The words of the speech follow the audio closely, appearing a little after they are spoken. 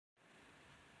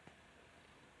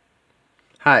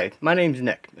Hi, my name's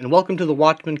Nick, and welcome to the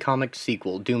Watchmen comic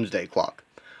sequel, Doomsday Clock.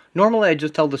 Normally I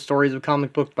just tell the stories of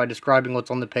comic books by describing what's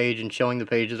on the page and showing the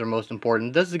pages are most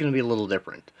important. This is going to be a little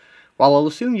different. While I'll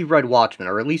assume you've read Watchmen,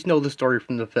 or at least know the story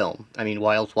from the film,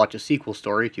 why else watch a sequel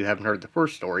story if you haven't heard the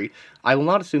first story, I will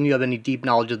not assume you have any deep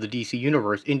knowledge of the DC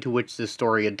universe into which this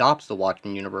story adopts the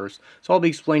Watchmen universe, so I'll be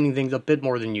explaining things a bit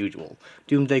more than usual.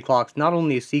 Doomsday Clock's not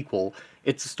only a sequel,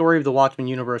 it's the story of the Watchmen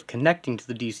universe connecting to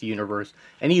the DC universe,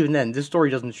 and even then, this story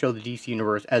doesn't show the DC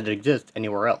universe as it exists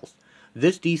anywhere else.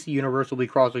 This DC universe will be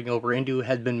crossing over into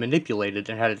has been manipulated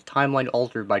and had its timeline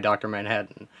altered by Dr.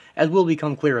 Manhattan, as will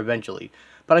become clear eventually.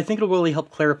 But I think it'll really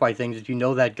help clarify things if you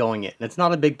know that going in. It's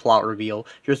not a big plot reveal,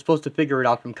 you're supposed to figure it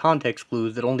out from context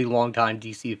clues that only longtime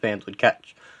DC fans would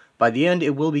catch. By the end,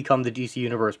 it will become the DC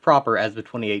universe proper as of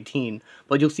 2018,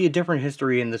 but you'll see a different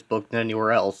history in this book than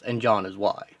anywhere else, and John is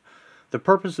why. The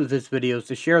purpose of this video is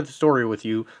to share the story with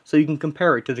you so you can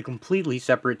compare it to the completely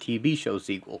separate TV show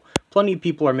sequel. Plenty of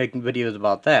people are making videos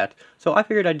about that, so I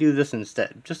figured I'd do this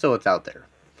instead, just so it's out there.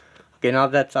 Okay, now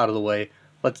that that's out of the way,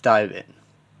 let's dive in.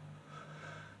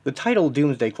 The title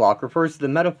Doomsday Clock refers to the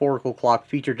metaphorical clock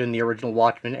featured in the original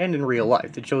Watchmen and in real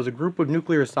life that shows a group of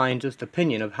nuclear scientists'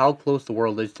 opinion of how close the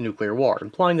world is to nuclear war,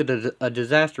 implying that a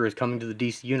disaster is coming to the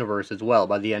DC universe as well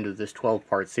by the end of this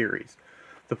 12-part series.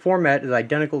 The format is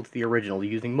identical to the original,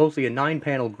 using mostly a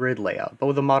 9-panel grid layout, but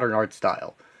with a modern art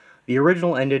style. The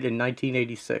original ended in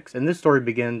 1986, and this story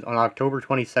begins on October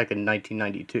 22,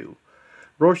 1992.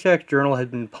 Rorschach's journal has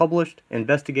been published,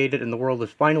 investigated, and the world is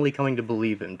finally coming to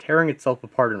believe him, tearing itself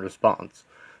apart in response.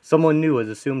 Someone new has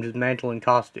assumed his mantle and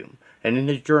costume, and in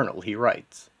his journal he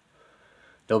writes,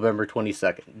 November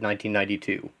 22nd,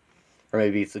 1992. Or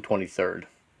maybe it's the 23rd.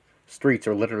 Streets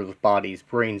are littered with bodies,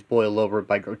 brains boil over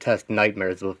by grotesque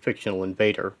nightmares of a fictional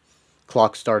invader.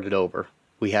 Clock started over.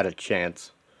 We had a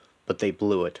chance. But they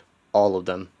blew it. All of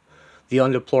them. The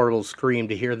undeplorables scream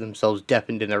to hear themselves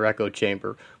deafened in their echo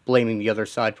chamber, blaming the other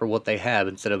side for what they have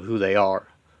instead of who they are.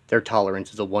 Their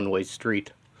tolerance is a one-way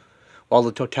street. While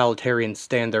the totalitarians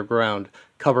stand their ground,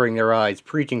 covering their eyes,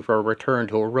 preaching for a return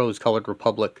to a rose-colored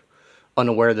republic,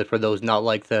 unaware that for those not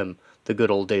like them, the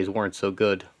good old days weren't so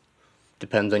good.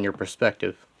 Depends on your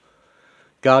perspective.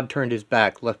 God turned his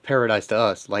back, left paradise to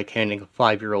us, like handing a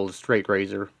 5-year-old a straight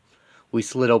razor. We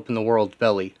slid open the world's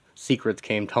belly, secrets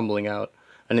came tumbling out,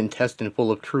 an intestine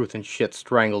full of truth and shit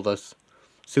strangled us.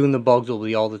 Soon the bugs will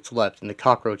be all that's left, and the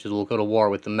cockroaches will go to war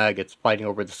with the maggots, fighting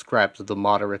over the scraps of the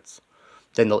moderates.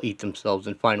 Then they'll eat themselves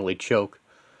and finally choke.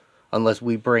 Unless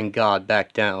we bring God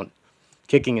back down,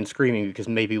 kicking and screaming because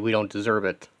maybe we don't deserve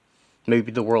it.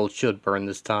 Maybe the world should burn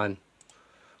this time.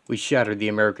 We shattered the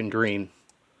American dream.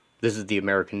 This is the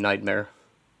American nightmare.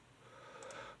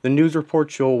 The news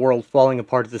reports show a world falling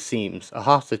apart at the seams. A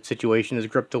hostage situation has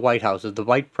gripped the White House as the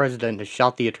Vice President has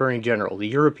shot the Attorney General. The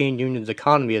European Union's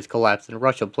economy has collapsed and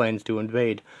Russia plans to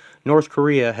invade. North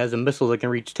Korea has a missile that can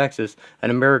reach Texas,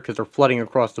 and Americans are flooding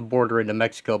across the border into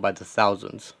Mexico by the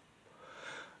thousands.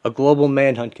 A global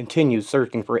manhunt continues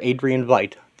searching for Adrian,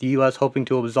 the U.S. hoping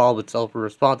to absolve itself of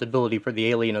responsibility for the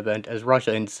alien event as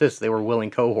Russia insists they were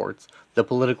willing cohorts, the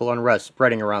political unrest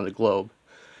spreading around the globe.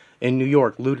 In New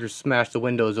York, looters smashed the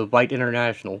windows of Vite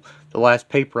International, the last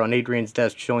paper on Adrian's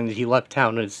desk showing that he left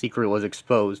town and his secret was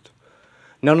exposed.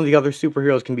 None of the other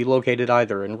superheroes can be located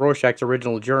either, and Rorschach's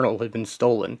original journal had been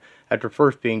stolen, after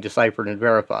first being deciphered and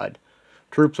verified.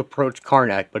 Troops approached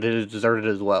Karnak, but it is deserted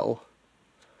as well.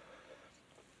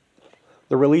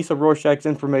 The release of Rorschach's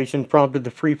information prompted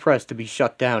the free press to be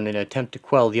shut down in an attempt to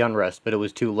quell the unrest, but it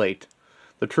was too late.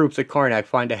 The troops at Karnak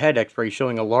find a head x-ray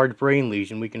showing a large brain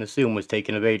lesion we can assume was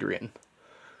taken of Adrian.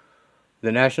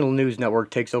 The national news network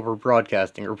takes over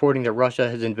broadcasting, reporting that Russia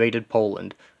has invaded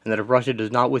Poland, and that if Russia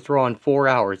does not withdraw in 4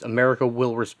 hours, America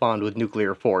will respond with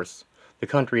nuclear force. The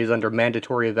country is under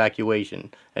mandatory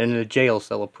evacuation, and in a jail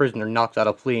cell a prisoner knocks out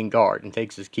a fleeing guard and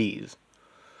takes his keys.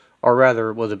 Or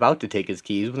rather, was about to take his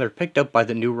keys when they're picked up by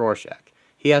the new Rorschach.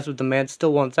 He asks what the man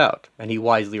still wants out, and he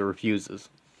wisely refuses.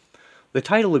 The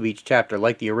title of each chapter,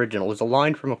 like the original, is a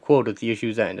line from a quote at the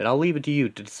issue's end, and I'll leave it to you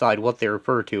to decide what they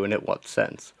refer to and in what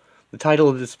sense. The title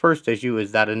of this first issue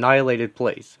is That Annihilated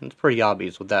Place, and it's pretty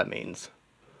obvious what that means.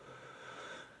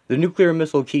 The nuclear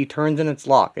missile key turns in its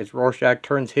lock as Rorschach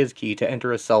turns his key to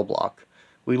enter a cell block.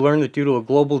 We learn that due to a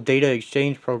global data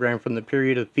exchange program from the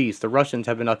period of peace, the Russians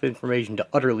have enough information to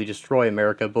utterly destroy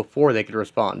America before they could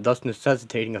respond, thus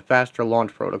necessitating a faster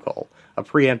launch protocol. A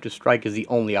preemptive strike is the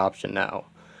only option now.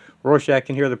 Rorschach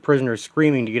can hear the prisoners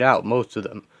screaming to get out, most of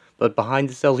them, but behind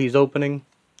the cell he's opening,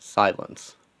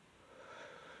 silence.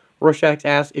 Rorschach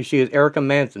asks if she is Erica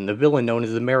Manson, the villain known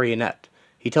as the Marionette.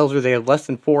 He tells her they have less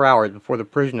than 4 hours before the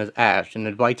prison is ashed and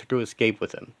invites her to escape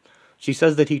with him. She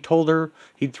says that he told her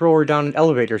he'd throw her down an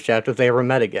elevator shaft if they ever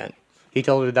met again. He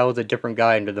tells her that was a different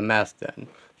guy under the mask then.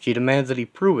 She demands that he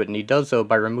prove it, and he does so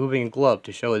by removing a glove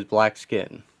to show his black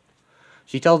skin.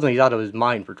 She tells him he's out of his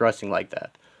mind for dressing like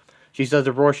that. She says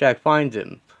if Rorschach finds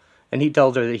him, and he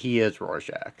tells her that he is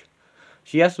Rorschach.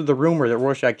 She asks if the rumor that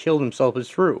Rorschach killed himself is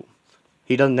true.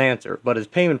 He doesn't answer, but as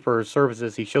payment for her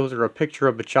services he shows her a picture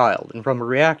of a child, and from her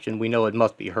reaction we know it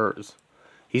must be hers.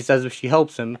 He says if she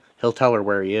helps him, he'll tell her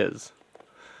where he is.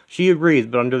 She agrees,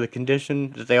 but under the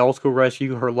condition that they also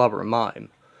rescue her lover, Mime.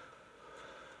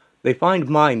 They find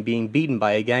Mime being beaten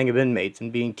by a gang of inmates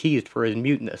and being teased for his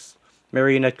muteness.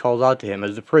 Marionette calls out to him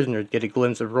as the prisoners get a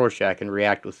glimpse of Rorschach and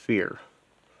react with fear.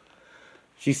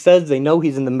 She says they know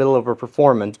he's in the middle of a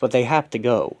performance, but they have to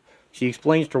go. She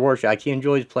explains to Rorschach he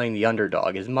enjoys playing the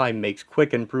underdog, as Mime makes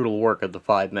quick and brutal work of the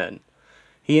 5 men.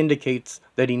 He indicates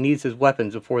that he needs his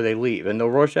weapons before they leave, and though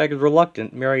Rorschach is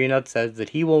reluctant, Marionette says that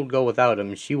he won't go without him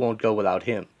and she won't go without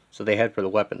him, so they head for the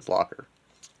weapons locker.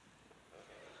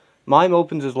 Mime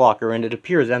opens his locker and it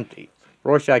appears empty.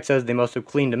 Rorschach says they must have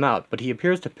cleaned him out, but he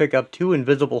appears to pick up 2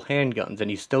 invisible handguns and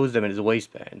he stows them in his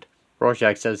waistband.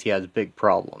 Rorschach says he has big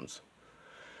problems.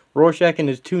 Rorschach and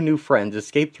his 2 new friends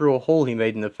escape through a hole he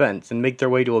made in the fence and make their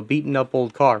way to a beaten-up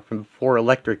old car from before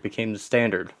electric became the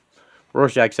standard.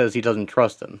 Rorschach says he doesn't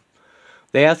trust them.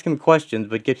 They ask him questions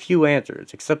but get few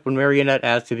answers, except when Marionette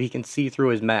asks if he can see through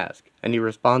his mask, and he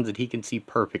responds that he can see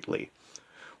perfectly.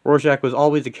 Rorschach was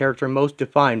always the character most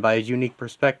defined by his unique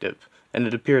perspective, and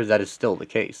it appears that is still the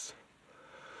case.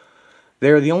 They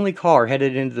are the only car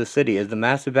headed into the city as the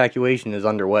mass evacuation is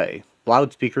underway.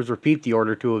 Loudspeakers repeat the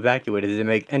order to evacuate as they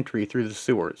make entry through the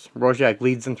sewers. Rorschach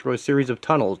leads them through a series of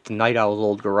tunnels to Night Owl's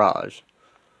old garage.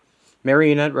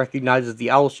 Marionette recognizes the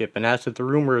owl ship and asks if the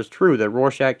rumor is true that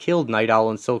Rorschach killed Night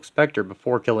Owl and Silk Spectre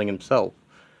before killing himself.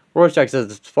 Rorschach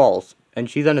says it's false, and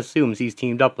she then assumes he's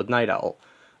teamed up with Night Owl.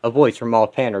 A voice from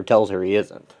off-panel tells her he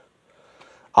isn't.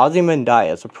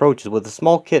 Ozymandias approaches with a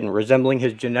small kitten resembling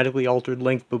his genetically altered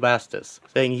lynx Bubastis,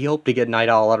 saying he hoped to get Night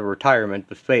Owl out of retirement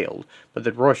but failed, but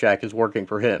that Rorschach is working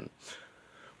for him.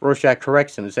 Rorschach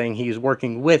corrects him, saying he is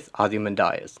working with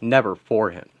Ozymandias, never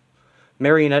for him.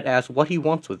 Marionette asks what he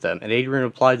wants with them, and Adrian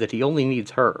replies that he only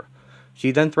needs her. She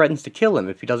then threatens to kill him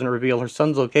if he doesn't reveal her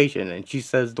son's location, and she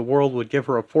says the world would give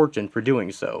her a fortune for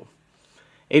doing so.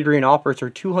 Adrian offers her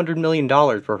 $200 million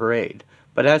for her aid,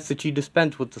 but asks that she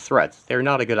dispense with the threats. They are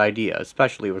not a good idea,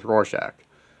 especially with Rorschach.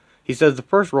 He says the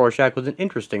first Rorschach was an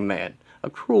interesting man, a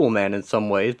cruel man in some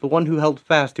ways, but one who held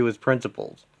fast to his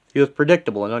principles. He was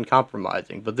predictable and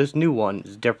uncompromising, but this new one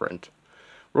is different.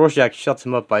 Rorschach shuts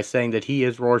him up by saying that he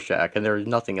is Rorschach and there is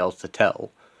nothing else to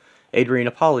tell. Adrian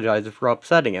apologizes for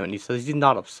upsetting him and he says he's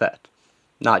not upset.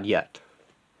 Not yet.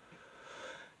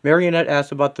 Marionette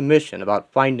asks about the mission,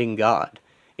 about finding God.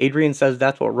 Adrian says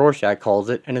that's what Rorschach calls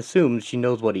it and assumes she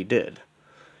knows what he did.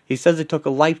 He says it took a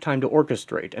lifetime to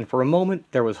orchestrate, and for a moment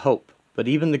there was hope, but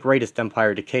even the greatest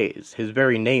empire decays. His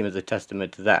very name is a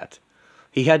testament to that.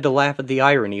 He had to laugh at the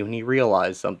irony when he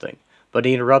realized something, but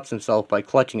he interrupts himself by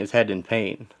clutching his head in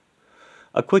pain.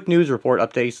 A quick news report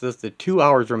updates us that 2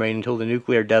 hours remain until the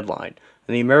nuclear deadline,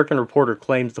 and the American reporter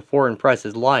claims the foreign press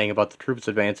is lying about the troops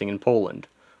advancing in Poland.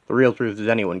 The real truth is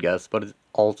anyone guess, but it's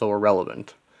also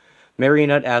irrelevant.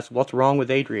 Marionette asks what's wrong with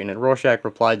Adrian, and Rorschach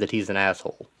replies that he's an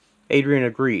asshole. Adrian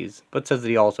agrees, but says that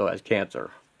he also has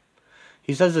cancer.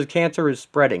 He says his cancer is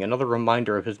spreading, another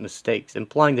reminder of his mistakes,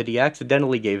 implying that he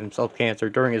accidentally gave himself cancer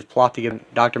during his plot to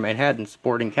give Dr. Manhattan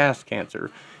supporting cast cancer,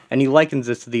 and he likens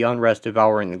this to the unrest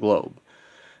devouring the globe.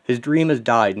 His dream has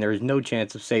died, and there is no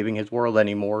chance of saving his world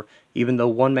anymore, even though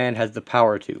one man has the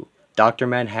power to, Dr.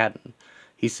 Manhattan.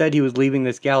 He said he was leaving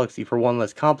this galaxy for one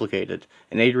less complicated,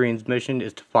 and Adrian's mission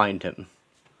is to find him.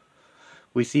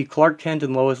 We see Clark Kent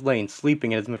and Lois Lane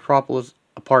sleeping in his Metropolis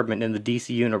apartment in the DC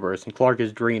universe, and Clark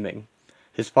is dreaming.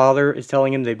 His father is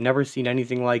telling him they've never seen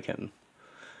anything like him.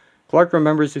 Clark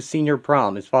remembers his senior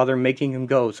prom, his father making him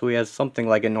go so he has something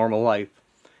like a normal life.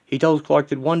 He tells Clark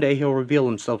that one day he'll reveal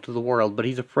himself to the world, but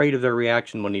he's afraid of their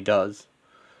reaction when he does.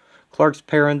 Clark's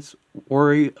parents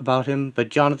worry about him, but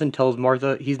Jonathan tells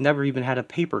Martha he's never even had a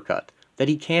paper cut, that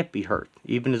he can't be hurt,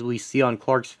 even as we see on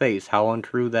Clark's face how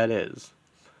untrue that is.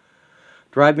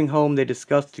 Driving home, they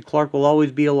discuss that Clark will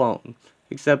always be alone,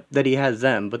 except that he has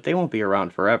them, but they won't be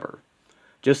around forever.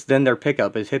 Just then their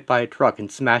pickup is hit by a truck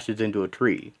and smashes into a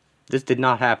tree. This did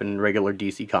not happen in regular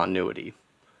DC continuity.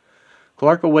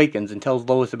 Clark awakens and tells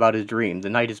Lois about his dream, the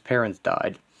night his parents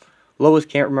died. Lois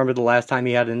can't remember the last time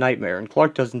he had a nightmare, and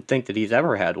Clark doesn't think that he's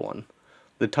ever had one.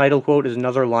 The title quote is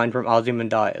another line from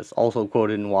Ozymandias, also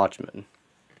quoted in Watchmen.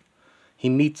 He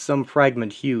meets some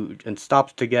fragment huge, and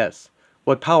stops to guess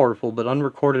what powerful but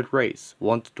unrecorded race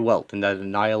once dwelt in that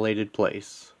annihilated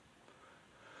place.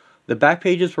 The back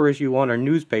pages for issue 1 are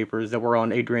newspapers that were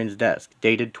on Adrian's desk,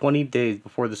 dated 20 days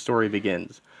before the story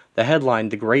begins. The headline,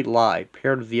 The Great Lie,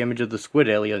 paired with the image of the squid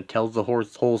alien, tells the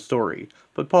whole story,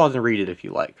 but pause and read it if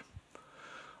you like.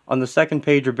 On the second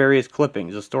page are various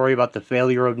clippings, a story about the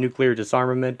failure of nuclear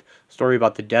disarmament, a story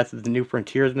about the death of the New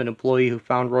Frontiersman employee who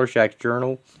found Rorschach's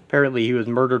journal. Apparently he was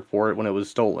murdered for it when it was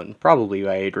stolen, probably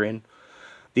by Adrian.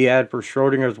 The ad for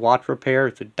Schrodinger's watch repair,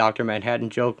 it's a Dr. Manhattan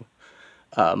joke,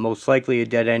 most likely a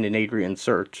dead end in Adrian's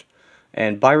search.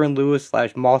 And Byron Lewis /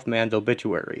 Mothman's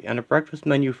obituary, and a breakfast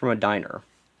menu from a diner.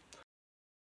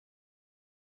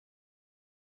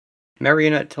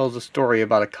 Marionette tells a story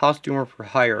about a costumer for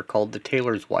hire called the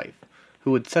Tailor's Wife,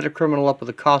 who would set a criminal up with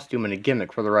a costume and a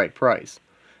gimmick for the right price.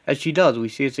 As she does, we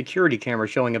see a security camera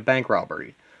showing a bank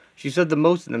robbery. She said that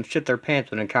most of them shit their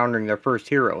pants when encountering their first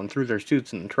hero and threw their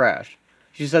suits in the trash.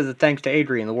 She says that thanks to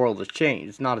Adrian the world has changed,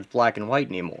 it's not as black and white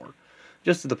anymore.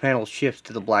 Just as the panel shifts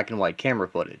to the black and white camera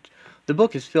footage. The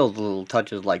book is filled with little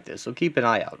touches like this, so keep an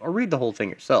eye out, or read the whole thing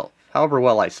yourself. However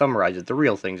well I summarize it, the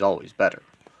real thing's always better.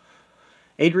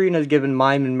 Adrian has given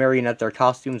Mime and Marionette their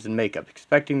costumes and makeup,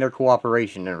 expecting their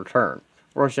cooperation in return.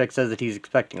 Rorschach says that he's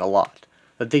expecting a lot,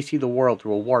 that they see the world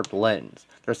through a warped lens.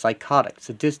 They're psychotic,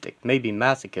 sadistic, maybe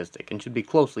masochistic, and should be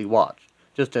closely watched,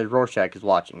 just as Rorschach is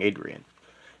watching Adrian.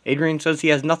 Adrian says he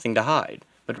has nothing to hide,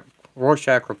 but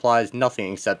Rorschach replies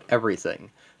nothing except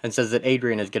everything, and says that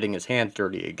Adrian is getting his hands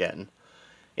dirty again.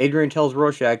 Adrian tells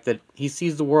Rorschach that he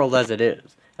sees the world as it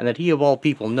is, and that he of all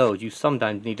people knows you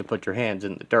sometimes need to put your hands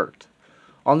in the dirt.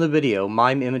 On the video,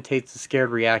 Mime imitates the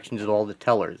scared reactions of all the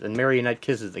tellers, and Marionette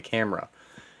kisses the camera.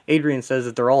 Adrian says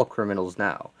that they're all criminals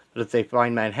now, but if they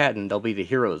find Manhattan, they'll be the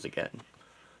heroes again.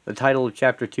 The title of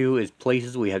Chapter 2 is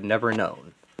Places We Have Never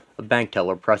Known. A bank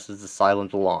teller presses the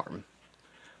silent alarm.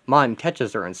 Mime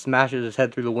catches her and smashes his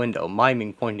head through the window,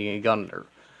 miming pointing a gun at her.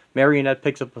 Marionette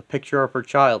picks up a picture of her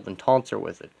child and taunts her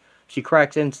with it. She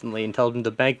cracks instantly and tells him the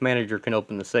bank manager can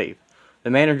open the safe. The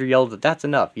manager yells that that's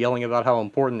enough, yelling about how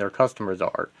important their customers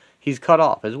are. He's cut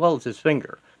off, as well as his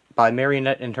finger, by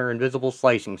Marionette and her invisible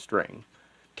slicing string.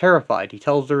 Terrified, he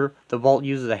tells her the vault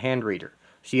uses a hand reader.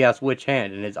 She asks which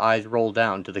hand, and his eyes roll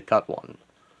down to the cut one.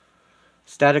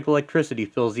 Static electricity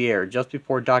fills the air just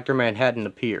before Dr. Manhattan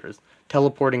appears,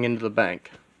 teleporting into the bank.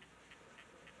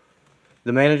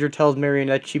 The manager tells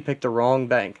Marionette she picked the wrong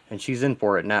bank, and she's in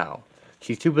for it now.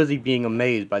 She's too busy being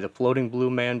amazed by the floating blue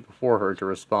man before her to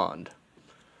respond.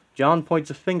 John points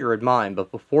a finger at Mime,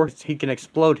 but before he can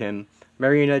explode him,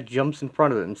 Marionette jumps in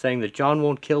front of him, saying that John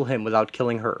won't kill him without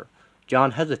killing her.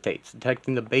 John hesitates,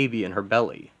 detecting the baby in her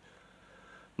belly.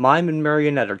 Mime and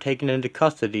Marionette are taken into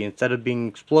custody instead of being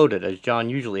exploded, as John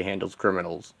usually handles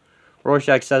criminals.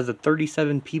 Rorschach says that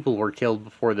 37 people were killed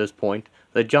before this point,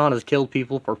 that John has killed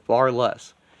people for far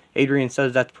less. Adrian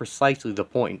says that's precisely the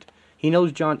point. He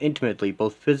knows John intimately,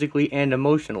 both physically and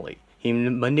emotionally. He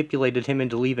manipulated him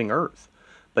into leaving Earth.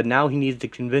 But now he needs to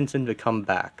convince him to come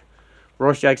back.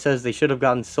 Rorschach says they should have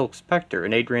gotten Silk Spectre,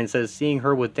 and Adrian says seeing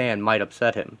her with Dan might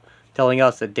upset him, telling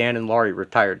us that Dan and Laurie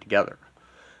retired together.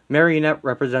 Marionette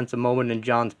represents a moment in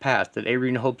John's past that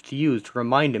Adrian hopes to use to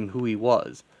remind him who he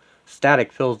was.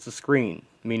 Static fills the screen,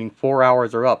 meaning 4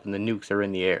 hours are up and the nukes are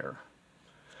in the air.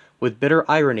 With bitter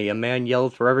irony, a man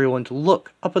yells for everyone to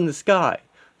look up in the sky,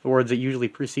 the words that usually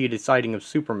precede a sighting of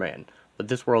Superman. But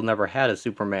this world never had a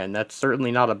Superman. That's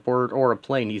certainly not a bird or a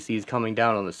plane he sees coming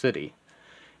down on the city.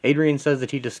 Adrian says that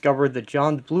he discovered that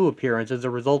John's blue appearance is a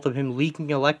result of him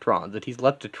leaking electrons, that he's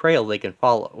left a trail they can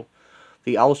follow.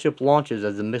 The owlship launches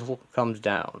as the missile comes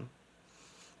down.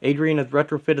 Adrian has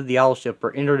retrofitted the owlship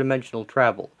for interdimensional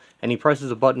travel, and he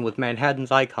presses a button with Manhattan's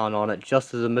icon on it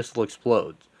just as the missile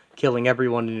explodes, killing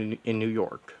everyone in New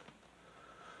York.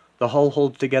 The hull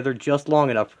holds together just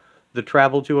long enough for the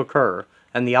travel to occur,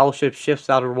 and the owlship shifts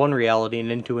out of one reality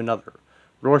and into another.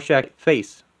 Rorschach's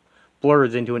face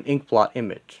blurs into an inkblot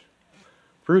image.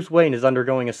 Bruce Wayne is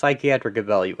undergoing a psychiatric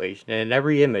evaluation, and in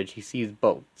every image he sees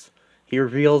boats. He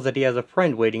reveals that he has a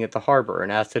friend waiting at the harbor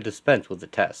and asks to dispense with the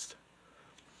test.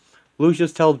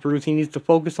 Lucius tells Bruce he needs to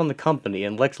focus on the company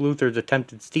and Lex Luthor's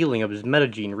attempted stealing of his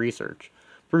metagene research.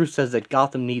 Bruce says that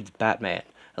Gotham needs Batman,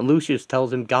 and Lucius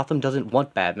tells him Gotham doesn't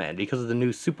want Batman because of the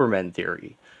new Superman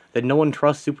theory, that no one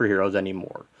trusts superheroes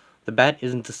anymore. The bat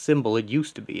isn't the symbol it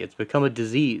used to be, it's become a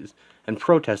disease, and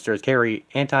protesters carry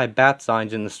anti-bat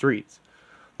signs in the streets.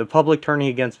 The public turning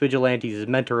against vigilantes is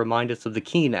meant to remind us of the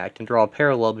Keene Act and draw a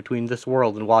parallel between this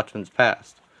world and Watchmen's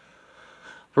past.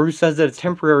 Bruce says that it's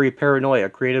temporary paranoia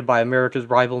created by America's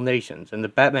rival nations, and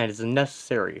that Batman is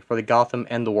necessary for the Gotham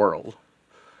and the world.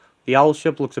 The owl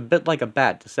ship looks a bit like a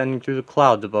bat descending through the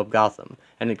clouds above Gotham,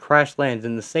 and it crash lands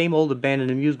in the same old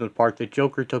abandoned amusement park that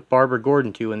Joker took Barbara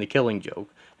Gordon to in The Killing Joke,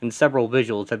 and several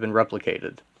visuals have been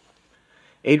replicated.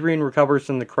 Adrian recovers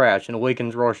from the crash and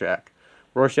awakens Rorschach.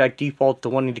 Rorschach defaults to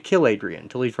wanting to kill Adrian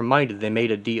until he's reminded they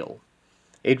made a deal.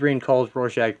 Adrian calls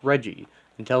Rorschach Reggie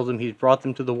and tells him he's brought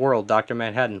them to the world Dr.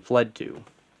 Manhattan fled to.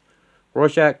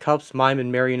 Rorschach cuffs Mime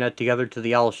and Marionette together to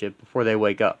the owl ship before they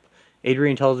wake up.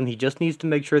 Adrian tells him he just needs to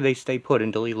make sure they stay put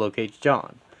until he locates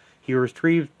John. He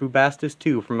retrieves Bubastis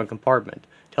 2 from a compartment,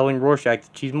 telling Rorschach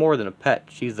that she's more than a pet,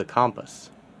 she's the compass.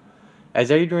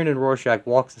 As Adrian and Rorschach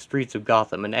walk the streets of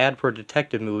Gotham, an ad for a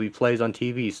detective movie plays on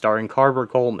TV starring Carver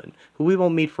Coleman, who we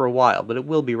won't meet for a while, but it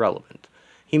will be relevant.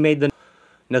 He made the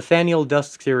Nathaniel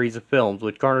Dusk series of films,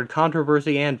 which garnered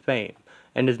controversy and fame,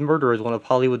 and his murder is one of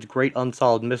Hollywood's great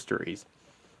unsolved mysteries.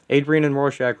 Adrian and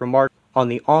Rorschach remark on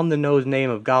the on-the-nose name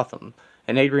of Gotham,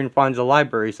 and Adrian finds a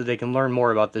library so they can learn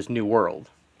more about this new world.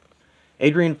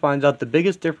 Adrian finds out the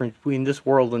biggest difference between this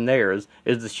world and theirs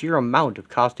is the sheer amount of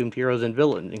costumed heroes and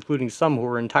villains, including some who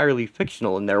are entirely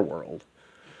fictional in their world.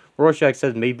 Rorschach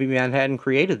says maybe Manhattan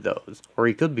created those, or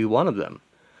he could be one of them.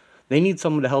 They need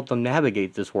someone to help them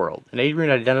navigate this world, and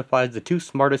Adrian identifies the two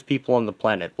smartest people on the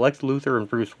planet, Lex Luthor and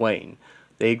Bruce Wayne.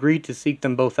 They agree to seek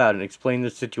them both out and explain the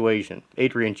situation,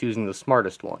 Adrian choosing the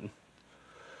smartest one.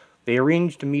 They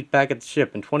arrange to meet back at the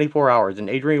ship in 24 hours, and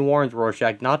Adrian warns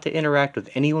Rorschach not to interact with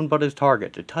anyone but his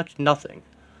target, to touch nothing.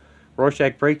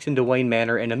 Rorschach breaks into Wayne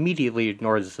Manor and immediately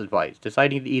ignores this advice,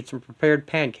 deciding to eat some prepared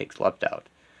pancakes left out.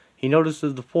 He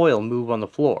notices the foil move on the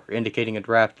floor, indicating a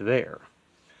draft of air.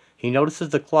 He notices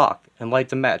the clock and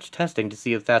lights a match, testing to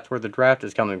see if that's where the draft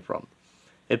is coming from.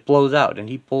 It blows out, and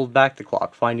he pulls back the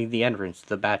clock, finding the entrance to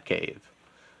the Batcave.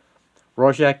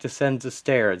 Rorschach descends the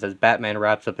stairs as Batman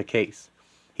wraps up a case.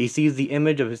 He sees the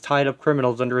image of his tied-up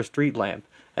criminals under a street lamp,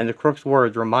 and the crook's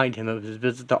words remind him of his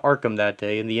visit to Arkham that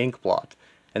day in the ink blot,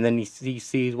 and then he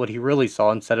sees what he really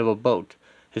saw instead of a boat,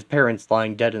 his parents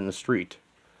lying dead in the street.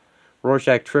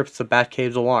 Rorschach trips the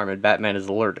Batcave's alarm, and Batman is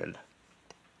alerted.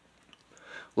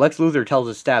 Lex Luthor tells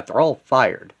his staff they're all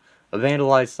fired. A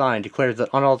vandalized sign declares that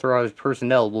unauthorized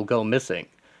personnel will go missing,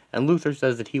 and Luthor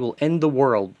says that he will end the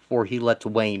world before he lets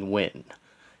Wayne win.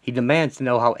 He demands to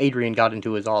know how Adrian got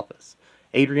into his office.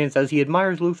 Adrian says he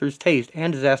admires Luthor's taste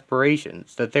and his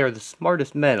aspirations, that they are the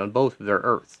smartest men on both of their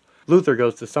Earths. Luthor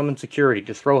goes to summon security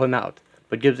to throw him out,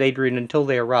 but gives Adrian until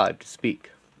they arrive to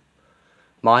speak.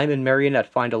 Mime and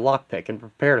Marionette find a lockpick and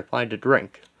prepare to find a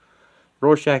drink.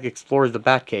 Rorschach explores the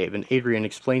Batcave, and Adrian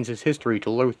explains his history to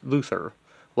Luthor,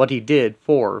 what he did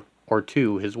for, or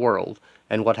to, his world,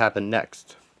 and what happened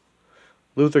next.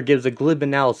 Luthor gives a glib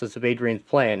analysis of Adrian's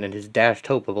plan and his dashed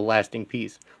hope of a lasting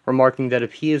peace, remarking that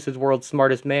if he is his world's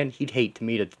smartest man, he'd hate to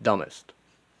meet its dumbest.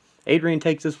 Adrian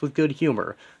takes this with good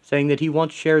humor, saying that he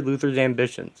once shared Luthor's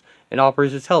ambitions, and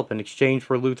offers his help in exchange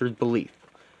for Luthor's belief.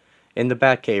 In the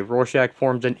Batcave, Rorschach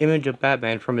forms an image of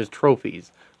Batman from his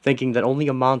trophies, thinking that only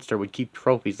a monster would keep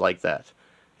trophies like that.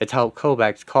 It's how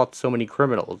Kovacs caught so many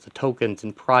criminals, the tokens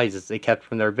and prizes they kept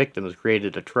from their victims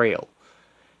created a trail.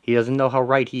 He doesn't know how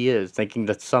right he is, thinking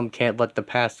that some can't let the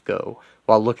past go,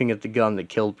 while looking at the gun that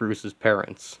killed Bruce's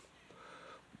parents.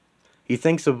 He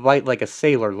thinks of Vite like a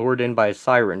sailor lured in by a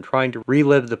siren, trying to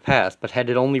relive the past, but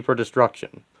headed only for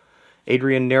destruction.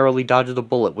 Adrian narrowly dodges a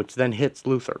bullet, which then hits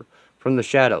Luthor. From the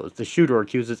shadows, the shooter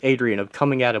accuses Adrian of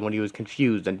coming at him when he was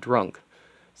confused and drunk.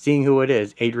 Seeing who it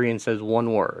is, Adrian says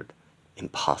one word: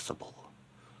 impossible.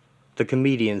 The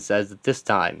comedian says that this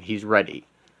time, he's ready.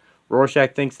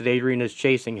 Rorschach thinks that Adrian is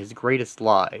chasing his greatest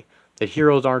lie, that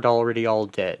heroes aren't already all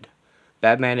dead.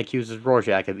 Batman accuses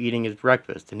Rorschach of eating his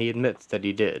breakfast, and he admits that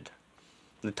he did.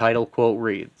 The title quote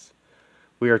reads,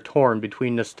 "We are torn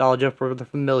between nostalgia for the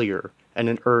familiar and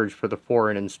an urge for the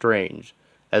foreign and strange.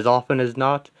 As often as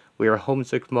not, we are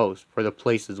homesick most for the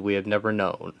places we have never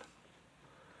known."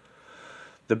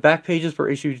 The back pages for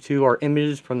issue 2 are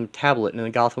images from the tablet in the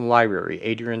Gotham Library,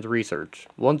 Adrian's research.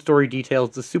 One story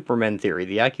details the Superman theory,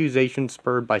 the accusation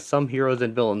spurred by some heroes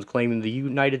and villains claiming the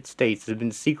United States has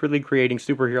been secretly creating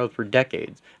superheroes for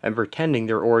decades and pretending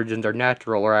their origins are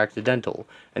natural or accidental,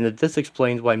 and that this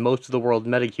explains why most of the world's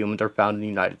metahumans are found in the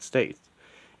United States.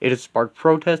 It has sparked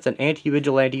protests and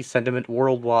anti-vigilante sentiment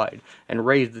worldwide and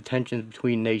raised the tensions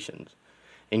between nations.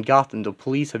 In Gotham, the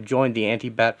police have joined the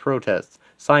anti-Bat protests.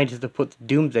 Scientists have put the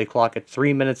Doomsday Clock at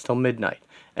 3 minutes till midnight,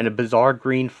 and a bizarre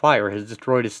green fire has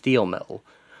destroyed a steel mill.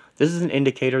 This is an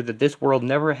indicator that this world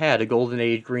never had a Golden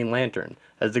Age Green Lantern,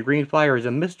 as the green fire is a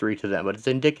mystery to them, but it's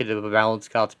indicative of Alan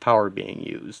Scott's power being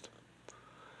used.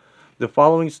 The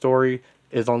following story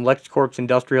is on LexCorp's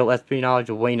industrial espionage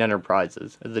of Wayne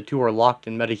Enterprises, as the two are locked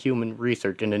in metahuman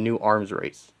research in a new arms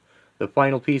race. The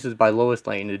final piece is by Lois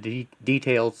Lane and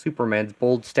details Superman's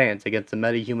bold stance against the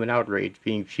metahuman outrage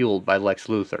being fueled by Lex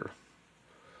Luthor.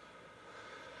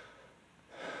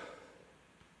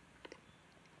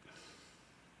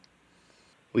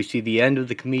 We see the end of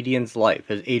the comedian's life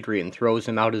as Adrian throws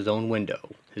him out his own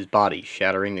window, his body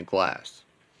shattering the glass.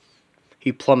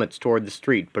 He plummets toward the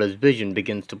street, but his vision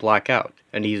begins to black out,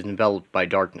 and he is enveloped by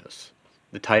darkness.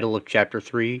 The title of Chapter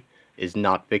 3 is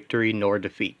Not Victory Nor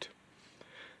Defeat.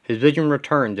 His vision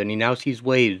returns, and he now sees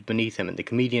waves beneath him, and the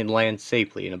comedian lands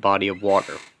safely in a body of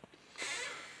water.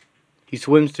 He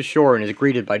swims to shore and is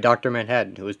greeted by Dr.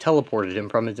 Manhattan, who has teleported him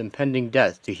from his impending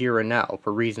death to here and now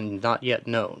for reasons not yet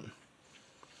known.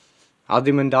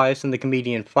 Ozymandias and the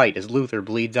comedian fight as Luthor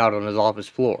bleeds out on his office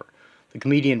floor. The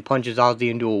comedian punches Ozzy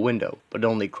into a window, but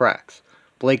only cracks.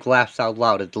 Blake laughs out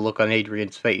loud at the look on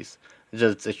Adrian's face, and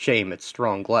says it's a shame it's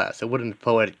strong glass. It wouldn't be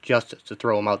poetic justice to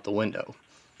throw him out the window.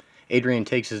 Adrian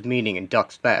takes his meaning and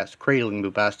ducks fast, cradling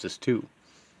Bubastis too.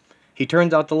 He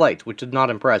turns out the lights, which does not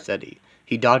impress Eddie.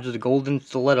 He dodges a golden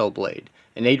stiletto blade,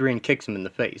 and Adrian kicks him in the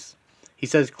face. He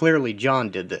says clearly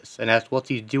John did this, and asks what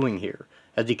he's doing here,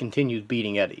 as he continues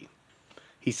beating Eddie.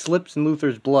 He slips in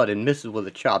Luthor's blood and misses with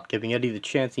a chop, giving Eddie the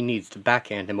chance he needs to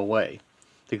backhand him away.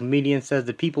 The comedian says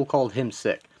that people called him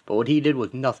sick, but what he did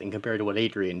was nothing compared to what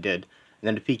Adrian did, and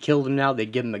that if he killed him now,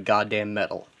 they'd give him a goddamn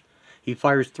medal. He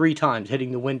fires 3 times,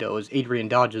 hitting the window as Adrian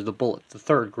dodges the bullet, the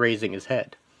third grazing his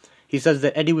head. He says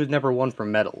that Eddie was never one for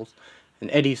medals,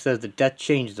 and Eddie says that death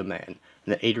changes a man,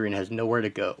 and that Adrian has nowhere to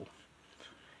go.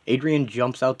 Adrian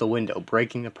jumps out the window,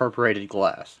 breaking the perforated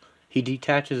glass. He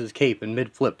detaches his cape in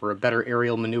mid-flip for a better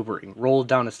aerial maneuvering, rolls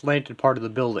down a slanted part of the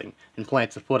building, and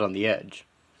plants a foot on the edge.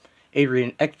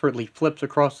 Adrian expertly flips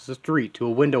across the street to a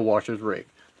window washer's rig,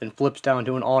 then flips down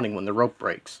to an awning when the rope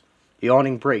breaks. The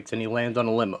awning breaks and he lands on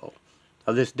a limo.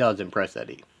 Now this does impress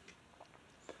Eddie.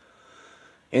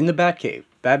 In the Batcave,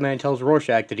 Batman tells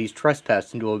Rorschach that he's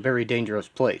trespassed into a very dangerous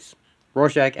place.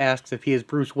 Rorschach asks if he is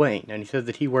Bruce Wayne, and he says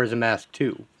that he wears a mask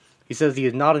too. He says he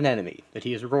is not an enemy, that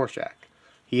he is Rorschach.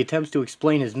 He attempts to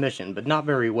explain his mission, but not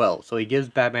very well, so he gives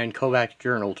Batman Kovac's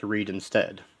journal to read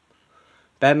instead.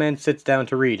 Batman sits down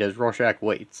to read as Rorschach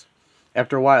waits.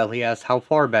 After a while, he asks how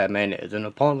far Batman is, and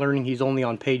upon learning he's only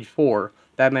on page 4,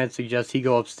 Batman suggests he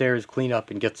go upstairs, clean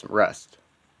up, and get some rest.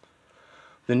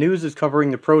 The news is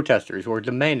covering the protesters who are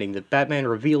demanding that Batman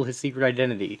reveal his secret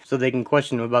identity so they can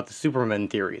question him about the Superman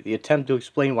theory, the attempt to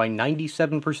explain why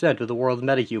 97% of the world's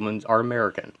metahumans are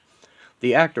American.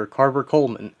 The actor, Carver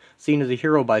Coleman, seen as a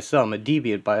hero by some, a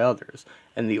deviant by others,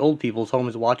 and the old people's home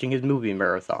is watching his movie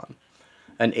marathon.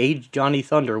 An aged Johnny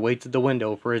Thunder waits at the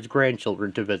window for his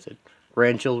grandchildren to visit,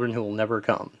 grandchildren who will never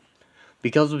come.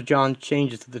 Because of John's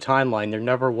changes to the timeline, there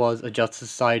never was a Justice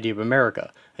Society of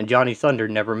America, and Johnny Thunder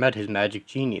never met his magic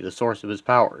genie, the source of his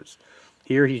powers.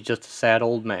 Here he's just a sad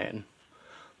old man.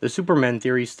 The Superman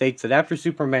theory states that after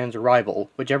Superman's arrival,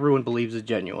 which everyone believes is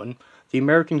genuine, the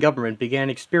American government began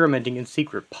experimenting in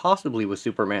secret, possibly with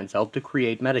Superman's help, to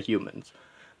create metahumans.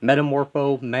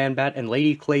 Metamorpho, Man-Bat, and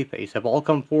Lady Clayface have all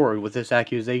come forward with this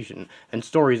accusation, and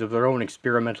stories of their own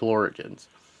experimental origins.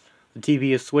 The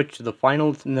TV is switched to the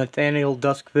final Nathaniel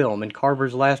Dusk film in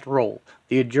Carver's last role,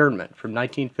 The Adjournment, from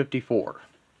 1954.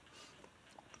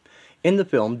 In the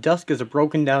film, Dusk is a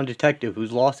broken-down detective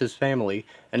who's lost his family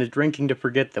and is drinking to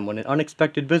forget them when an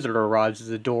unexpected visitor arrives at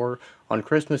the door on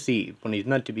Christmas Eve when he's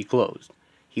meant to be closed.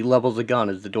 He levels a gun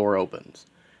as the door opens.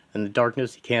 In the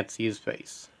darkness, he can't see his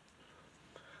face.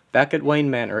 Back at Wayne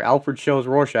Manor, Alfred shows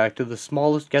Rorschach to the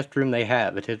smallest guest room they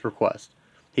have at his request.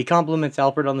 He compliments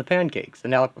Alfred on the pancakes,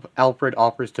 and Alfred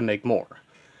offers to make more.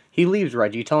 He leaves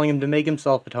Reggie, telling him to make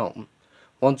himself at home.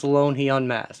 Once alone, he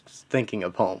unmasks, thinking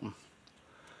of home.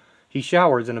 He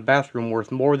showers in a bathroom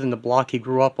worth more than the block he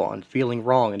grew up on, feeling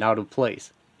wrong and out of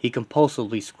place. He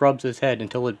compulsively scrubs his head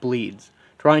until it bleeds,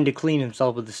 trying to clean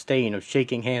himself of the stain of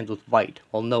shaking hands with White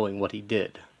while knowing what he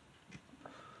did.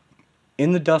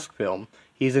 In the Dusk film,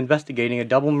 he is investigating a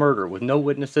double murder with no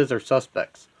witnesses or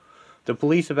suspects. The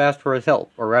police have asked for his help,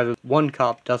 or rather one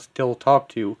cop Dusk still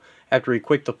talked to after he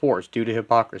quit the force due to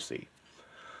hypocrisy.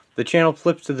 The channel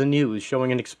flips to the news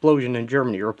showing an explosion in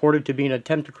Germany reported to be an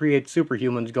attempt to create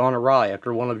superhumans gone awry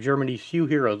after one of Germany's few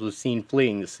heroes was seen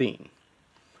fleeing the scene.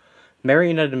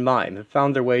 Marionette and Mime have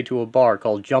found their way to a bar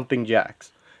called Jumping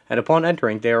Jacks, and upon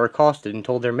entering they are accosted and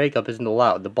told their makeup isn't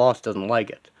allowed, the boss doesn't like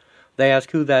it. They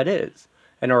ask who that is,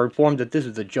 and are informed that this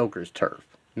is the Joker's turf.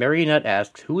 Marionette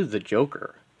asks, "Who is the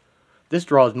Joker?" This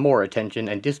draws more attention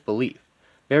and disbelief.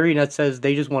 Marionette says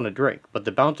they just want a drink, but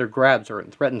the bouncer grabs her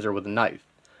and threatens her with a knife.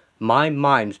 Mime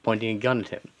mimes pointing a gun at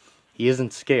him. He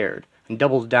isn't scared, and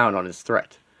doubles down on his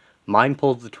threat. Mime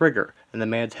pulls the trigger, and the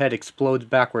man's head explodes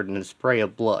backward in a spray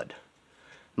of blood.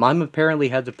 Mime apparently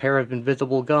has a pair of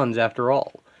invisible guns after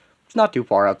all. It's not too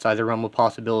far outside the realm of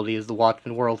possibility, as the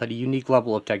Watchmen world had a unique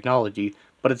level of technology,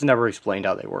 but it's never explained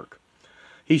how they work.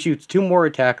 He shoots 2 more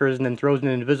attackers and then throws an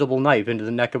invisible knife into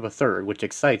the neck of a third, which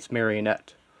excites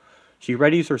Marionette. She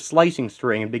readies her slicing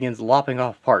string and begins lopping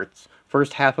off parts,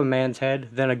 first half a man's head,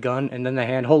 then a gun, and then the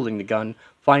hand holding the gun,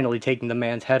 finally taking the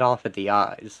man's head off at the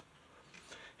eyes.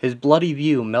 His bloody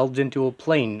view melds into a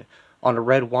plane on a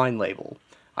red wine label.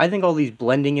 I think all these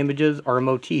blending images are a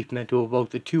motif meant to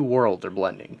evoke the 2 worlds are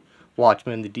blending,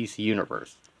 Watchmen and the DC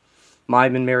Universe.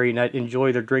 Mime and Marionette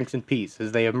enjoy their drinks in peace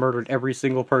as they have murdered every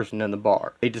single person in the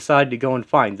bar. They decide to go and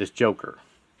find this Joker.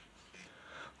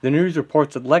 The news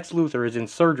reports that Lex Luthor is in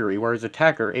surgery where his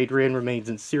attacker, Adrian, remains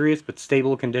in serious but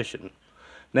stable condition.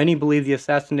 Many believe the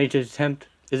assassination attempt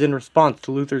is in response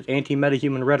to Luthor's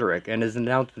anti-metahuman rhetoric and his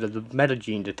announcement of the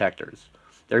metagene detectors.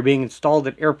 They're being installed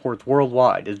at airports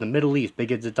worldwide as the Middle East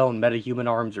begins its own metahuman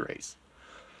arms race.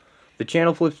 The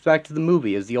channel flips back to the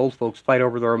movie as the old folks fight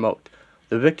over the remote.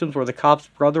 The victims were the cop's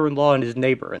brother-in-law and his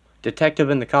neighbor. Detective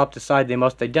and the cop decide they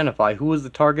must identify who was the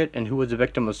target and who was a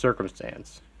victim of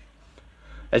circumstance.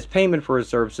 As payment for his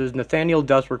services, Nathaniel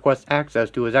Dusk requests access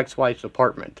to his ex-wife's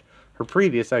apartment. Her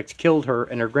previous ex killed her,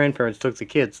 and her grandparents took the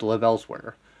kids to live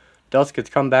elsewhere. Dusk has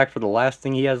come back for the last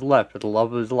thing he has left of the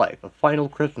love of his life, a final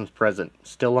Christmas present,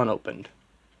 still unopened.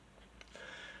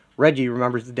 Reggie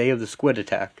remembers the day of the squid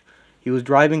attack. He was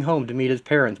driving home to meet his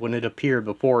parents when it appeared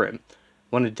before him.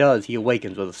 When it does, he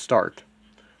awakens with a start.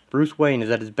 Bruce Wayne is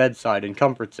at his bedside and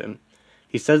comforts him.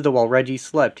 He says that while Reggie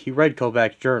slept, he read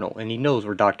Kovac's journal, and he knows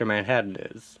where Dr. Manhattan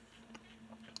is.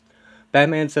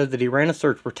 Batman says that he ran a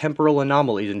search for temporal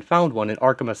anomalies and found one in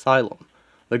Arkham Asylum.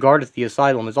 The guard at the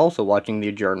asylum is also watching the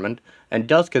adjournment, and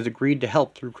Dusk has agreed to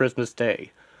help through Christmas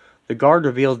Day. The guard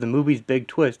reveals the movie's big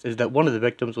twist is that one of the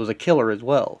victims was a killer as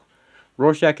well.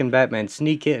 Rorschach and Batman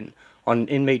sneak in on an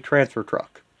inmate transfer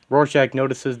truck. Rorschach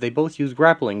notices they both use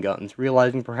grappling guns,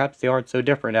 realizing perhaps they aren't so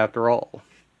different after all.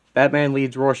 Batman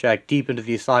leads Rorschach deep into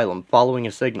the asylum, following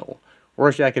a signal.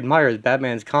 Rorschach admires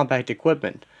Batman's compact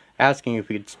equipment, asking if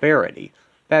he could spare any.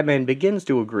 Batman begins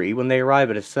to agree when they arrive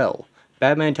at his cell.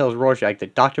 Batman tells Rorschach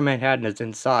that Dr. Manhattan is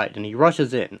inside, and he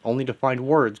rushes in, only to find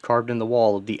words carved in the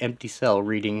wall of the empty cell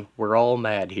reading, "We're all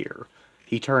mad here."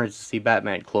 He turns to see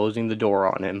Batman closing the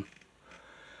door on him.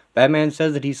 Batman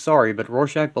says that he's sorry, but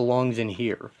Rorschach belongs in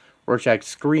here. Rorschach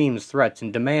screams threats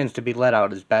and demands to be let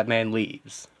out as Batman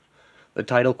leaves. The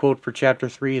title quote for Chapter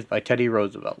 3 is by Teddy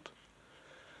Roosevelt.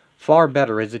 "Far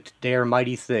better is it to dare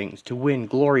mighty things, to win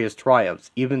glorious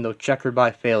triumphs, even though checkered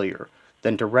by failure,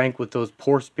 than to rank with those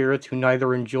poor spirits who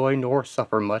neither enjoy nor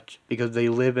suffer much, because they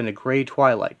live in a grey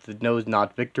twilight that knows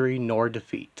not victory nor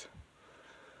defeat."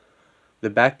 The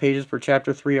back pages for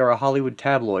Chapter 3 are a Hollywood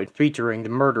tabloid featuring the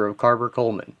murder of Carver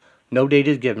Coleman. No date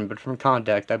is given, but from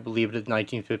context I believe it is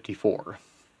 1954.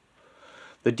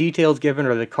 The details given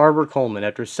are that Carver Coleman,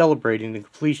 after celebrating the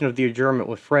completion of the adjournment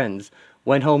with friends,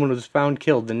 went home and was found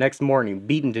killed the next morning,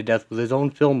 beaten to death with his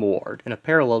own film award, in a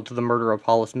parallel to the murder of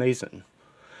Hollis Mason.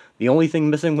 The only thing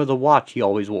missing was a watch he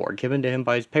always wore, given to him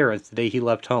by his parents the day he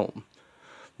left home.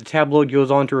 The tabloid goes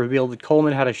on to reveal that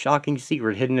Coleman had a shocking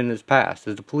secret hidden in his past,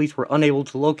 as the police were unable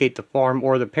to locate the farm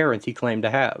or the parents he claimed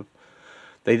to have.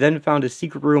 They then found a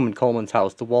secret room in Coleman's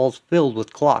house, the walls filled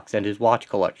with clocks and his watch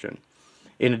collection.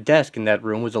 In a desk in that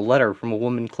room was a letter from a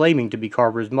woman claiming to be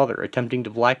Carver's mother, attempting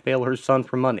to blackmail her son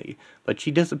for money, but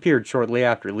she disappeared shortly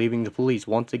after, leaving the police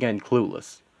once again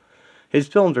clueless. His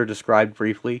films are described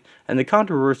briefly, and the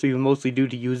controversy was mostly due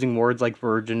to using words like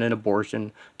virgin and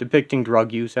abortion, depicting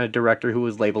drug use, and a director who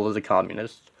was labeled as a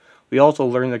communist. We also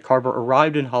learn that Carver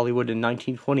arrived in Hollywood in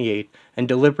 1928 and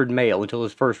delivered mail until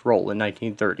his first role in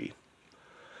 1930.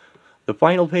 The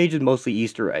final page is mostly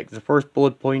Easter eggs, the first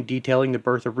bullet point detailing the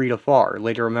birth of Rita Farr,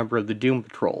 later a member of the Doom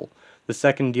Patrol. The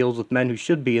second deals with men who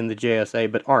should be in the JSA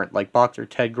but aren't, like boxer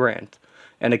Ted Grant,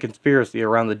 and a conspiracy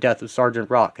around the death of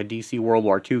Sergeant Rock, a DC World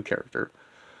War II character.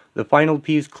 The final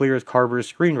piece clears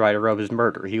Carver's screenwriter of his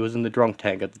murder. He was in the drunk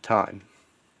tank at the time.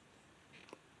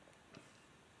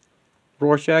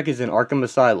 Rorschach is in Arkham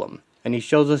Asylum, and he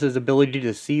shows us his ability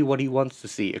to see what he wants to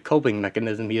see, a coping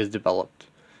mechanism he has developed.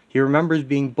 He remembers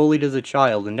being bullied as a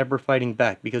child and never fighting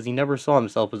back because he never saw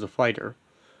himself as a fighter.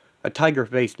 A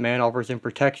tiger-faced man offers him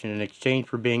protection in exchange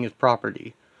for being his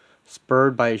property.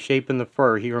 Spurred by a shape in the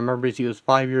fur, he remembers he was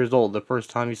 5 years old the first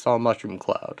time he saw a mushroom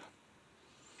cloud.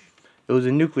 It was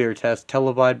a nuclear test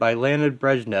televised by Leonid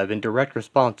Brezhnev in direct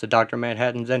response to Dr.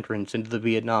 Manhattan's entrance into the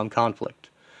Vietnam conflict.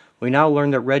 We now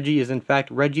learn that Reggie is in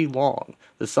fact Reggie Long,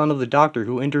 the son of the doctor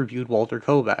who interviewed Walter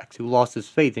Kovacs, who lost his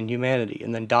faith in humanity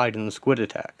and then died in the squid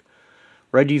attack.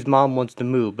 Reggie's mom wants to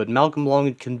move, but Malcolm Long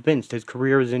is convinced his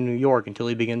career is in New York until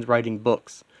he begins writing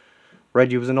books.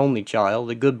 Reggie was an only child,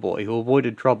 a good boy who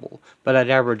avoided trouble, but had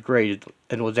average grades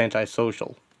and was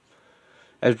antisocial.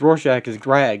 As Rorschach is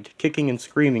dragged, kicking and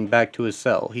screaming back to his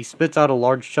cell, he spits out a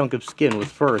large chunk of skin with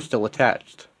fur still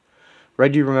attached.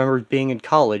 Reggie remembers being in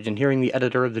college and hearing the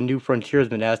editor of the New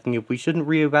Frontiersman asking if we shouldn't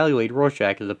reevaluate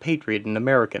Rorschach as a patriot and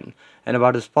American, and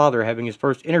about his father having his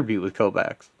first interview with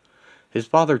Kovacs. His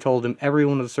father told him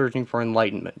everyone was searching for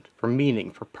enlightenment, for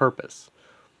meaning, for purpose.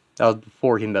 That was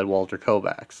before he met Walter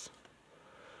Kovacs.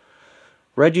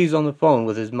 Reggie's on the phone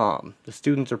with his mom. The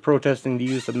students are protesting the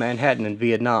use of Manhattan in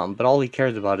Vietnam, but all he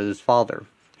cares about is his father.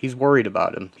 He's worried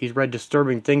about him. He's read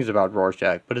disturbing things about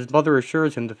Rorschach, but his mother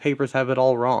assures him the papers have it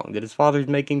all wrong, that his father's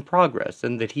making progress,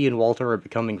 and that he and Walter are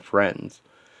becoming friends.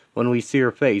 When we see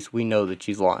her face, we know that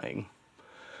she's lying.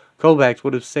 Kovacs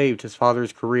would have saved his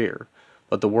father's career,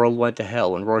 but the world went to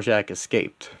hell and Rorschach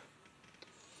escaped.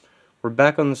 We're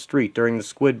back on the street during the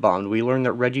squid bomb. We learn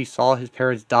that Reggie saw his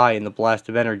parents die in the blast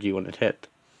of energy when it hit.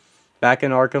 Back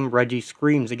in Arkham, Reggie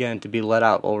screams again to be let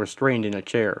out while restrained in a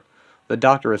chair. The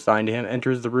doctor assigned to him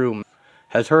enters the room,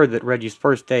 has heard that Reggie's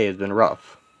first day has been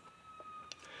rough.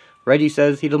 Reggie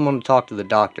says he doesn't want to talk to the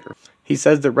doctor. He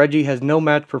says that Reggie has no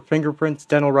match for fingerprints,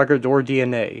 dental records, or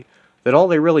DNA, that all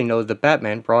they really know is that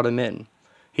Batman brought him in.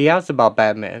 He asks about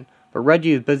Batman, but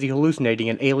Reggie is busy hallucinating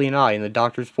an alien eye in the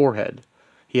doctor's forehead.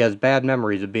 He has bad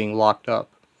memories of being locked up.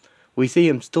 We see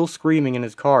him still screaming in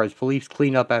his car as police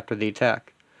clean up after the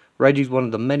attack. Reggie's one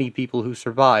of the many people who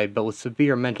survived, but with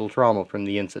severe mental trauma from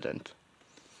the incident.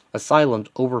 Asylums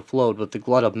overflowed with the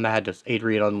glut of madness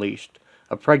Adrian unleashed.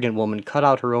 A pregnant woman cut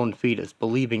out her own fetus,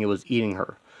 believing it was eating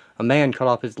her. A man cut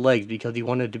off his legs because he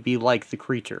wanted to be like the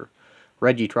creature.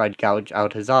 Reggie tried to gouge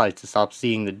out his eyes to stop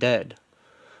seeing the dead.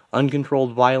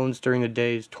 Uncontrolled violence during the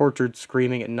days, tortured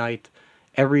screaming at night.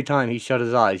 Every time he shut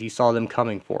his eyes, he saw them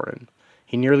coming for him.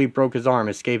 He nearly broke his arm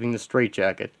escaping the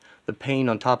straitjacket. The pain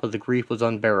on top of the grief was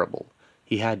unbearable.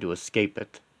 He had to escape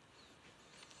it.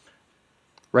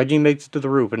 Reggie makes it to the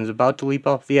roof and is about to leap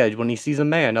off the edge when he sees a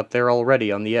man up there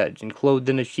already on the edge and clothed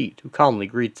in a sheet who calmly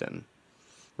greets him.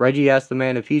 Reggie asks the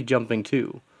man if he's jumping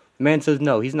too. The man says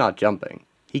no, he's not jumping.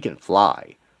 He can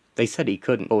fly. They said he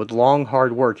couldn't, but with long,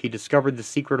 hard work he discovered the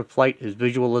secret of flight is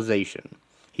visualization.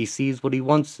 He sees what he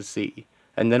wants to see,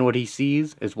 and then what he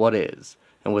sees is what is,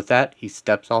 and with that he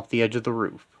steps off the edge of the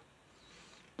roof.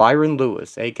 Byron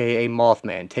Lewis, aka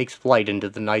Mothman, takes flight into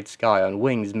the night sky on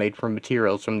wings made from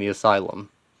materials from the asylum.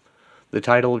 The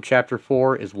title of Chapter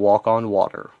 4 is Walk on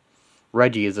Water.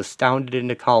 Reggie is astounded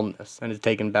into calmness and is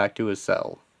taken back to his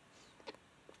cell.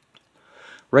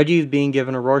 Reggie is being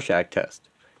given a Rorschach test.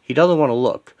 He doesn't want to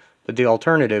look, but the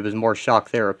alternative is more shock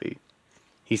therapy.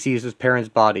 He sees his parents'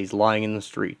 bodies lying in the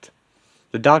street.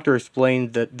 The doctor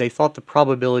explains that they thought the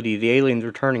probability of the aliens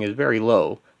returning is very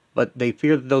low, but they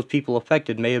fear that those people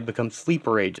affected may have become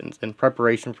sleeper agents in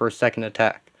preparation for a second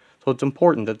attack, so it's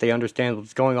important that they understand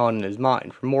what's going on in his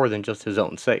mind for more than just his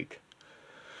own sake.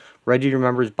 Reggie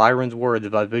remembers Byron's words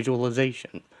about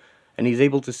visualization, and he's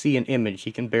able to see an image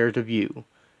he can bear to view.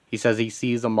 He says he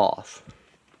sees a moth.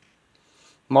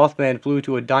 Mothman flew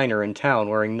to a diner in town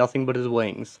wearing nothing but his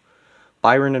wings.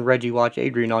 Byron and Reggie watch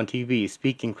Adrian on TV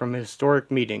speaking from a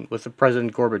historic meeting with the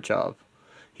President Gorbachev.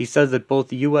 He says that both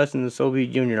the US and the Soviet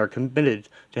Union are committed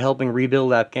to helping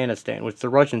rebuild Afghanistan, which the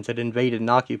Russians had invaded and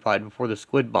occupied before the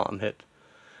squid bomb hit.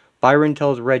 Byron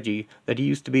tells Reggie that he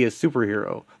used to be a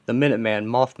superhero, the Minuteman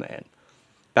Mothman.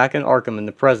 Back in Arkham in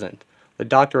the present, the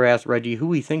doctor asks Reggie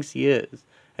who he thinks he is,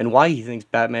 and why he thinks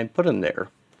Batman put him there.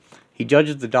 He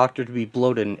judges the doctor to be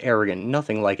bloated and arrogant,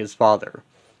 nothing like his father.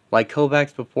 Like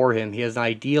Kovacs before him, he has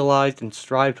idealized and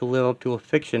strived to live up to a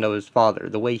fiction of his father,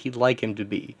 the way he'd like him to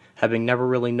be, having never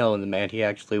really known the man he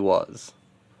actually was.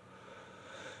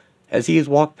 As he has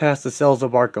walked past the cells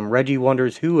of Arkham, Reggie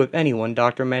wonders who, if anyone,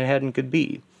 Dr. Manhattan could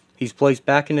be. He's placed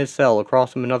back in his cell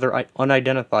across from another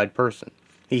unidentified person.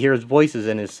 He hears voices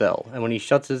in his cell, and when he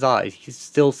shuts his eyes, he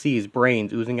still sees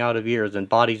brains oozing out of ears and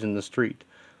bodies in the street.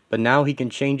 But now he can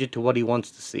change it to what he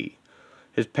wants to see.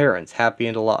 His parents, happy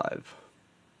and alive.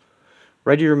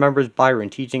 Reggie remembers Byron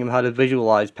teaching him how to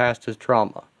visualize past his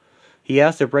trauma. He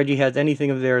asks if Reggie has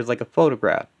anything of theirs like a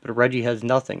photograph, but Reggie has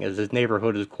nothing as his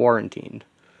neighborhood is quarantined.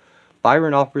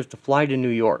 Byron offers to fly to New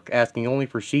York, asking only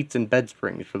for sheets and bed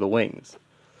springs for the wings.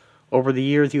 Over the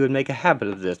years, he would make a habit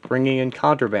of this, bringing in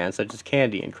contraband such as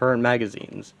candy and current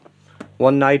magazines.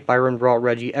 One night, Byron brought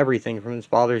Reggie everything from his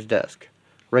father's desk.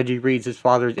 Reggie reads his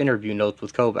father's interview notes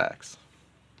with Kovacs.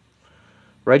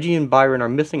 Reggie and Byron are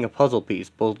missing a puzzle piece,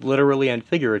 both literally and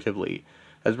figuratively,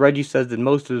 as Reggie says that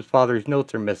most of his father's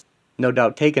notes are missing, no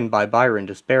doubt taken by Byron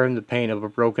to spare him the pain of a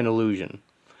broken illusion.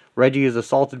 Reggie is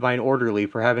assaulted by an orderly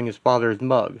for having his father's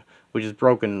mug, which is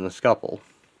broken in the scuffle.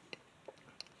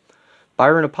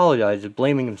 Byron apologizes,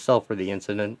 blaming himself for the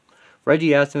incident.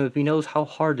 Reggie asks him if he knows how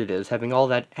hard it is having all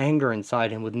that anger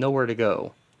inside him with nowhere to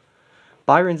go.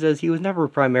 Byron says he was never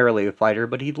primarily a fighter,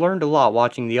 but he'd learned a lot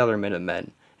watching the other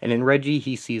Minutemen, and in Reggie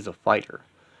he sees a fighter.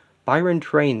 Byron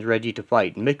trains Reggie to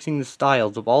fight, mixing the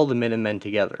styles of all the Minutemen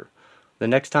together. The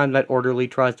next time that orderly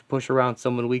tries to push around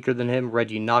someone weaker than him,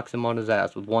 Reggie knocks him on his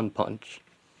ass with one punch.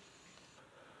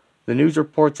 The news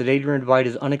reports that Adrian Veidt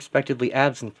is unexpectedly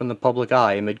absent from the public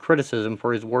eye amid criticism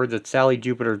for his words at Sally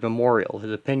Jupiter's memorial,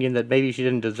 his opinion that maybe she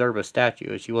didn't deserve a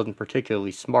statue as she wasn't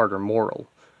particularly smart or moral.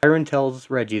 Byron tells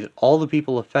Reggie that all the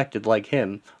people affected, like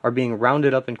him, are being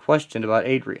rounded up and questioned about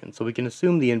Adrian, so we can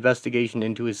assume the investigation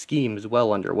into his scheme is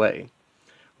well underway.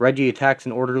 Reggie attacks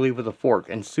an orderly with a fork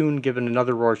and soon given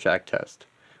another Rorschach test.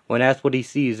 When asked what he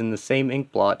sees in the same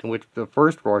ink blot in which the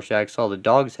first Rorschach saw the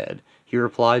dog's head, he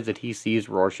replies that he sees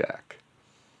Rorschach.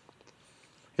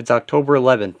 It's October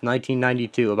 11th,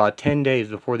 1992, about 10 days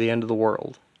before the end of the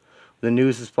world. The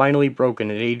news is finally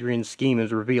broken and Adrian's scheme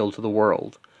is revealed to the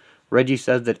world. Reggie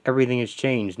says that everything has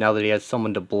changed now that he has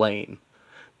someone to blame.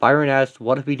 Byron asks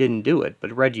what if he didn't do it,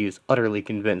 but Reggie is utterly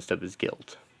convinced of his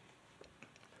guilt.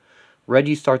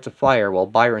 Reggie starts a fire while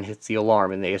Byron hits the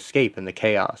alarm and they escape in the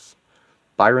chaos.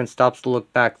 Byron stops to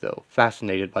look back though,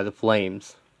 fascinated by the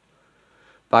flames.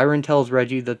 Byron tells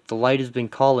Reggie that the light has been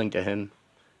calling to him.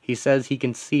 He says he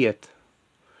can see it.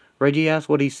 Reggie asks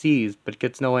what he sees, but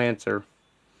gets no answer.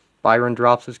 Byron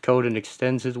drops his coat and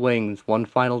extends his wings one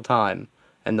final time,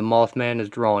 and the Mothman is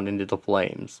drawn into the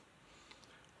flames.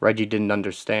 Reggie didn't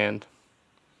understand.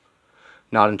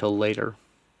 Not until later.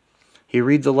 He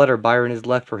reads a letter Byron has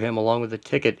left for him along with a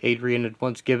ticket Adrian had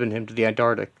once given him to the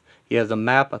Antarctic. He has a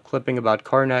map, a clipping about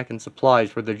Karnak, and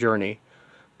supplies for the journey.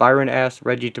 Byron asks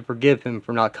Reggie to forgive him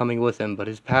for not coming with him, but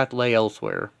his path lay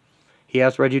elsewhere. He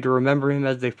asks Reggie to remember him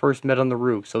as they first met on the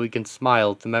roof so he can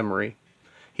smile at the memory.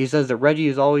 He says that Reggie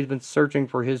has always been searching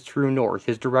for his true north,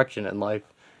 his direction in life.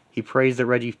 He prays that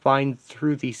Reggie finds the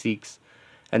truth he seeks,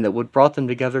 and that what brought them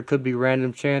together could be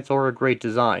random chance or a great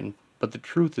design, but the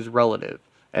truth is relative,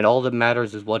 and all that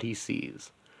matters is what he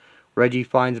sees. Reggie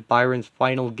finds Byron's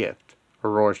final gift, a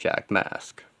Rorschach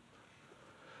mask.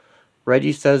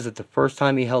 Reggie says that the first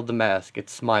time he held the mask, it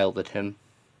smiled at him.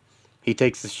 He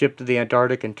takes the ship to the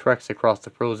Antarctic and treks across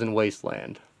the frozen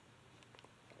wasteland.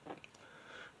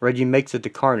 Reggie makes it to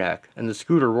Karnak, and the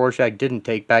scooter Rorschach didn't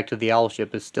take back to the owl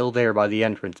ship is still there by the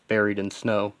entrance, buried in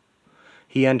snow.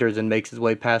 He enters and makes his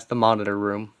way past the monitor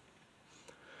room.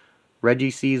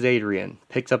 Reggie sees Adrian,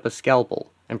 picks up a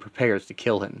scalpel, and prepares to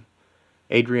kill him.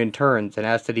 Adrian turns and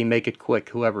asks that he make it quick,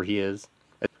 whoever he is.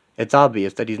 It's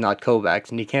obvious that he's not Kovacs,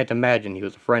 and he can't imagine he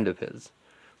was a friend of his.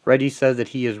 Reggie says that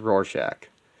he is Rorschach.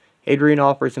 Adrian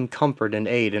offers him comfort and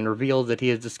aid and reveals that he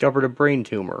has discovered a brain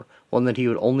tumor, one that he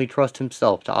would only trust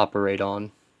himself to operate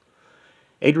on.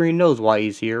 Adrian knows why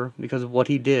he's here, because of what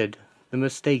he did, the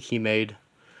mistake he made.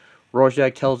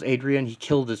 Rorschach tells Adrian he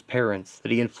killed his parents,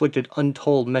 that he inflicted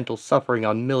untold mental suffering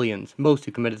on millions, most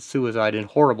who committed suicide in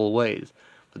horrible ways,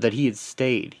 but that he has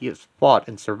stayed, he has fought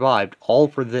and survived, all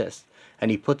for this, and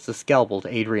he puts the scalpel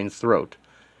to Adrian's throat.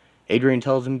 Adrian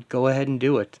tells him to go ahead and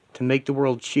do it, to make the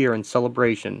world cheer in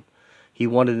celebration. He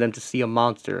wanted them to see a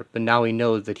monster, but now he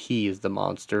knows that he is the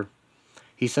monster.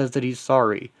 He says that he's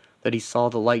sorry, that he saw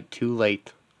the light too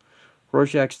late.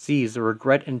 Rorschach sees the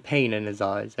regret and pain in his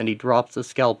eyes, and he drops the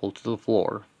scalpel to the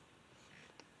floor.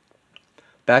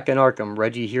 Back in Arkham,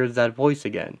 Reggie hears that voice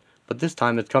again, but this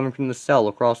time it's coming from the cell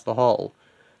across the hall.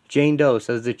 Jane Doe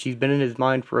says that she's been in his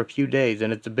mind for a few days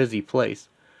and it's a busy place.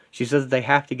 She says they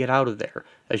have to get out of there,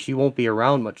 as she won't be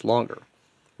around much longer.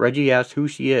 Reggie asks who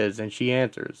she is, and she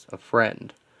answers, a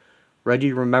friend.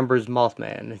 Reggie remembers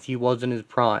Mothman, as he was in his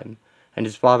prime, and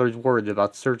his father's words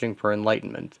about searching for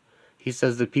enlightenment. He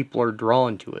says that people are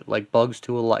drawn to it, like bugs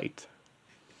to a light.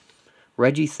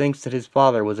 Reggie thinks that his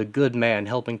father was a good man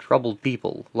helping troubled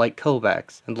people, like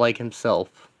Kovacs, and like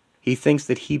himself. He thinks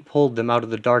that he pulled them out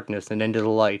of the darkness and into the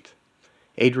light.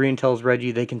 Adrian tells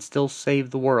Reggie they can still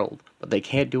save the world, but they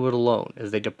can't do it alone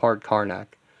as they depart Karnak.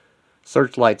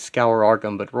 Searchlights scour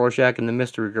Arkham, but Rorschach and the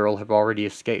Mystery Girl have already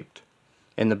escaped.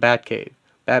 In the Batcave,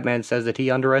 Batman says that he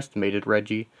underestimated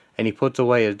Reggie, and he puts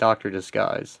away his doctor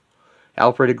disguise.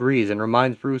 Alfred agrees and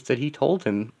reminds Bruce that he told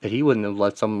him that he wouldn't have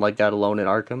let someone like that alone in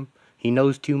Arkham. He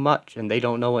knows too much, and they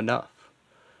don't know enough.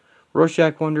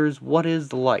 Rorschach wonders, what is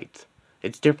the light?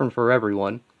 It's different for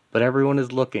everyone, but everyone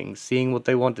is looking, seeing what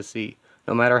they want to see,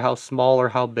 no matter how small or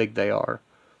how big they are.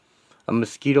 A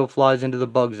mosquito flies into the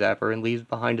bug zapper and leaves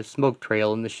behind a smoke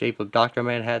trail in the shape of Dr.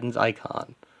 Manhattan's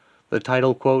icon. The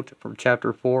title quote from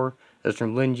Chapter 4 is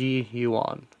from Lin Ji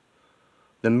Yuan.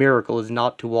 The miracle is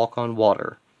not to walk on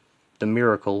water. The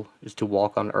miracle is to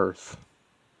walk on earth.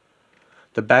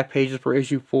 The back pages for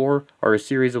issue 4 are a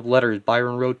series of letters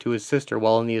Byron wrote to his sister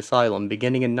while in the asylum,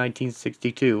 beginning in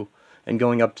 1962 and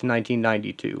going up to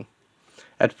 1992.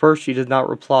 At first she does not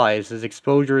reply, as his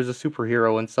exposure as a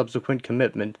superhero and subsequent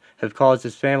commitment have caused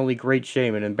his family great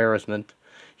shame and embarrassment.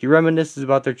 He reminisces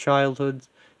about their childhoods.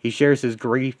 He shares his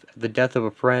grief at the death of a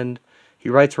friend. He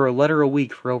writes her a letter a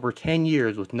week for over 10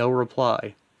 years with no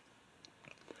reply.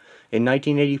 In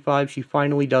 1985, she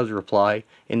finally does reply,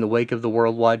 in the wake of the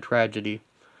worldwide tragedy.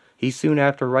 He soon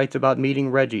after writes about meeting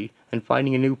Reggie and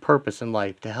finding a new purpose in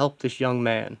life to help this young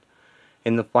man.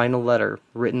 In the final letter,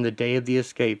 written the day of the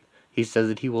escape, he says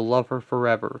that he will love her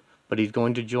forever, but he's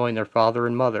going to join their father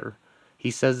and mother.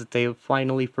 He says that they have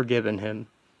finally forgiven him.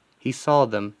 He saw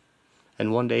them,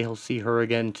 and one day he'll see her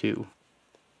again too.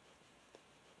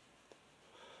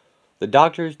 The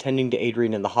doctors tending to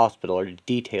Adrian in the hospital are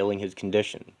detailing his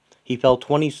condition. He fell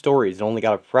 20 stories and only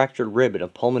got a fractured rib and a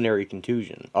pulmonary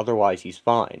contusion. Otherwise, he's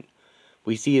fine.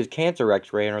 We see his cancer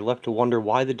x-ray and are left to wonder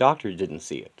why the doctors didn't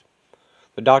see it.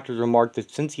 The doctors remark that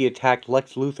since he attacked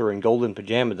Lex Luthor in golden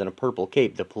pajamas and a purple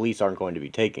cape, the police aren't going to be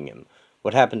taking him.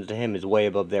 What happens to him is way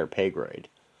above their pay grade.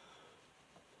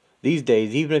 These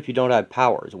days, even if you don't have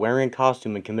powers, wearing a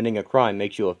costume and committing a crime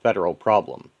makes you a federal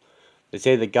problem. They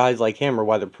say that guys like him are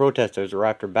why the protesters are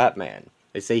after Batman.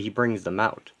 They say he brings them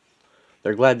out.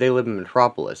 They're glad they live in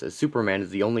Metropolis, as Superman is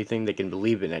the only thing they can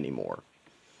believe in anymore.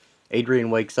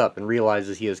 Adrian wakes up and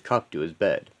realizes he is cuffed to his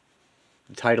bed.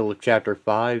 The title of Chapter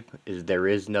 5 is There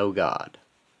Is No God.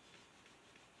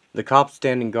 The cops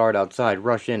standing guard outside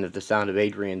rush in at the sound of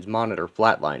Adrian's monitor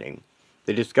flatlining.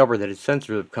 They discover that his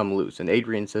sensors have come loose, and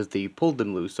Adrian says that he pulled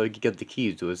them loose so he could get the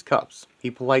keys to his cuffs.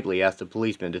 He politely asks the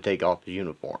policeman to take off his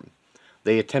uniform.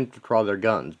 They attempt to draw their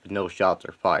guns, but no shots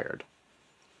are fired.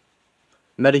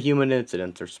 Metahuman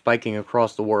incidents are spiking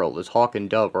across the world as Hawk and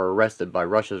Dove are arrested by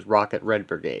Russia's Rocket Red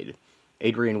Brigade.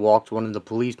 Adrian walks one of the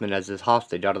policemen as his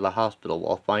hostage out of the hospital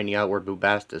while finding out where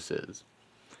Bubastis is.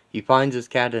 He finds his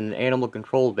cat in an animal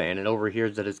control van and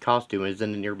overhears that his costume is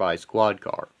in a nearby squad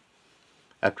car.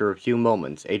 After a few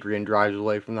moments, Adrian drives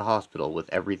away from the hospital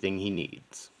with everything he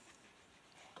needs.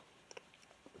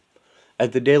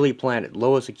 At the Daily Planet,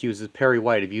 Lois accuses Perry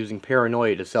White of using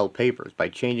paranoia to sell papers by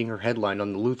changing her headline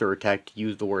on the Luthor attack to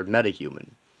use the word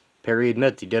metahuman. Perry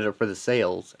admits he did it for the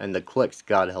sales, and the clicks,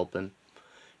 God help him.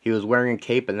 He was wearing a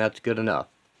cape, and that's good enough.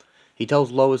 He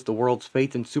tells Lois the world's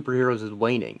faith in superheroes is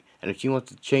waning, and if she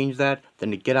wants to change that,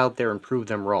 then to get out there and prove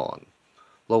them wrong.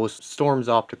 Lois storms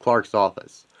off to Clark's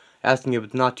office, asking if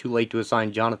it's not too late to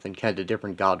assign Jonathan Kent a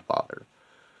different godfather.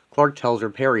 Clark tells her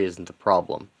Perry isn't the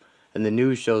problem, and the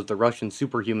news shows the Russian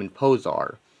superhuman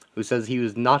Pozar, who says he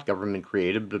was not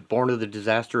government-created but born of the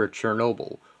disaster at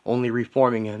Chernobyl, only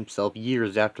reforming himself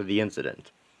years after the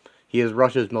incident. He is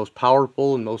Russia's most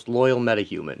powerful and most loyal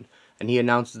metahuman, and he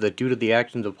announces that due to the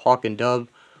actions of Hawk and Dove,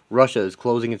 Russia is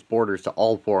closing its borders to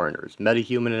all foreigners,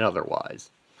 metahuman and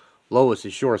otherwise. Lois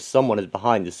is sure someone is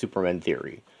behind the Superman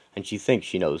theory, and she thinks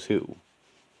she knows who.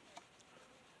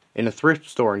 In a thrift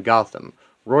store in Gotham,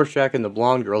 Rorschach and the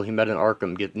blonde girl he met in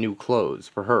Arkham get new clothes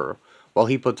for her, while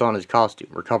he puts on his costume,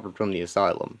 recovered from the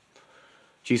asylum.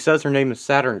 She says her name is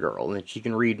Saturn Girl and that she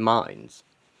can read minds.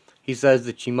 He says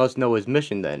that she must know his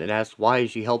mission then and asks why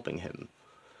is she helping him.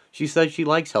 She says she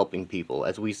likes helping people,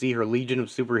 as we see her Legion of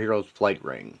Superheroes flight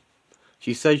ring.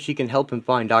 She says she can help him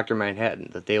find Dr. Manhattan,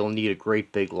 that they will need a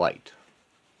great big light.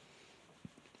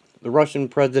 The Russian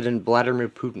President Vladimir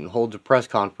Putin holds a press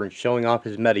conference showing off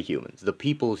his metahumans, the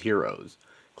people's heroes,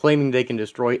 claiming they can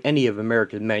destroy any of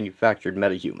America's manufactured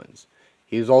metahumans.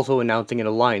 He is also announcing an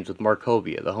alliance with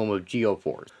Markovia, the home of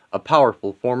Geoforce, a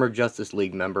powerful former Justice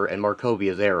League member and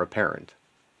Markovia's heir apparent.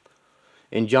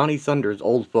 In Johnny Thunder's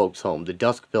old folks' home, the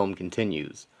Dusk film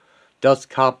continues. Dusk's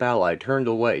cop ally turned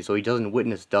away so he doesn't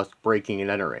witness Dusk breaking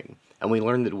and entering, and we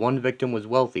learn that one victim was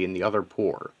wealthy and the other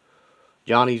poor.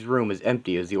 Johnny's room is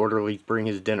empty as the orderlies bring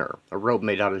his dinner, a rope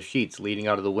made out of sheets leading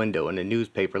out of the window and a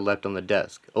newspaper left on the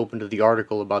desk, open to the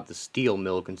article about the steel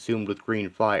mill consumed with green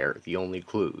fire, the only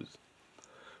clues.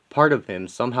 Part of him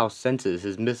somehow senses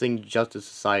his missing Justice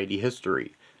Society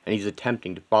history, and he's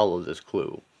attempting to follow this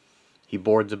clue. He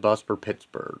boards a bus for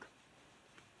Pittsburgh.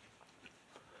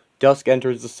 Dusk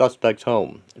enters the suspect's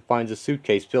home and finds a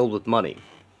suitcase filled with money.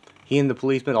 He and the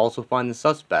policeman also find the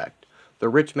suspect, the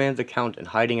rich man's accountant,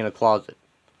 hiding in a closet.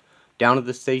 Down at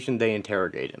the station, they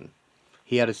interrogate him.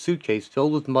 He had a suitcase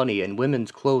filled with money and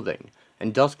women's clothing,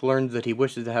 and Dusk learns that he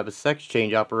wishes to have a sex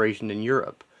change operation in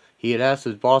Europe. He had asked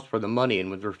his boss for the money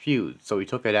and was refused, so he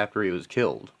took it after he was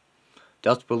killed.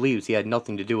 Dusk believes he had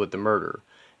nothing to do with the murder,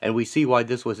 and we see why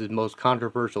this was his most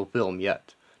controversial film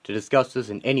yet. To discuss this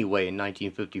in any way in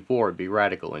 1954 would be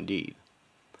radical indeed.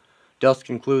 Dusk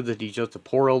concludes that he's just a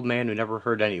poor old man who never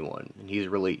hurt anyone, and he's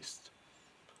released.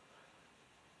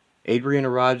 Adrian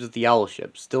arrives at the owl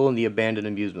ship, still in the abandoned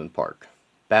amusement park.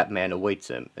 Batman awaits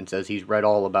him and says he's read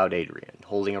all about Adrian,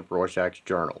 holding up Rorschach's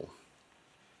journal.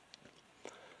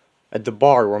 At the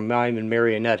bar where Mime and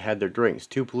Marionette had their drinks,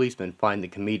 two policemen find the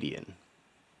comedian.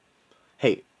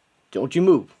 "Hey, don't you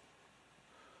move.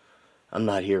 I'm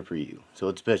not here for you, so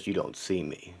it's best you don't see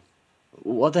me."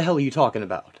 "What the hell are you talking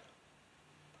about?"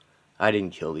 "I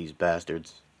didn't kill these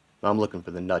bastards. I'm looking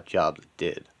for the nut job that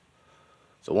did.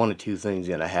 So one of two things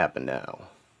gonna happen now.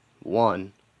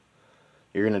 One,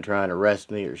 you're gonna try and arrest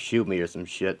me or shoot me or some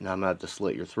shit, and I'm gonna have to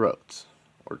slit your throats.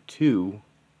 Or two,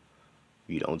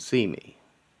 you don't see me.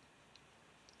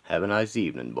 Have a nice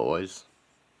evening, boys."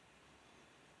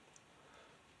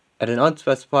 At an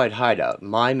unspecified hideout,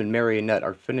 Mime and Marionette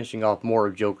are finishing off more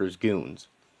of Joker's goons.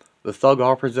 The thug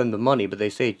offers them the money, but they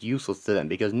say it's useless to them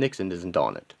because Nixon isn't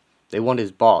on it. They want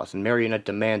his boss, and Marionette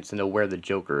demands to know where the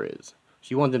Joker is.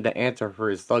 She wants him to answer for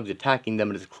his thugs attacking them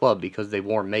at his club because they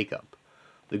wore makeup.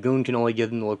 The goon can only give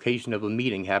them the location of a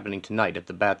meeting happening tonight at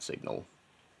the Bat Signal.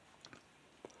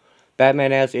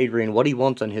 Batman asks Adrian what he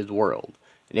wants on his world,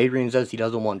 and Adrian says he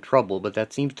doesn't want trouble, but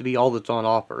that seems to be all that's on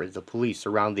offer as the police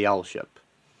surround the owl ship.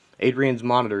 Adrian's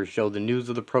monitors show the news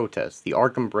of the protests, the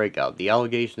Arkham breakout, the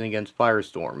allegations against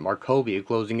Firestorm, Markovia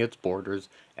closing its borders,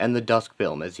 and the Dusk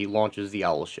film as he launches the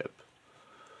owl ship.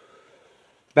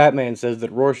 Batman says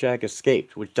that Rorschach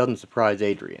escaped, which doesn't surprise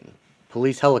Adrian.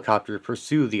 Police helicopters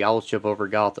pursue the owl ship over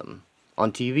Gotham.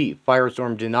 On TV,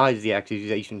 Firestorm denies the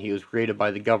accusation he was created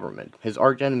by the government. His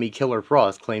arch-enemy Killer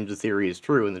Frost claims the theory is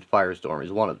true and that Firestorm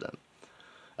is one of them.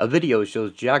 A video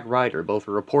shows Jack Ryder, both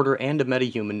a reporter and a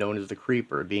metahuman known as the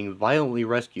Creeper, being violently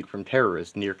rescued from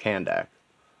terrorists near Kandak.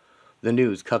 The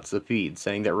news cuts the feed,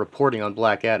 saying that reporting on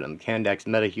Black Adam, Kandak's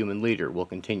metahuman leader, will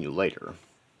continue later.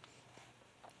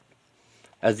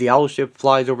 As the owl ship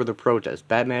flies over the protest,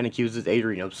 Batman accuses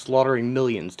Adrian of slaughtering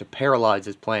millions to paralyze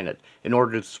his planet in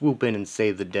order to swoop in and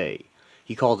save the day.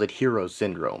 He calls it Hero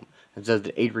Syndrome, and says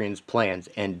that Adrian's plans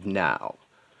end now.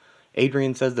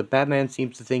 Adrian says that Batman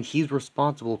seems to think he's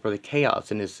responsible for the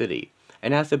chaos in his city,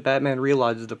 and asks if Batman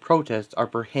realizes the protests are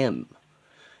for him.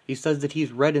 He says that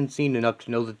he's read and seen enough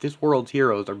to know that this world's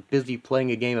heroes are busy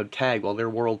playing a game of tag while their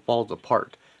world falls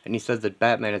apart, and he says that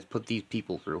Batman has put these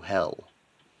people through hell.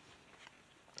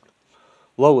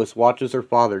 Lois watches her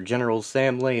father, General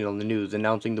Sam Lane, on the news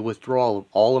announcing the withdrawal of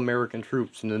all American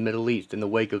troops from the Middle East in the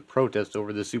wake of protests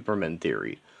over the Superman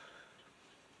theory.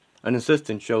 An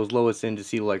assistant shows Lois in to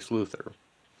see Lex Luthor.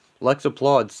 Lex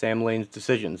applauds Sam Lane's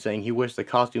decision, saying he wished the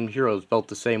costumed heroes felt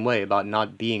the same way about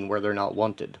not being where they're not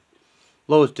wanted.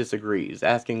 Lois disagrees,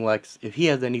 asking Lex if he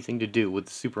has anything to do with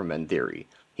the Superman theory.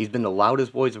 He's been the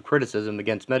loudest voice of criticism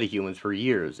against metahumans for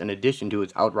years, in addition to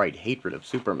his outright hatred of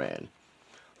Superman.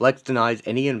 Lex denies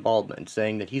any involvement,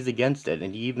 saying that he's against it,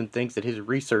 and he even thinks that his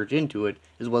research into it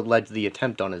is what led to the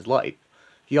attempt on his life.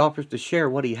 He offers to share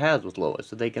what he has with Lois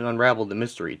so they can unravel the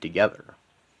mystery together.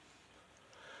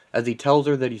 As he tells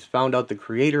her that he's found out the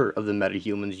creator of the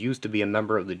metahumans used to be a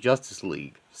member of the Justice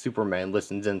League, Superman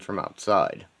listens in from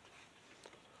outside.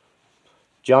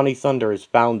 Johnny Thunder has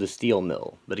found the steel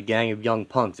mill, but a gang of young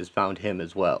punks has found him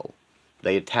as well.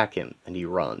 They attack him, and he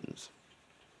runs.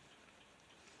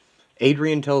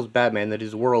 Adrian tells Batman that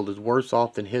his world is worse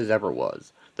off than his ever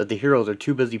was, that the heroes are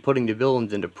too busy putting the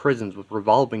villains into prisons with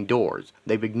revolving doors.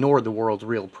 They've ignored the world's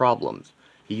real problems.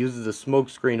 He uses the smoke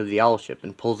screen of the owl ship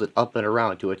and pulls it up and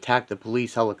around to attack the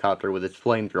police helicopter with its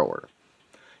flamethrower.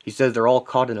 He says they're all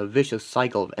caught in a vicious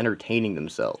cycle of entertaining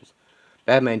themselves.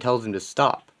 Batman tells him to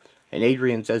stop, and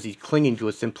Adrian says he's clinging to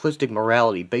a simplistic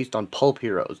morality based on pulp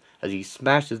heroes as he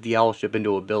smashes the owl ship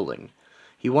into a building.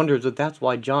 He wonders if that's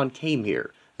why John came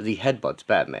here, as he headbutts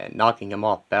Batman, knocking him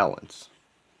off balance.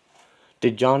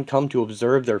 Did John come to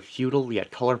observe their futile yet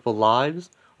colorful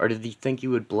lives, or did he think he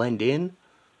would blend in?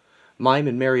 Mime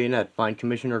and Marionette find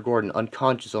Commissioner Gordon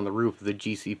unconscious on the roof of the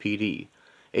GCPD.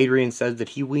 Adrian says that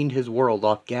he weaned his world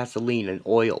off gasoline and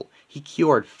oil. He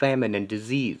cured famine and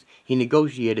disease. He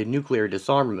negotiated nuclear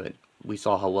disarmament. We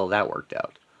saw how well that worked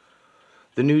out.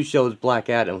 The news shows Black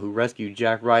Adam, who rescued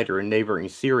Jack Ryder in neighboring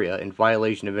Syria in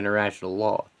violation of international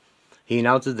law. He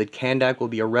announces that Kandak will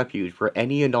be a refuge for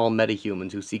any and all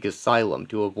metahumans who seek asylum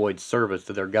to avoid service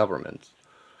to their governments.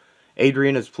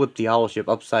 Adrian has flipped the Owlship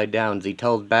upside down as he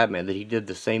tells Batman that he did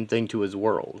the same thing to his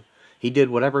world. He did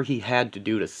whatever he had to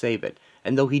do to save it,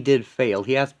 and though he did fail,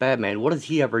 he asks Batman what has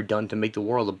he ever done to make the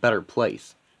world a better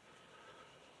place.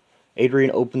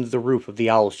 Adrian opens the roof of the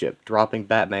Owlship, dropping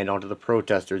Batman onto the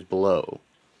protesters below.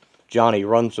 Johnny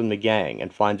runs from the gang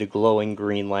and finds a glowing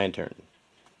green lantern.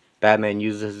 Batman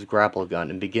uses his grapple gun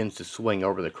and begins to swing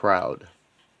over the crowd.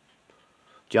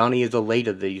 Johnny is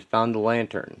elated that he's found the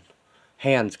lantern.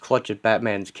 Hands clutch at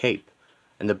Batman's cape,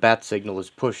 and the bat signal is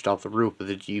pushed off the roof of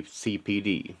the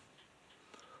GCPD.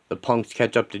 The punks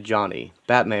catch up to Johnny.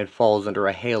 Batman falls under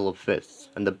a hail of fists,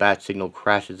 and the bat signal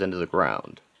crashes into the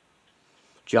ground.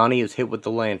 Johnny is hit with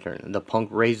the lantern, and the punk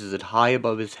raises it high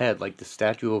above his head like the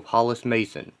statue of Hollis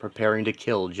Mason, preparing to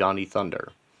kill Johnny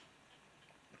Thunder.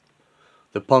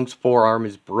 The punk's forearm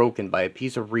is broken by a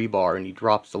piece of rebar, and he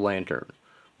drops the lantern.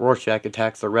 Rorschach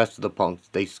attacks the rest of the punks.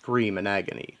 They scream in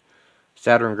agony.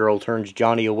 Saturn Girl turns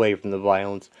Johnny away from the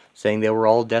violence, saying they were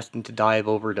all destined to die of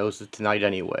overdoses tonight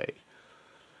anyway.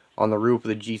 On the roof of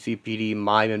the GCPD,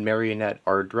 Mime and Marionette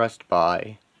are addressed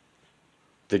by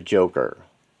the Joker,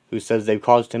 who says they've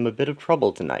caused him a bit of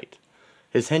trouble tonight.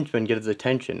 His henchmen get his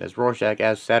attention as Rorschach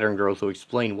asks Saturn Girl to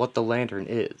explain what the lantern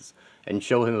is, and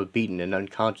show him a beaten and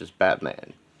unconscious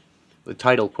Batman. The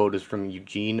title quote is from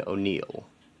Eugene O'Neill.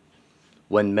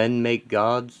 "When men make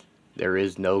gods, there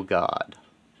is no God."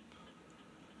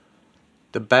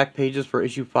 The back pages for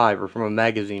issue 5 are from a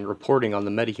magazine reporting on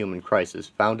the metahuman crisis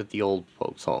found at the old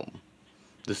folks' home.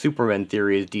 The Superman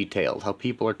theory is detailed, how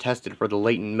people are tested for the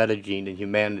latent metagene in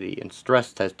humanity and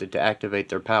stress tested to activate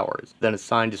their powers, then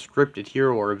assigned a scripted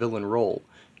hero or a villain role,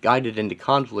 guided into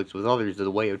conflicts with others as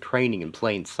a way of training in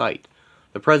plain sight.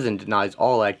 The President denies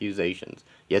all accusations,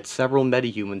 yet several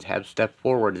metahumans have stepped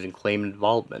forward and claimed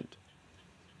involvement.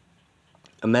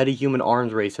 A metahuman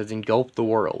arms race has engulfed the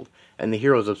world, and the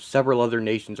heroes of several other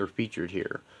nations are featured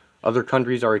here. Other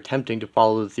countries are attempting to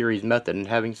follow the theory's method and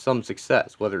having some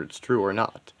success, whether it's true or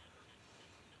not.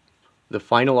 The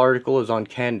final article is on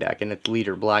Kandak and its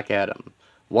leader, Black Adam.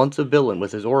 Once a villain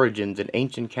with his origins in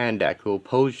ancient Kandak who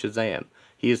opposed Shazam,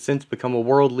 he has since become a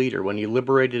world leader when he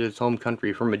liberated his home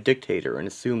country from a dictator and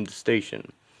assumed the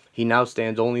station. He now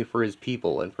stands only for his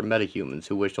people and for metahumans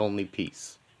who wish only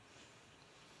peace.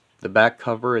 The back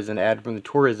cover is an ad from the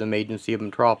tourism agency of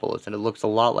Metropolis, and it looks a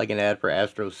lot like an ad for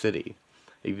Astro City.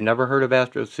 If you've never heard of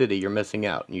Astro City, you're missing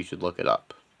out, and you should look it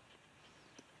up.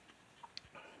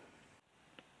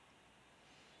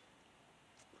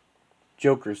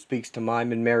 Joker speaks to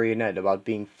Mime and Marionette about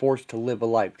being forced to live a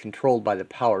life controlled by the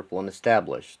powerful and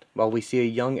established, while we see a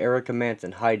young Erica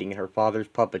Manson hiding in her father's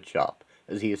puppet shop,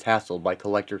 as he is hassled by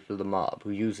collectors for the mob,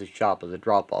 who use his shop as a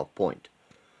drop-off point.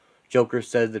 Joker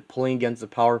says that pulling against the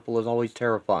powerful is always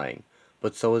terrifying,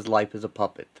 but so is life as a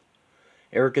puppet.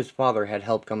 Erica's father had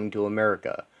help coming to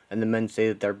America, and the men say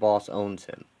that their boss owns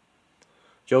him.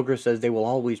 Joker says they will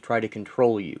always try to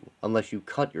control you, unless you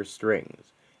cut your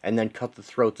strings, and then cut the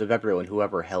throats of everyone who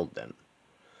ever held them.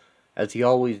 As he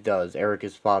always does,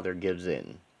 Erica's father gives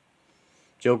in.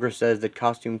 Joker says that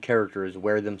costume characters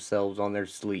wear themselves on their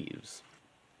sleeves.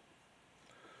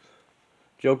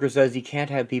 Joker says he can't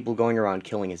have people going around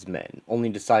killing his men, only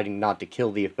deciding not to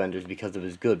kill the offenders because of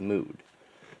his good mood.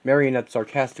 Marionette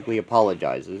sarcastically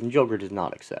apologizes, and Joker does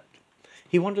not accept.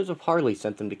 He wonders if Harley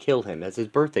sent them to kill him, as his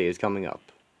birthday is coming up.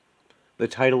 The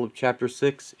title of Chapter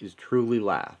 6 is Truly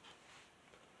Laugh.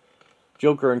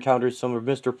 Joker encounters some of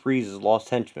Mr. Freeze's lost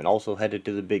henchmen, also headed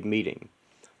to the big meeting.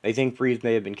 They think Freeze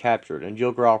may have been captured, and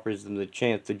Joker offers them the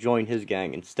chance to join his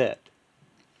gang instead.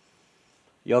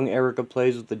 Young Erica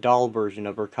plays with the doll version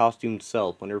of her costumed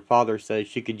self when her father says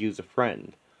she could use a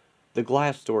friend. The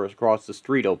glass store across the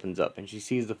street opens up, and she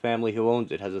sees the family who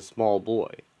owns it has a small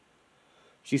boy.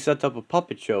 She sets up a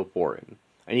puppet show for him,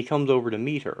 and he comes over to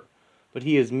meet her, but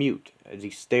he is mute as he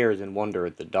stares in wonder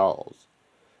at the dolls.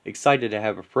 Excited to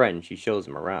have a friend, she shows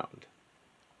him around.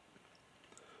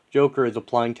 Joker is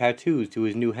applying tattoos to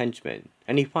his new henchmen,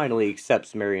 and he finally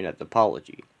accepts Marionette's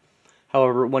apology.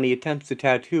 However, when he attempts to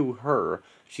tattoo her,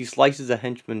 she slices a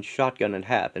henchman's shotgun in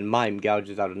half, and Mime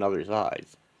gouges out another's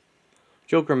eyes.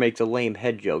 Joker makes a lame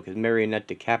head joke as Marionette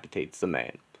decapitates the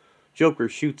man. Joker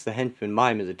shoots the henchman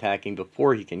Mime is attacking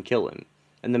before he can kill him,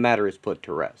 and the matter is put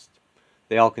to rest.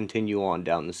 They all continue on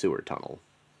down the sewer tunnel.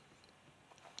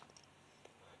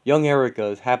 Young Erica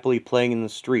is happily playing in the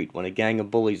street when a gang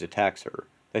of bullies attacks her.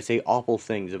 They say awful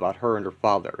things about her and her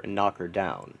father and knock her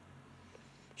down.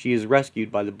 She is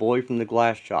rescued by the boy from the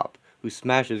glass shop, who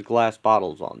smashes glass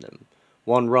bottles on them.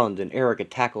 One runs and Erica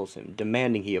tackles him,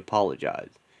 demanding he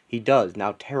apologize. He does,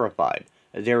 now terrified,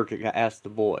 as Erica asks the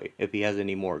boy if he has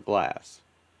any more glass.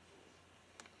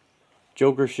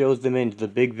 Joker shows them into the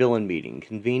big villain meeting,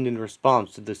 convened in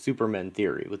response to the Superman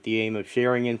theory, with the aim of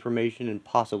sharing information and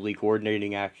possibly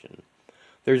coordinating action.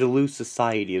 There's a loose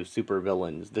society of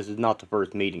supervillains. This is not the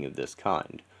first meeting of this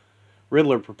kind.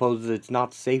 Riddler proposes it's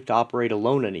not safe to operate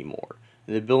alone anymore,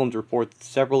 and the villains report that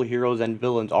several heroes and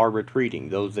villains are retreating,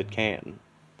 those that can.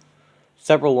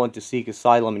 Several want to seek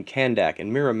asylum in Kandak,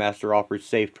 and Mirror Master offers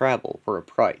safe travel for a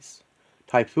price.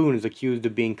 Typhoon is accused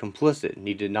of being complicit, and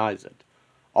he denies it.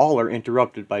 All are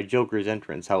interrupted by Joker's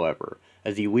entrance, however,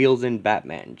 as he wheels in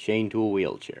Batman, chained to a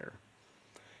wheelchair.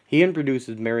 He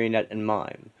introduces Marionette and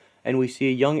Mime, and we see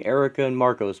a young Erica and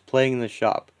Marcos playing in the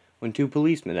shop when two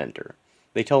policemen enter.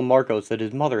 They tell Marcos that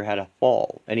his mother had a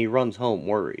fall, and he runs home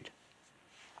worried.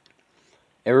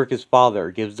 Erica's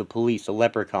father gives the police a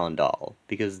leprechaun doll,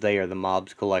 because they are the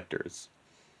mob's collectors.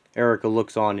 Erica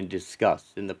looks on in disgust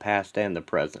in the past and the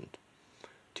present.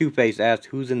 Two-Face asks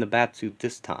who's in the batsuit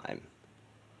this time.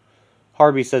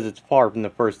 Harvey says it's far from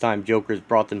the first time Joker's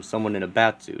brought them someone in a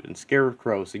batsuit, and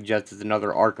Scarecrow suggests it's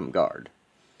another Arkham guard.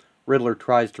 Riddler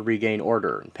tries to regain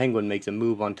order, and Penguin makes a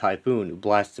move on Typhoon, who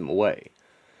blasts him away.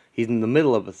 He's in the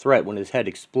middle of a threat when his head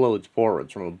explodes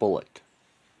forwards from a bullet.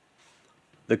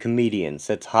 The comedian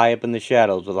sits high up in the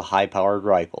shadows with a high-powered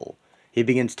rifle. He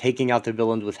begins taking out the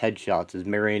villains with headshots as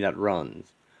Marionette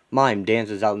runs. Mime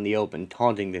dances out in the open,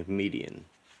 taunting the comedian.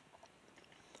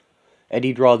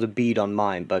 Eddie draws a bead on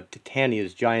Mime, but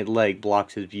Titania's giant leg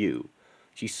blocks his view.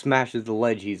 She smashes the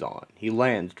ledge he's on. He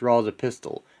lands, draws a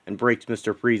pistol, and breaks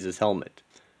Mr. Freeze's helmet.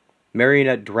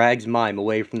 Marionette drags Mime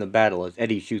away from the battle as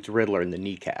Eddie shoots Riddler in the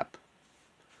kneecap.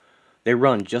 They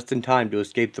run just in time to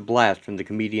escape the blast from the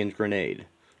comedian's grenade.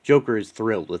 Joker is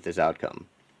thrilled with this outcome.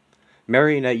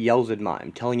 Marionette yells at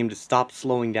Mime, telling him to stop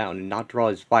slowing down and not draw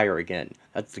his fire again.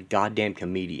 That's the goddamn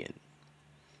comedian.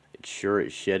 It sure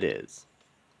as shit is.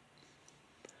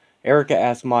 Erica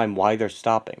asks Mime why they're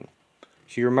stopping.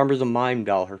 She remembers a mime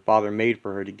doll her father made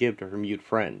for her to give to her mute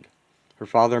friend. Her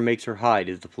father makes her hide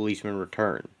as the policemen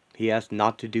return. He asks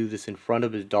not to do this in front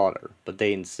of his daughter, but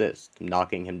they insist,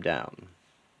 knocking him down.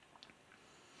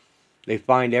 They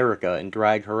find Erica and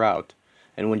drag her out,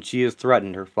 and when she is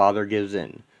threatened, her father gives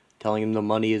in, telling him the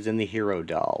money is in the hero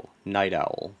doll, Night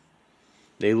Owl.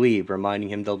 They leave, reminding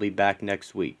him they'll be back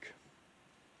next week.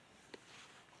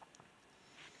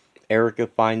 Erica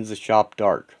finds the shop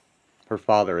dark. Her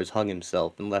father has hung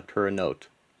himself and left her a note.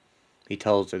 He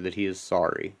tells her that he is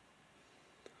sorry.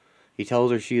 He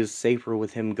tells her she is safer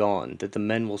with him gone, that the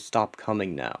men will stop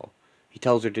coming now. He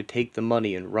tells her to take the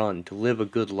money and run, to live a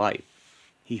good life.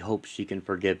 He hopes she can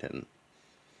forgive him.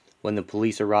 When the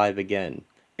police arrive again,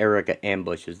 Erica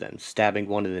ambushes them, stabbing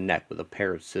one in the neck with a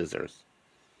pair of scissors.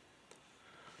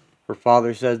 Her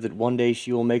father says that one day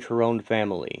she will make her own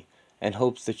family, and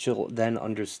hopes that she'll then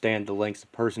understand the lengths a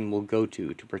person will go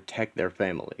to protect their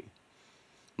family.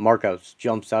 Marcos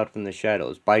jumps out from the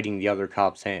shadows, biting the other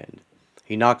cop's hand.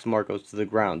 He knocks Marcos to the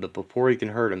ground, but before he can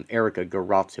hurt him, Erica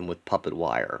garrots him with puppet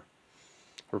wire.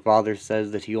 Her father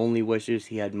says that he only wishes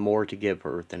he had more to give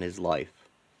her than his life.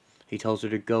 He tells her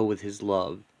to go with his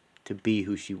love, to be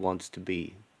who she wants to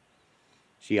be.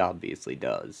 She obviously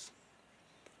does.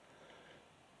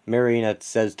 Marionette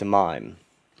says to Mime,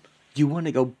 "You want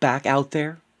to go back out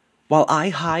there, while I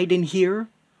hide in here,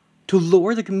 to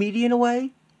lure the comedian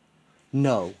away?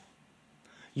 No.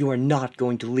 You are not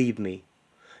going to leave me.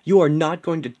 You are not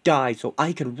going to die so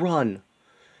I can run.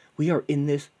 We are in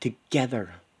this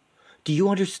together. Do you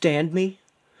understand me?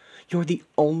 You're the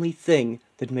only thing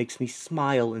that makes me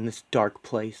smile in this dark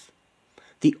place.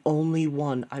 The only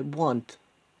one I want.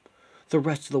 The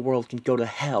rest of the world can go to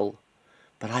hell,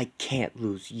 but I can't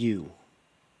lose you."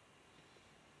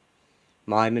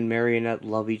 Mime and Marionette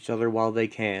love each other while they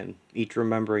can, each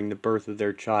remembering the birth of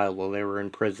their child while they were in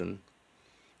prison.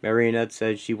 Marionette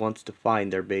says she wants to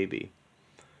find their baby.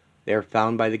 They are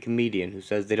found by the comedian, who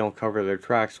says they don't cover their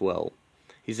tracks well.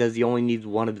 He says he only needs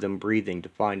one of them breathing to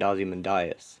find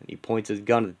Ozymandias, and he points his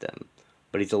gun at them,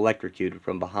 but he's electrocuted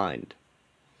from behind.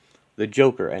 The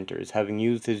Joker enters, having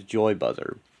used his joy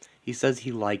buzzer. He says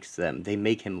he likes them, they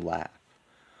make him laugh.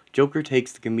 Joker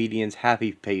takes the comedian's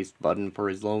happy face button for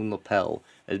his lone lapel,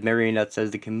 as Marionette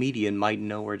says the comedian might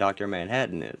know where Dr.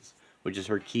 Manhattan is, which is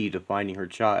her key to finding her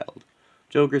child.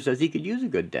 Joker says he could use a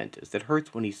good dentist, it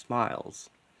hurts when he smiles.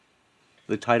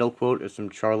 The title quote is from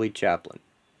Charlie Chaplin.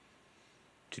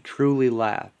 To truly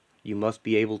laugh, you must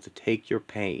be able to take your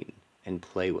pain and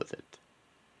play with it.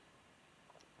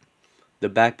 The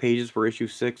back pages for issue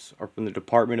 6 are from the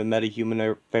Department of Meta-Human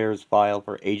Affairs file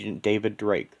for Agent David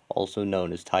Drake, also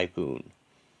known as Typhoon.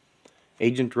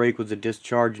 Agent Drake was a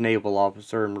discharged naval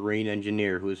officer and marine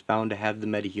engineer who was found to have the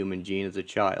metahuman gene as a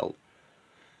child.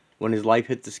 When his life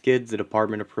hit the skids, the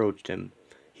department approached him.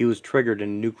 He was triggered in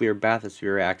a nuclear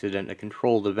bathysphere accident, a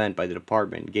controlled event by the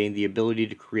department, gained the ability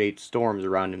to create storms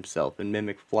around himself and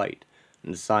mimic flight,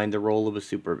 and assigned the role of a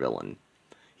supervillain.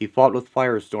 He fought with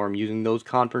Firestorm, using those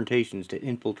confrontations to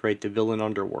infiltrate the villain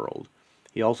underworld.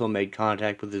 He also made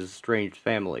contact with his estranged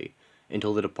family,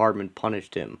 until the department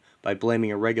punished him by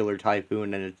blaming a regular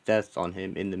typhoon and its deaths on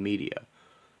him in the media,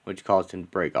 which caused him to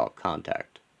break off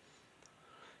contact.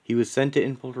 He was sent to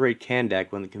infiltrate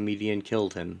Kandak when the comedian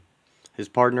killed him. His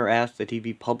partner asked that he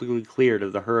be publicly cleared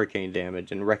of the hurricane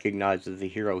damage and recognized as the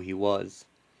hero he was.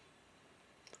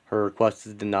 Her request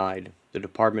is denied. The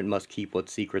department must keep what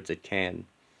secrets it can.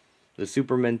 The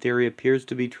Superman theory appears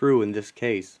to be true in this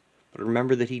case, but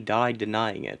remember that he died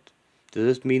denying it. Does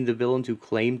this mean the villains who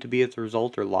claim to be its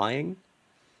result are lying?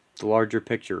 The larger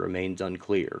picture remains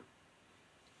unclear.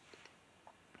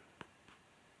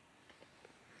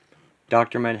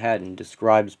 Dr. Manhattan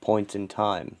describes points in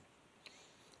time.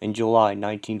 In July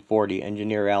 1940,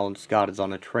 engineer Alan Scott is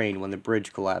on a train when the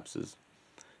bridge collapses.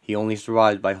 He only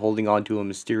survives by holding onto a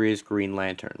mysterious green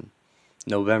lantern.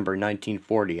 November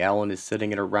 1940, Alan is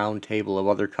sitting at a round table of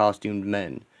other costumed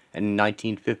men, and in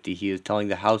 1950 he is telling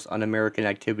the House Un-American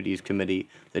Activities Committee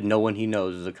that no one he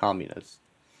knows is a communist.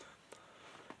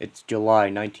 It's July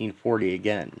 1940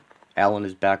 again. Alan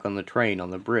is back on the train on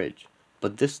the bridge,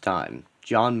 but this time,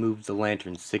 John moves the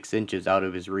lantern 6 inches out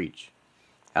of his reach.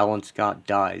 Alan Scott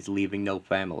dies, leaving no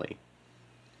family.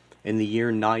 In the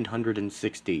year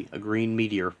 960, a green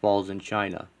meteor falls in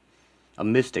China. A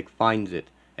mystic finds it,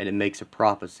 and it makes a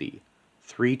prophecy.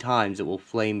 3 times it will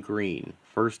flame green,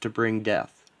 first to bring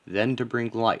death, then to bring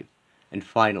life, and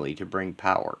finally to bring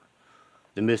power.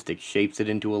 The mystic shapes it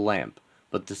into a lamp,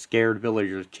 but the scared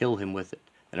villagers kill him with it,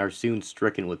 and are soon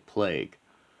stricken with plague.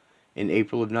 In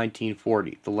April of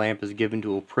 1940, the lamp is given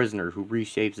to a prisoner who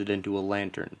reshapes it into a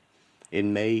lantern.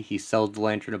 In May, he sells the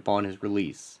lantern upon his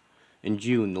release. In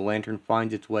June, the lantern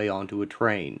finds its way onto a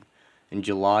train. In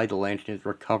July, the lantern is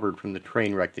recovered from the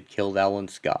train wreck that killed Alan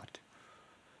Scott.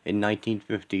 In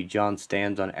 1950, John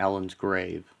stands on Alan's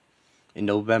grave. In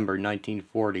November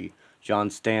 1940, John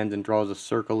stands and draws a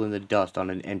circle in the dust on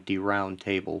an empty round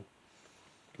table.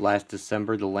 Last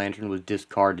December, the lantern was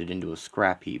discarded into a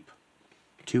scrap heap.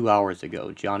 2 hours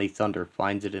ago, Johnny Thunder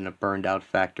finds it in a burned-out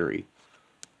factory.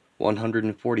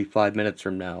 145 minutes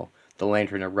from now, the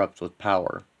lantern erupts with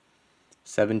power.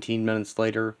 17 minutes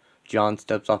later, John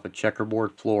steps off a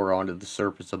checkerboard floor onto the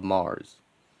surface of Mars.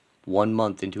 1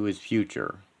 month into his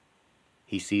future,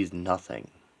 he sees nothing.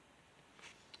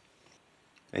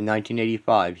 In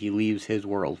 1985, he leaves his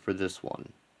world for this one.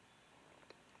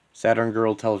 Saturn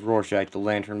Girl tells Rorschach the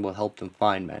lantern will help them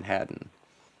find Manhattan.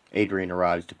 Adrian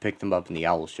arrives to pick them up in the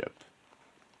owl ship.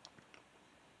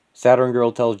 Saturn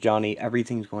Girl tells Johnny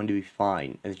everything's going to be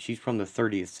fine, and that she's from the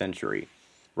 30th century.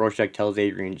 Rorschach tells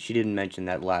Adrian she didn't mention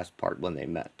that last part when they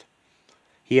met.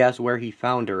 He asks where he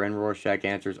found her, and Rorschach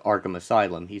answers Arkham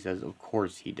Asylum. He says of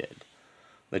course he did.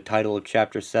 The title of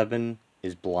Chapter 7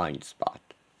 is Blind Spot.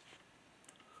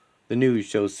 The news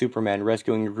shows Superman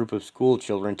rescuing a group of school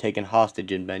children taken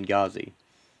hostage in Benghazi.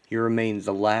 He remains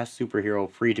the last superhero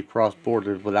free to cross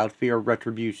borders without fear of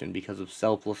retribution because of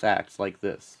selfless acts like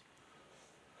this.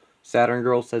 Saturn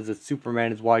Girl says that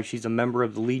Superman is why she's a member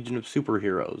of the Legion of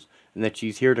Superheroes, and that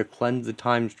she's here to cleanse the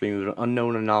time stream of an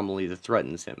unknown anomaly that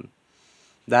threatens him.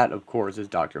 That, of course, is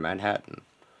Dr. Manhattan.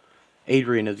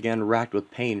 Adrian is again racked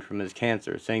with pain from his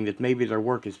cancer, saying that maybe their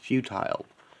work is futile,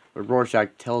 but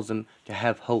Rorschach tells him to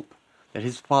have hope, that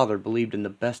his father believed in the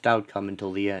best outcome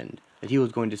until the end, that he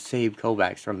was going to save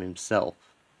Kovacs from himself.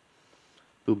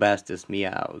 Bubastis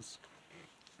meows.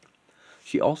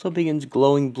 She also begins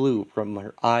glowing blue from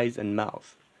her eyes and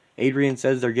mouth. Adrian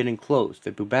says they're getting close,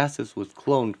 that Bubastis was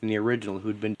cloned from the original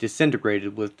who'd been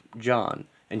disintegrated with John,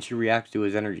 and she reacts to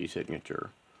his energy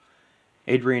signature.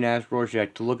 Adrian asks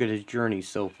Rorschach to look at his journey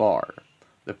so far.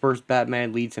 The first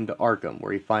Batman leads him to Arkham,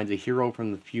 where he finds a hero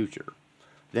from the future.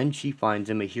 Then she finds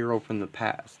him a hero from the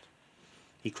past.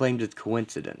 He claims it's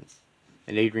coincidence,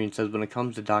 and Adrian says when it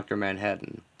comes to Dr.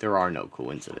 Manhattan, there are no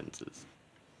coincidences.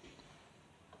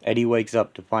 Eddie wakes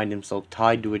up to find himself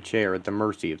tied to a chair at the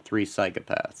mercy of 3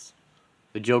 psychopaths.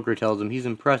 The Joker tells him he's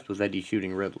impressed with Eddie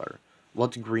shooting Riddler.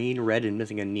 What's green, red, and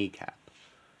missing a kneecap?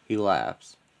 He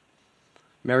laughs.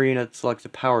 Marionette selects a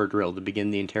power drill to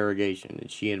begin the interrogation,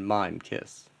 and she and Mime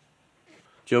kiss.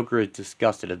 Joker is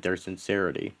disgusted at their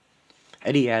sincerity.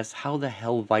 Eddie asks how the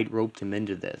hell White roped him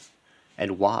into this,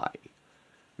 and why.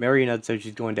 Marionette says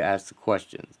she's going to ask the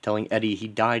questions, telling Eddie he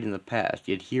died in the past,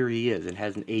 yet here he is and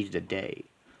hasn't aged a day.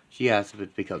 She asks if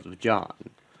it's because of John.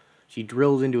 She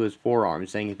drills into his forearm,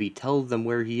 saying if he tells them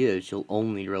where he is, she'll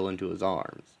only drill into his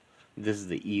arms. This is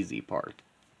the easy part.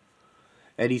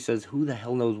 Eddie says who the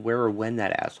hell knows where or when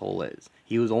that asshole is.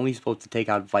 He was only supposed to take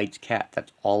out Vite's cat,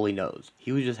 that's all he knows.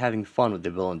 He was just having fun with the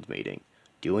villains meeting,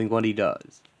 doing what he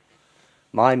does.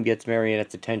 Mime gets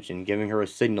Marionette's attention, giving her a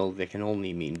signal that can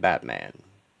only mean Batman.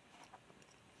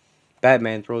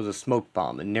 Batman throws a smoke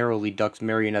bomb and narrowly ducks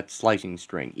Marionette's slicing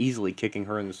string, easily kicking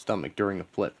her in the stomach during a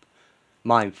flip.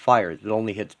 Mime fires, but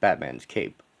only hits Batman's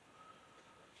cape.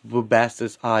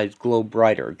 Bubastis' eyes glow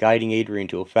brighter, guiding Adrian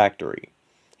to a factory.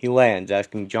 He lands,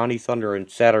 asking Johnny Thunder and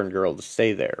Saturn Girl to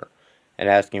stay there, and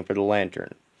asking for the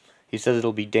lantern. He says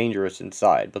it'll be dangerous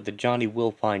inside, but that Johnny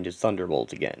will find his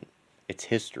Thunderbolt again. It's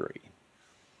history.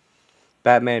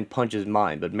 Batman punches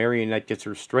Mime, but Marionette gets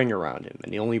her string around him,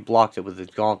 and he only blocks it with his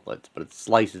gauntlets, but it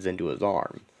slices into his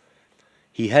arm.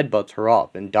 He headbutts her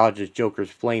off and dodges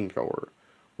Joker's flamethrower.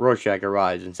 Rorschach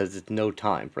arrives and says it's no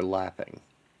time for laughing.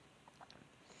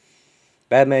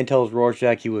 Batman tells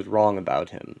Rorschach he was wrong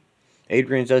about him.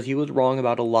 Adrian says he was wrong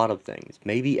about a lot of things,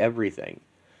 maybe everything.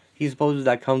 He supposes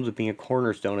that comes with being a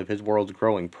cornerstone of his world's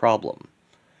growing problem.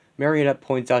 Marionette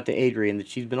points out to Adrian that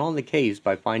she's been on the case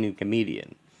by finding a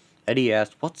comedian. Eddie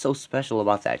asks what's so special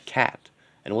about that cat,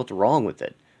 and what's wrong with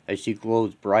it, as she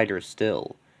glows brighter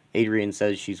still. Adrian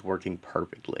says she's working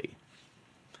perfectly.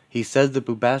 He says that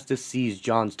Bubastis sees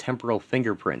John's temporal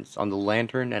fingerprints on the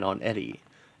lantern and on Eddie,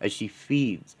 as she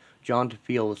feeds John to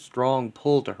feel a strong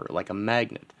pull to her like a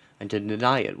magnet, and to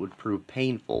deny it would prove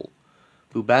painful.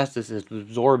 Bubastis is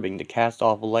absorbing the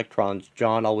cast-off electrons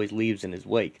John always leaves in his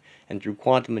wake, and through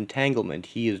quantum entanglement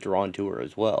he is drawn to her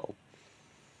as well.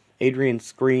 Adrian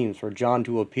screams for John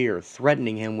to appear,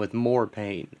 threatening him with more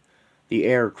pain. The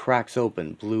air cracks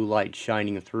open, blue light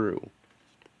shining through.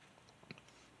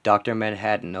 Dr.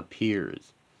 Manhattan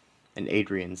appears, and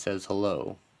Adrian says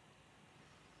hello.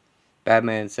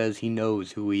 Batman says he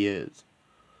knows who he is.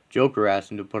 Joker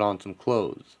asks him to put on some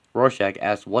clothes. Rorschach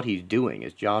asks what he's doing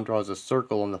as John draws a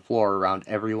circle on the floor around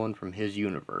everyone from his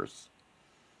universe.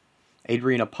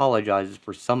 Adrian apologizes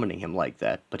for summoning him like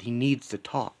that, but he needs to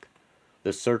talk.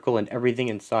 The circle and everything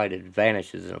inside it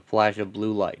vanishes in a flash of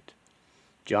blue light.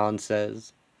 John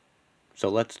says, "So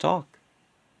let's talk."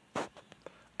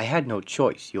 "I had no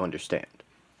choice, you understand.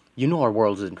 You know our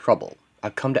world is in trouble.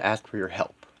 I've come to ask for your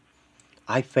help.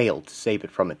 I failed to save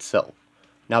it from itself.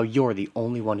 Now you're the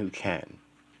only one who can."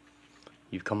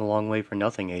 "You've come a long way for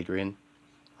nothing, Adrian.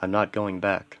 I'm not going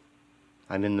back.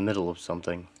 I'm in the middle of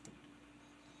something."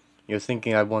 "You're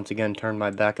thinking I've once again turned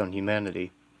my back on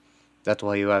humanity. That's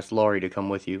why you asked Laurie to come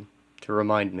with you, to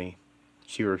remind me.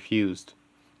 She refused,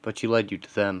 but she led you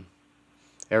to them.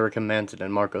 Erica Manson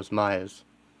and Marcos Myers.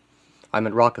 I'm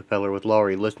at Rockefeller with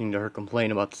Laurie, listening to her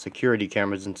complain about the security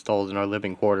cameras installed in our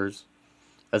living quarters.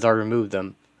 As I remove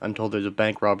them, I'm told there's a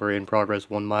bank robbery in progress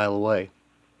 1 mile away.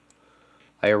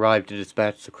 I arrived to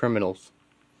dispatch the criminals.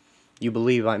 You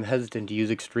believe I'm hesitant to use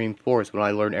extreme force when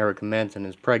I learn Erica Manson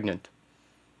is pregnant.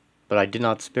 But I did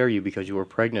not spare you because you were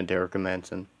pregnant, Erica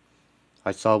Manson.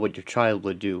 I saw what your child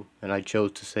would do, and I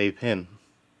chose to save him."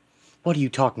 "What are you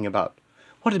talking about?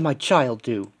 What did my child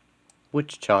do?"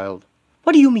 "Which child?"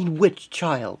 "What do you mean, which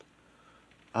child?"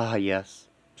 "Ah, yes.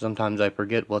 Sometimes I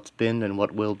forget what's been and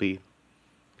what will be.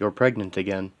 You're pregnant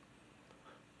again."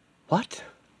 "What?"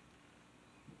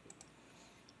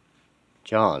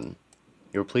 "John,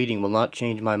 your pleading will not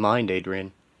change my mind,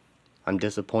 Adrian. I'm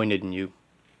disappointed in you.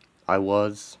 I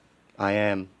was, I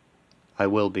am, I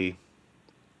will be."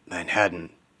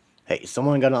 "Manhattan. Hey, is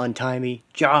someone gonna untie me?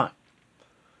 John!"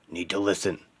 "Need to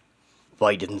listen.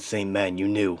 White isn't the same man you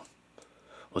knew.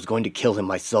 Was going to kill him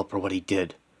myself for what he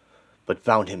did, but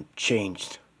found him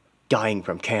changed, dying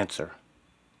from cancer."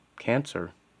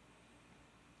 "Cancer?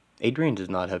 Adrian does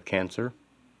not have cancer."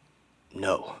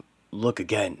 "No, look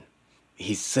again.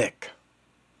 He's sick."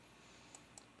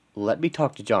 "Let me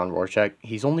talk to John, Rorschach.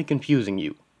 He's only confusing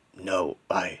you." "No,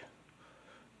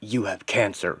 You have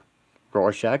cancer."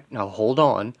 "Rorschach, now hold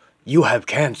on. You have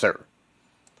cancer."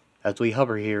 As we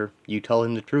hover here, you tell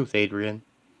him the truth, Adrian,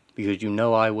 because you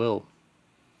know I will.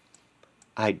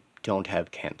 "I don't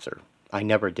have cancer. I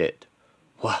never did."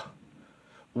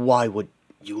 Why would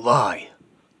you lie?"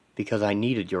 "Because I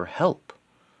needed your help."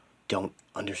 "Don't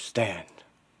understand."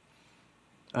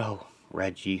 "Oh,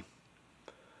 Reggie,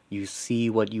 you see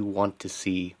what you want to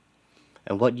see.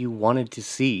 And what you wanted to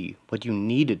see, what you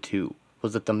needed to,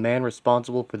 was that the man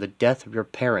responsible for the death of your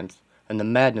parents and the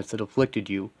madness that afflicted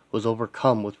you was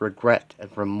overcome with regret and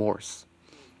remorse.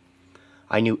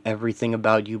 I knew everything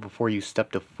about you before you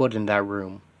stepped a foot in that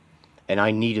room, and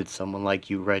I needed someone like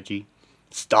you, Reggie.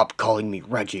 Stop calling me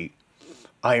Reggie.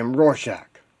 I am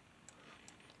Rorschach.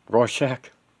 Rorschach?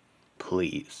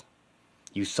 Please.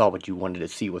 You saw what you wanted to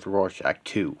see with Rorschach,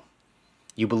 too.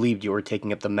 You believed you were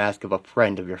taking up the mask of a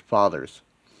friend of your father's.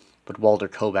 But Walter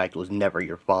Kovac was never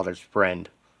your father's friend.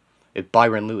 If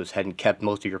Byron Lewis hadn't kept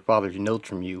most of your father's notes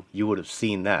from you, you would have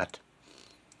seen that.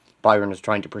 Byron was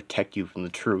trying to protect you from the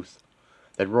truth.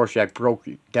 That Rorschach broke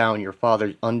down your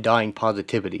father's undying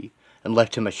positivity and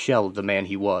left him a shell of the man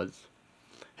he was.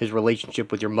 His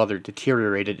relationship with your mother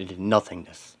deteriorated into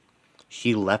nothingness.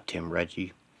 She left him,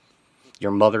 Reggie.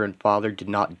 Your mother and father did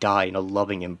not die in a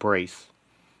loving embrace.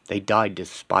 They died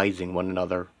despising one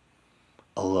another.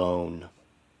 Alone.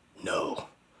 No.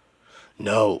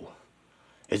 No.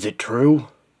 Is it true?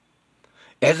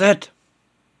 Is it?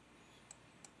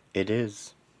 It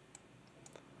is.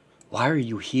 Why are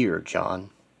you here, John?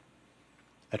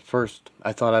 At first,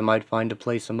 I thought I might find a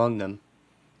place among them,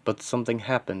 but something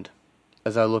happened.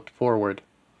 As I looked forward,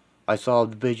 I saw a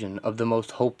vision of the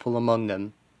most hopeful among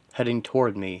them, heading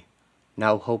toward me,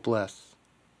 now hopeless.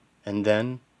 And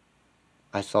then,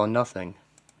 I saw nothing.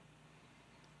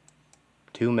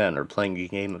 Two men are playing a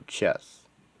game of chess.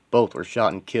 Both were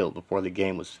shot and killed before the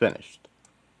game was finished.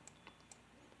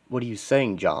 What are you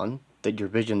saying, John? That your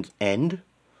visions end?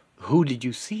 Who did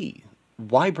you see?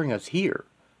 Why bring us here?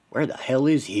 Where the hell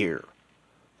is here?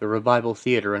 The Revival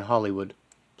Theater in Hollywood,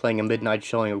 playing a midnight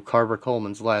showing of Carver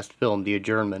Coleman's last film, The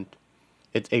Adjournment.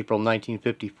 It's April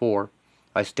 1954.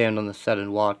 I stand on the set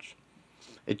and watch.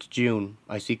 It's June.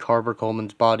 I see Carver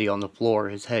Coleman's body on the floor,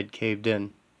 his head caved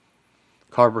in.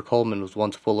 Carver Coleman was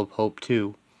once full of hope,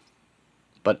 too.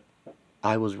 But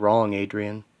I was wrong,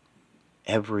 Adrian.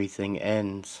 Everything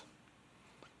ends.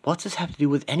 What's this have to do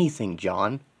with anything,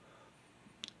 John?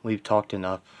 We've talked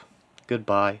enough.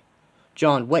 Goodbye.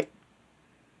 John, wait.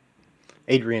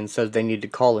 Adrian says they need to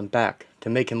call him back, to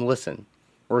make him listen.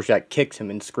 Rorschach kicks him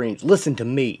and screams, "Listen to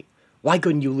me! Why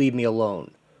couldn't you leave me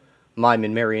alone?" Mime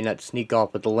and Marionette sneak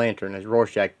off with the lantern as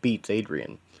Rorschach beats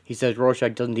Adrian. He says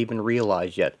Rorschach doesn't even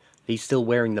realize yet that he's still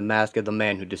wearing the mask of the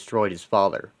man who destroyed his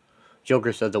father.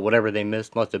 Joker says that whatever they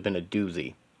missed must have been a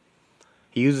doozy.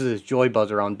 He uses his joy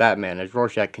buzzer on Batman as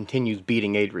Rorschach continues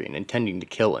beating Adrian, intending to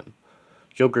kill him.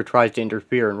 Joker tries to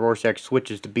interfere and Rorschach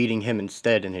switches to beating him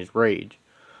instead in his rage.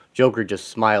 Joker just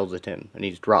smiles at him, and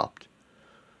he's dropped.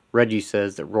 Reggie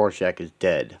says that Rorschach is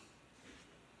dead.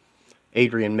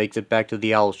 Adrian makes it back to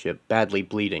the owl ship, badly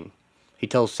bleeding. He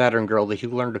tells Saturn Girl that he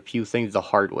learned a few things the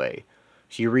hard way.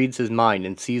 She reads his mind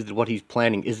and sees that what he's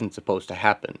planning isn't supposed to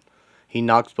happen. He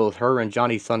knocks both her and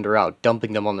Johnny Thunder out,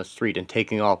 dumping them on the street and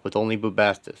taking off with only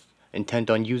Bubastis, intent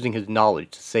on using his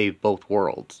knowledge to save both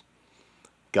worlds.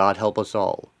 God help us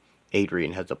all.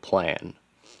 Adrian has a plan.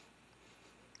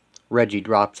 Reggie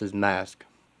drops his mask.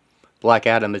 Black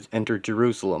Adam has entered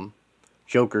Jerusalem.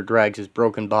 Joker drags his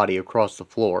broken body across the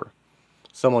floor.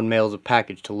 Someone mails a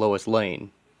package to Lois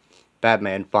Lane.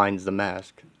 Batman finds the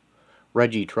mask.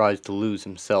 Reggie tries to lose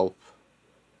himself.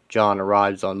 John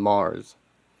arrives on Mars.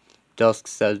 Dusk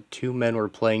says 2 men were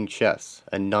playing chess,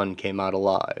 and none came out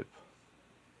alive.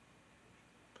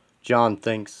 John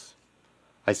thinks,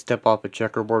 I step off a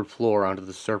checkerboard floor onto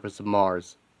the surface of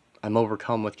Mars. I'm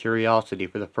overcome with curiosity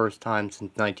for the first time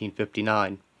since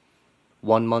 1959.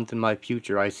 1 month in my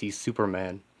future I see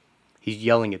Superman. He's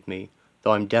yelling at me,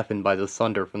 though I'm deafened by the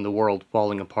thunder from the world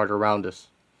falling apart around us.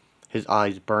 His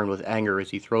eyes burn with anger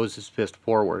as he throws his fist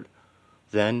forward.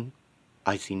 Then,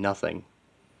 I see nothing.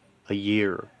 A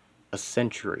year, a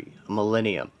century, a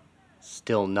millennium.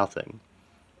 Still nothing.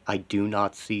 I do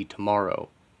not see tomorrow.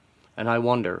 And I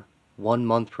wonder, 1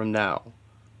 month from now,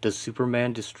 does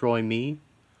Superman destroy me?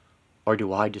 Or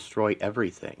do I destroy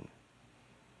everything?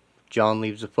 John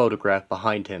leaves a photograph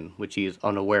behind him, which he is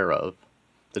unaware of.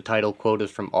 The title quote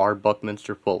is from R.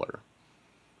 Buckminster Fuller.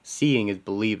 Seeing is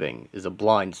believing is a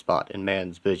blind spot in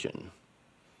man's vision.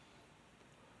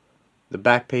 The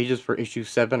back pages for issue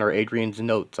 7 are Adrian's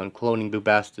notes on cloning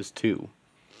Bubastis 2.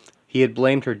 He had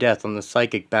blamed her death on the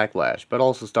psychic backlash, but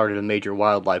also started a major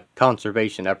wildlife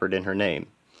conservation effort in her name.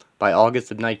 By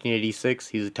August of 1986,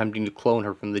 he's attempting to clone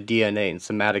her from the DNA and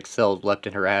somatic cells left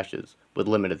in her ashes, with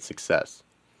limited success.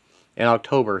 In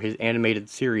October, his animated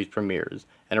series premieres,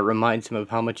 and it reminds him of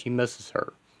how much he misses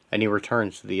her, and he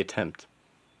returns to the attempt.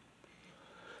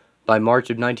 By March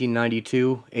of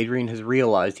 1992, Adrian has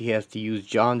realized he has to use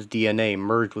John's DNA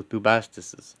merged with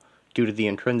Bubastis's. due to the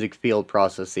intrinsic field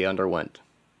process they underwent.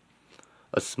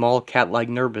 A small cat-like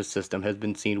nervous system has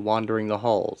been seen wandering the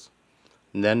halls,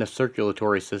 and then a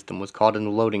circulatory system was caught in the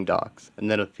loading docks, and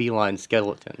then a feline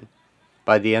skeleton.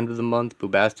 By the end of the month,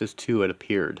 Bubastis 2 had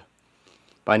appeared.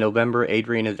 By November,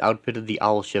 Adrian has outfitted the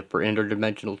owl ship for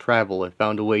interdimensional travel and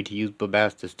found a way to use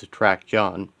Bubastis to track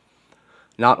John.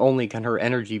 Not only can her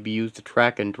energy be used to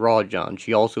track and draw John,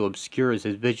 she also obscures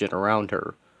his vision around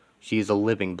her. She is a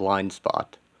living blind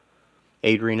spot.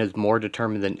 Adrian is more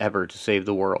determined than ever to save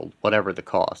the world, whatever the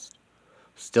cost.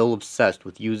 Still obsessed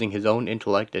with using his own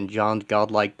intellect and John's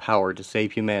godlike power to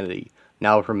save humanity,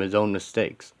 now from his own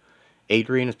mistakes,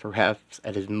 Adrian is perhaps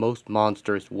at his most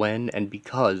monstrous when and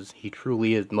because he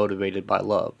truly is motivated by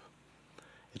love.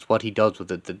 It's what he does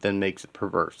with it that then makes it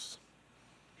perverse.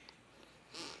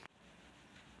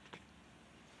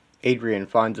 Adrian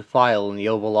finds a file in the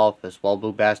Oval Office while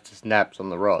Bubastis naps on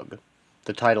the rug.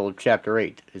 The title of Chapter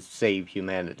 8 is Save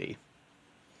Humanity.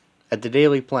 At the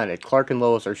Daily Planet, Clark and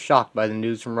Lois are shocked by the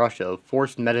news from Russia of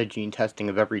forced metagene testing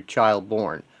of every child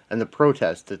born, and the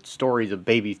protests that stories of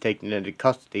babies taken into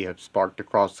custody have sparked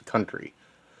across the country.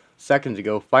 Seconds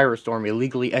ago, Firestorm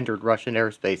illegally entered Russian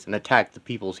airspace and attacked the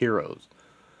people's heroes.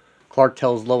 Clark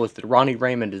tells Lois that Ronnie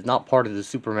Raymond is not part of the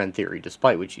Superman theory,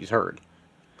 despite what she's heard.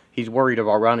 He's worried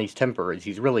about Ronnie's temper as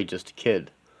he's really just a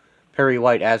kid. Perry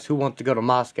White asks who wants to go to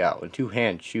Moscow, and two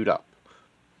hands shoot up.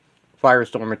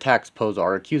 Firestorm attacks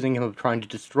Pozar, accusing him of trying to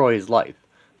destroy his life.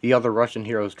 The other Russian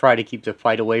heroes try to keep the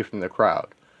fight away from the crowd.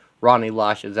 Ronnie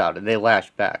lashes out, and they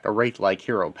lash back, a wraith-like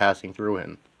hero passing through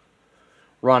him.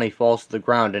 Ronnie falls to the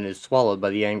ground and is swallowed by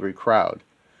the angry crowd.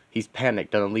 He's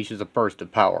panicked and unleashes a burst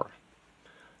of power.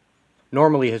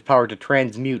 Normally, his power to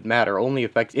transmute matter only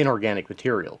affects inorganic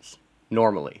materials.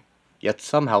 Normally. Yet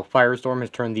somehow Firestorm has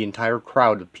turned the entire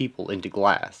crowd of people into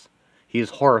glass. He is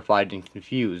horrified and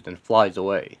confused and flies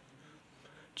away.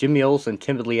 Jimmy Olsen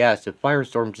timidly asks if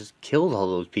Firestorm just killed all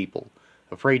those people,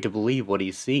 afraid to believe what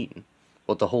he's seen,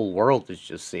 what the whole world has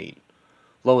just seen.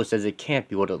 Lois says it can't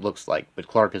be what it looks like, but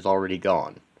Clark is already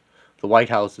gone. The White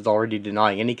House is already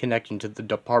denying any connection to the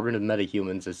Department of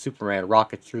Metahumans as Superman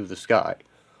rockets through the sky.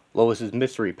 Lois's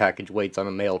mystery package waits on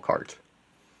a mail cart.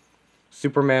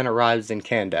 Superman arrives in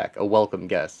Kandak, a welcome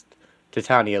guest.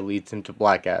 Titania leads him to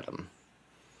Black Adam.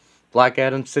 Black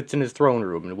Adam sits in his throne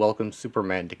room and welcomes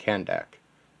Superman to Kandak.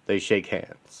 They shake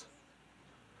hands.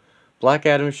 Black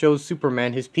Adam shows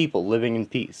Superman his people living in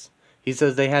peace. He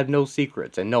says they have no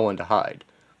secrets and no one to hide.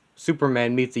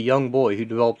 Superman meets a young boy who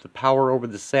developed the power over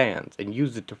the sands and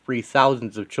used it to free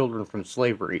thousands of children from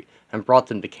slavery and brought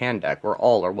them to Kandak where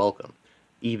all are welcome,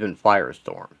 even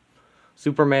Firestorm.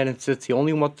 Superman insists he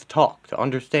only wants to talk, to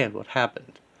understand what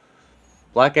happened.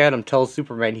 Black Adam tells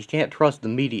Superman he can't trust the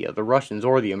media, the Russians,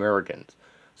 or the Americans.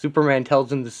 Superman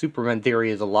tells him the Superman theory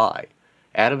is a lie.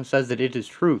 Adam says that it is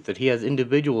truth, that he has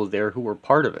individuals there who were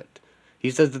part of it.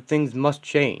 He says that things must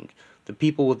change. The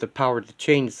people with the power to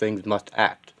change things must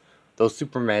act, though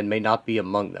Superman may not be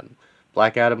among them.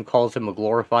 Black Adam calls him a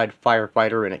glorified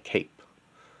firefighter in a cape.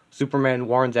 Superman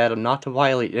warns Adam not to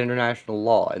violate international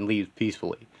law and leaves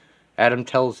peacefully. Adam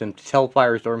tells him to tell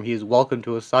Firestorm he is welcome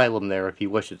to asylum there if he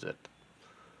wishes it.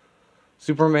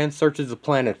 Superman searches the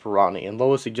planet for Ronnie, and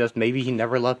Lois suggests maybe he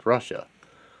never left Russia.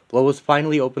 Lois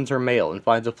finally opens her mail and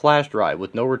finds a flash drive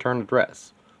with no return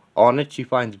address. On it, she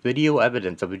finds video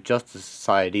evidence of a justice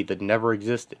society that never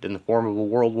existed in the form of a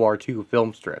World War II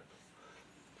film strip.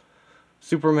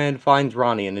 Superman finds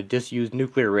Ronnie in a disused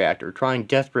nuclear reactor, trying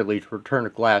desperately to return a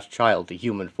glass child to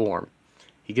human form.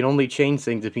 He can only change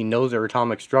things if he knows their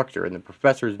atomic structure, and the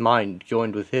professor's mind,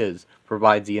 joined with his,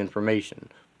 provides the information,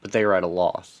 but they are at a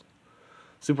loss.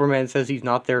 Superman says he's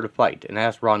not there to fight, and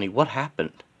asks Ronnie what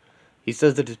happened. He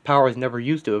says that his power is never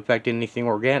used to affect anything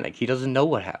organic. He doesn't know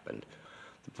what happened.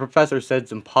 The professor says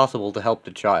it's impossible to help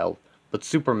the child, but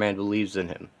Superman believes in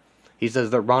him. He says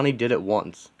that Ronnie did it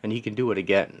once, and he can do it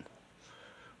again.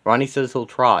 Ronnie says he'll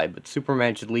try, but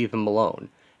Superman should leave him alone.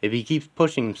 If he keeps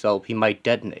pushing himself, he might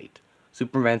detonate.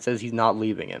 Superman says he's not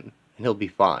leaving him, and he'll be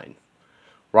fine.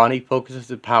 Ronnie focuses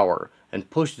his power and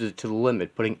pushes it to the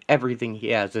limit, putting everything he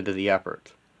has into the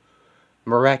effort.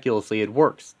 Miraculously, it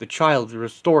works. The child is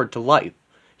restored to life.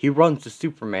 He runs to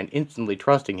Superman, instantly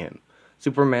trusting him.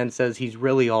 Superman says he's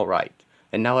really alright,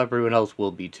 and now everyone else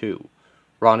will be too.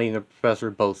 Ronnie and the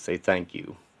professor both say thank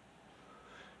you.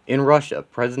 In Russia,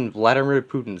 President Vladimir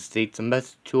Putin states a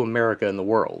message to America and the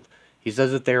world. He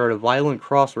says that they are at a violent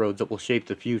crossroads that will shape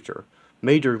the future.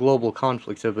 Major global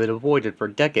conflicts have been avoided for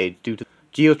decades due to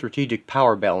the geostrategic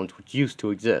power balance which used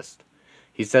to exist.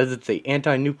 He says that the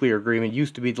anti-nuclear agreement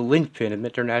used to be the linchpin of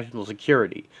international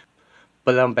security,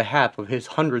 but on behalf of his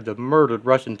hundreds of murdered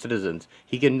Russian citizens,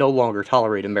 he can no longer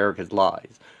tolerate America's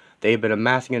lies. They have been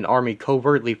amassing an army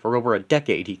covertly for over a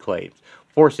decade, he claims,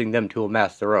 forcing them to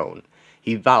amass their own.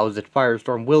 He vows that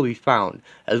Firestorm will be found,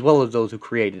 as well as those who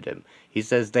created him. He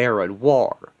says they are at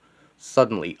war.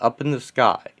 Suddenly, up in the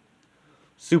sky,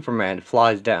 Superman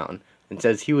flies down and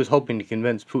says he was hoping to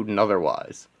convince Putin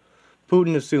otherwise.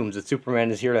 Putin assumes that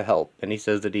Superman is here to help, and he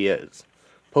says that he is.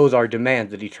 Posar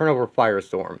demands that he turn over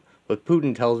Firestorm, but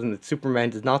Putin tells him that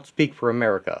Superman does not speak for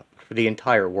America, but for the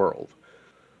entire world.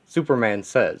 Superman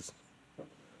says,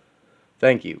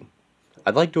 "Thank you.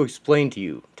 I'd like to explain to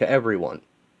you, to everyone,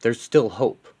 there's still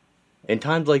hope. In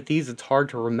times like these, it's hard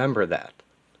to remember that.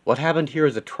 What happened here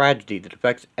is a tragedy that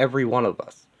affects every one of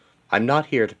us. I'm not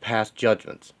here to pass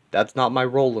judgments. That's not my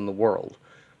role in the world.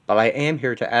 But I am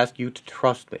here to ask you to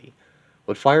trust me.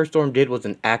 What Firestorm did was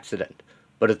an accident,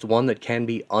 but it's one that can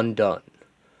be undone.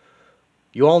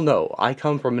 You all know I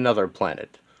come from another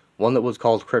planet, one that was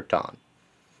called Krypton.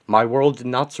 My world did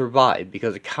not survive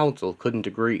because a council couldn't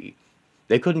agree.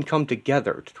 They couldn't come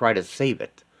together to try to save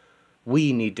it.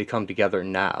 We need to come together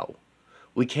now.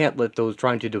 We can't let those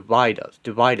trying to divide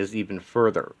us even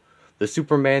further. The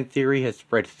Superman theory has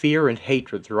spread fear and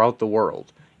hatred throughout the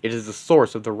world. It is the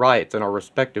source of the riots in our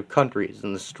respective countries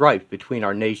and the strife between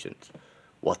our nations.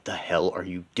 What the hell are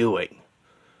you doing?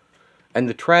 And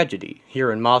the tragedy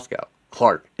here in Moscow.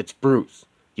 Clark, it's Bruce.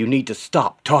 You need to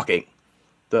stop talking.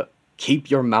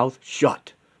 Keep your mouth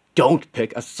shut. Don't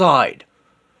pick a side.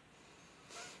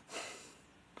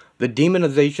 The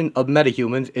demonization of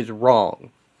metahumans is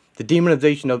wrong. The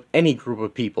demonization of any group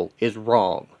of people is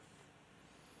wrong.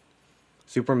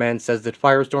 Superman says that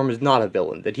Firestorm is not a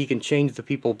villain, that he can change the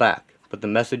people back, but the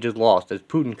message is lost as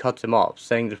Putin cuts him off,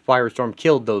 saying that Firestorm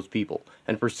killed those people,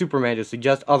 and for Superman to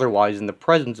suggest otherwise in the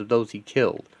presence of those he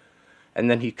killed. And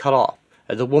then he's cut off,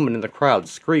 as a woman in the crowd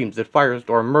screams that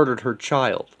Firestorm murdered her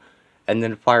child, and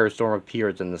then Firestorm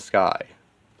appears in the sky.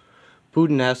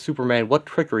 Putin asks Superman what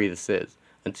trickery this is,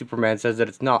 and Superman says that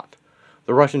it's not.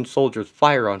 The Russian soldiers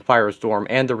fire on Firestorm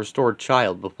and the restored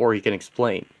child before he can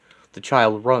explain. The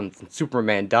child runs and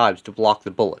Superman dives to block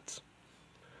the bullets.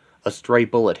 A stray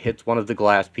bullet hits one of the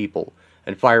glass people,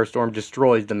 and Firestorm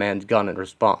destroys the man's gun in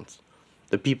response.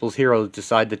 The people's heroes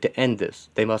decide that to end this,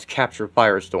 they must capture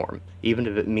Firestorm, even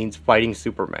if it means fighting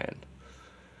Superman.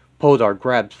 Posar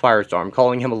grabs Firestorm,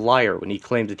 calling him a liar when he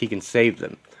claims that he can save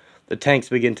them. The tanks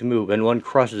begin to move, and one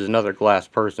crushes another glass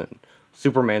person.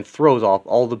 Superman throws off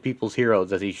all the people's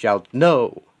heroes as he shouts,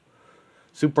 "No!"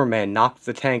 Superman knocks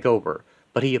the tank over,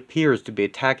 but he appears to be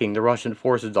attacking the Russian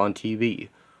forces on TV.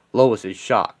 Lois is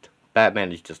shocked.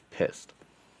 Batman is just pissed.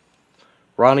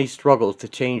 Ronnie struggles to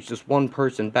change just one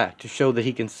person back to show that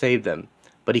he can save them,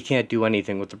 but he can't do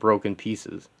anything with the broken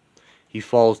pieces. He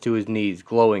falls to his knees,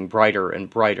 glowing brighter and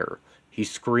brighter. He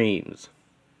screams.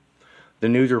 The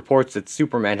news reports that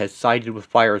Superman has sided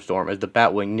with Firestorm as the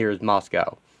Batwing nears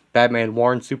Moscow. Batman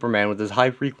warns Superman with his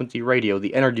high-frequency radio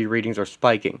the energy readings are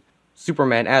spiking.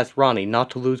 Superman asks Ronnie not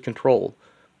to lose control,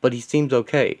 but he seems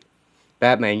okay.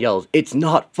 Batman yells, "It's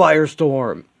not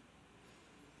Firestorm!"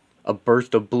 A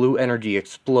burst of blue energy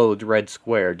explodes Red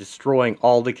Square, destroying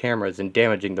all the cameras and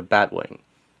damaging the Batwing.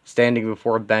 Standing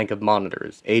before a bank of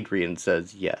monitors, Adrian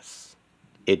says yes.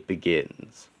 It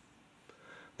begins.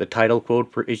 The title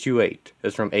quote for issue 8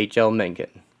 is from H.L.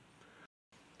 Mencken.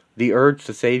 The urge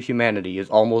to save humanity is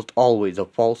almost always a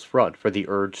false front for the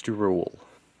urge to rule.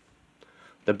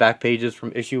 The back pages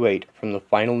from issue 8 from the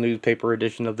final newspaper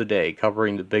edition of the day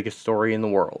covering the biggest story in the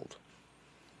world.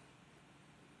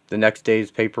 The next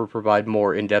day's paper provide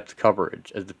more in-depth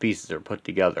coverage as the pieces are put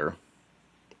together.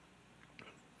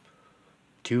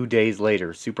 2 days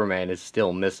later, Superman is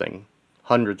still missing.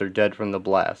 Hundreds are dead from the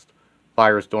blast.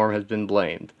 Firestorm has been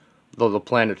blamed. Though the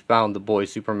planet found the boy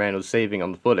Superman was saving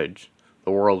on the footage,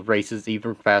 the world races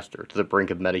even faster to the brink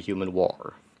of metahuman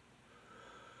war.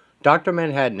 Dr.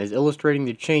 Manhattan is illustrating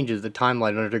the changes the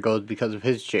timeline undergoes because of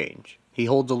his change. He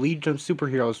holds a Legion of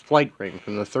Superheroes flight ring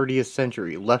from the 30th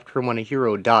century, left from when a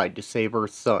hero died to save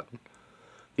Earth's sun.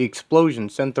 The explosion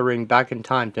sent the ring back in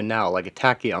time to now like a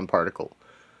tachyon particle.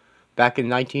 Back in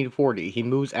 1940, he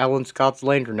moves Alan Scott's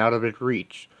lantern out of its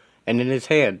reach, and in his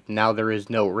hand, now there is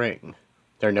no ring.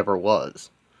 There never was.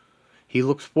 He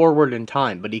looks forward in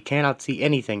time, but he cannot see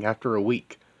anything after a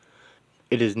week.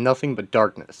 It is nothing but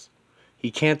darkness.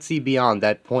 He can't see beyond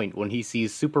that point when he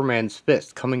sees Superman's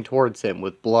fist coming towards him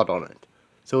with blood on it.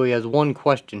 So he has one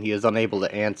question he is unable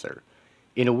to answer.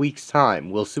 In a week's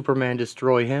time, will Superman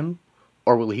destroy him,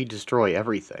 or will he destroy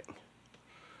everything?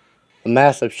 A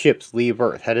mass of ships leave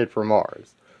Earth headed for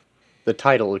Mars. The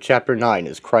title of Chapter 9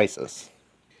 is Crisis.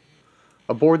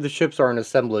 Aboard the ships are an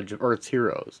assemblage of Earth's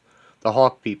heroes: the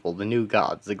Hawk People, the New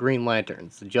Gods, the Green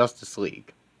Lanterns, the Justice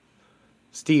League,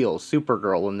 Steel,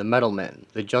 Supergirl, and the Metal Men,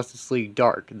 the Justice League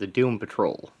Dark, the Doom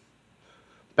Patrol,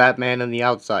 Batman and the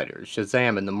Outsiders,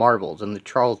 Shazam and the Marvels, and the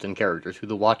Charlton characters who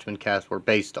the Watchmen cast were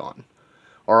based on,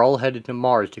 are all headed to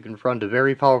Mars to confront a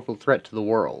very powerful threat to the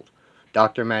world,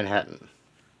 Dr. Manhattan.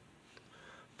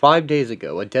 5 days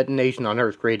ago, a detonation on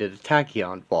Earth created a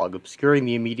tachyon fog obscuring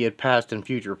the immediate past and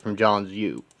future from John's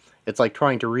view. It's like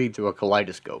trying to read through a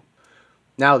kaleidoscope.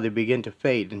 Now they begin to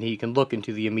fade and he can look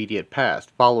into the immediate past,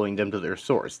 following them to their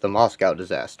source, the Moscow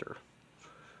disaster.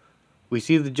 We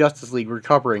see the Justice League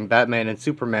recovering Batman and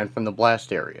Superman from the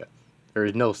blast area. There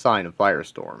is no sign of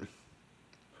Firestorm.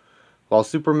 While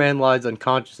Superman lies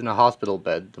unconscious in a hospital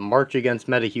bed, the march against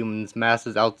metahumans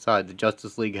masses outside the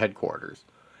Justice League headquarters.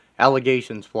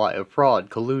 Allegations fly of fraud,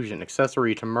 collusion,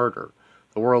 accessory to murder.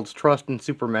 The world's trust in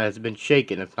Superman has been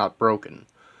shaken, if not broken.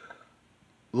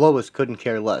 Lois couldn't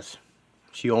care less.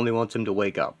 She only wants him to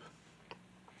wake up.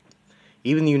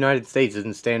 Even the United States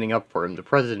isn't standing up for him, the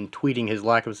president tweeting his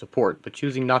lack of support, but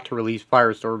choosing not to release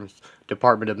Firestorm's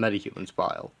Department of Metahumans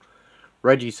file.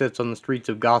 Reggie sits on the streets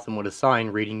of Gotham with a sign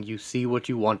reading, "You see what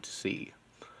you want to see."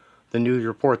 The news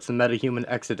reports the metahuman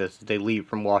exodus as they leave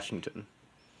from Washington.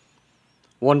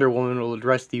 Wonder Woman will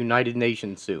address the United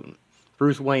Nations soon.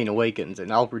 Bruce Wayne awakens,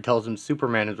 and Alfred tells him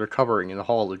Superman is recovering in the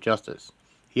Hall of Justice.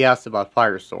 He asks about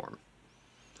Firestorm.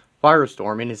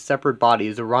 Firestorm, in his separate body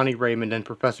as Ronnie Raymond and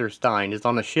Professor Stein, is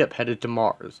on a ship headed to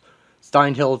Mars.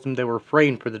 Stein tells him they were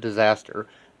framed for the disaster,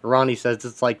 and Ronnie says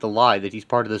it's like the lie that he's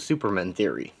part of the Superman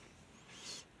theory.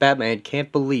 Batman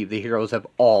can't believe the heroes have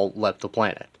all left the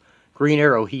planet. Green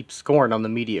Arrow heaps scorn on the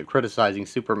media criticizing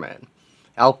Superman.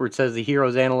 Alfred says the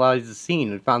heroes analyzed the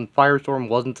scene and found Firestorm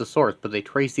wasn't the source, but they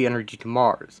traced the energy to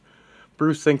Mars.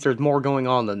 Bruce thinks there's more going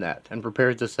on than that, and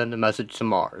prepares to send a message to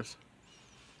Mars.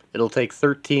 It'll take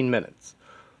 13 minutes.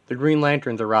 The Green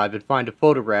Lanterns arrive and find a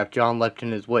photograph John left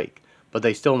in his wake, but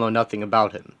they still know nothing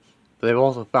about him. But they've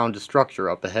also found a structure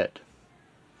up ahead.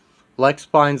 Lex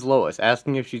finds Lois,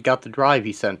 asking if she's got the drive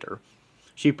he sent her.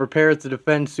 She prepares to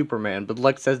defend Superman, but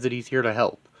Lex says that he's here to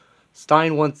help.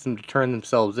 Stein wants them to turn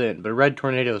themselves in, but Red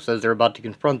Tornado says they're about to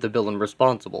confront the villain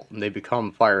responsible, and they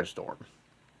become Firestorm.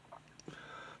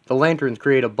 The Lanterns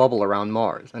create a bubble around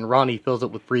Mars, and Ronnie fills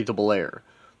it with breathable air.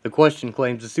 The Question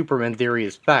claims the Superman theory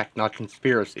is fact, not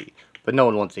conspiracy, but no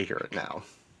one wants to hear it now.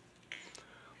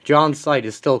 John's sight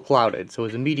is still clouded, so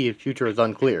his immediate future is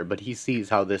unclear, but he sees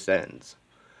how this ends.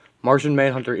 Martian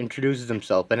Manhunter introduces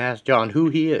himself and asks John who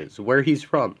he is, where he's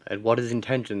from, and what his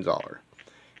intentions are.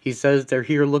 He says they're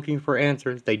here looking for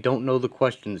answers they don't know the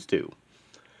questions to.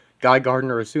 Guy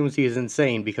Gardner assumes he is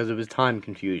insane because of his time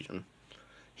confusion.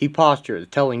 He postures,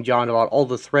 telling John about all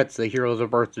the threats the heroes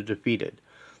of Earth have defeated.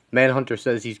 Manhunter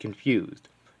says he's confused.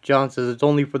 John says it's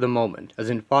only for the moment, as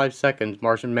in 5 seconds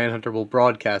Martian Manhunter will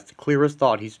broadcast the clearest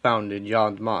thought he's found in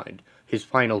John's mind, his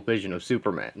final vision of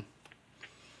Superman.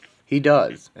 He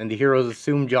does, and the heroes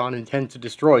assume John intends to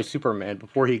destroy Superman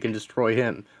before he can destroy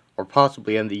him, or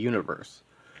possibly end the universe.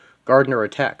 Gardner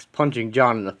attacks, punching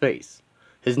John in the face.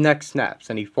 His neck snaps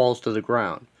and he falls to the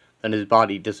ground, then his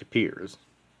body disappears.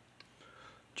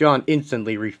 John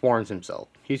instantly reforms himself.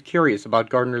 He's curious about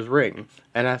Gardner's ring,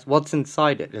 and asks what's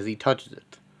inside it as he touches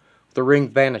it. The ring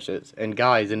vanishes, and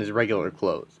Guy's in his regular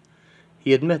clothes.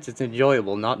 He admits it's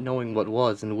enjoyable not knowing what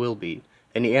was and will be,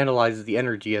 and he analyzes the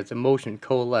energy as emotion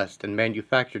coalesced and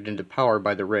manufactured into power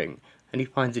by the ring, and he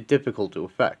finds it difficult to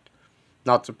affect.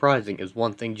 Not surprising, as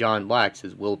one thing John lacks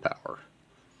is willpower.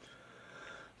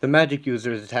 The magic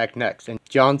users attack next, and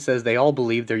John says they all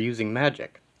believe they're using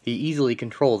magic. He easily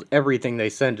controls everything they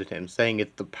send at him, saying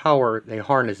it's the power they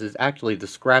harness is actually the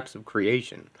scraps of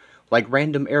creation, like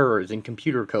random errors in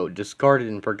computer code discarded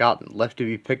and forgotten, left to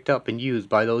be picked up and used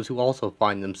by those who also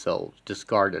find themselves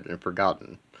discarded and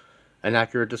forgotten. An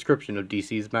accurate description of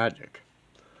DC's magic.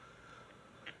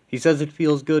 He says it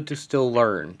feels good to still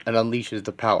learn, and unleashes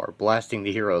the power, blasting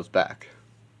the heroes back.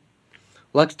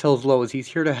 Lex tells Lois he's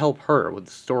here to help her with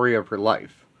the story of her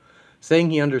life.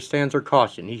 Saying he understands her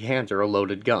caution, he hands her a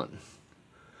loaded gun.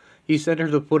 He sent her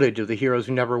the footage of the heroes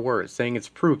who never were, saying it's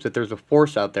proof that there's a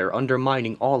force out there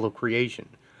undermining all of creation.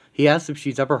 He asks if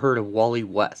she's ever heard of Wally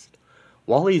West.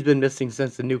 Wally's been missing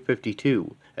since the New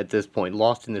 52, at this point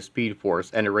lost in the Speed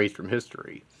Force and erased from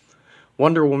history.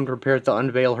 Wonder Woman prepares to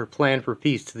unveil her plan for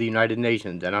peace to the United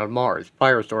Nations, and on Mars,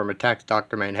 Firestorm attacks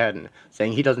Dr. Manhattan,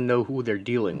 saying he doesn't know who they're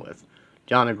dealing with.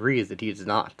 John agrees that he does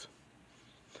not.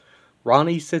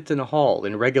 Ronnie sits in a hall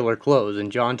in regular clothes,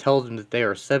 and John tells him that they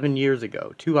are 7 years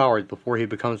ago, 2 hours before he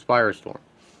becomes Firestorm.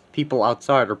 People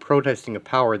outside are protesting a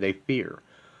power they fear.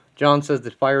 John says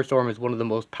that Firestorm is one of the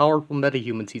most powerful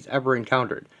metahumans he's ever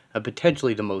encountered, and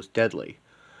potentially the most deadly.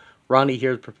 Ronnie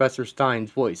hears Professor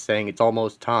Stein's voice saying it's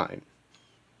almost time.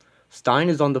 Stein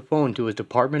is on the phone to his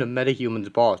Department of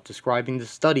Metahumans boss describing the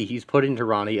study he's put into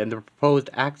Ronnie and the proposed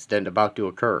accident about to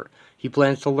occur. He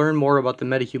plans to learn more about the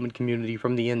metahuman community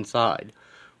from the inside.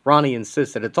 Ronnie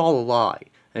insists that it's all a lie,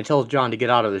 and tells John to get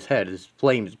out of his head as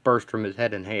flames burst from his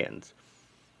head and hands.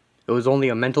 It was only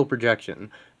a mental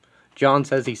projection. John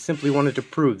says he simply wanted to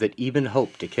prove that even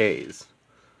hope decays.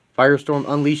 Firestorm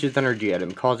unleashes energy at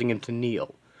him, causing him to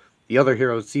kneel. The other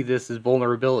heroes see this as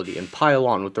vulnerability and pile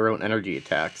on with their own energy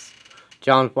attacks.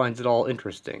 John finds it all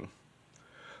interesting.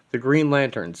 The Green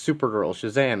Lantern, Supergirl,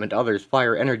 Shazam, and others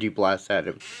fire energy blasts at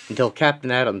him, until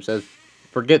Captain Atom says,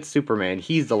 "Forget Superman,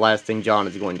 he's the last thing John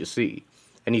is going to see,"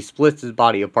 and he splits his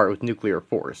body apart with nuclear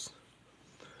force.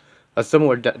 A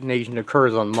similar detonation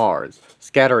occurs on Mars,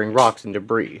 scattering rocks and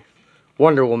debris.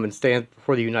 Wonder Woman stands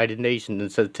before the United Nations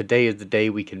and says today is the day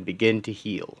we can begin to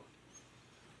heal.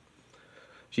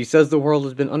 She says the world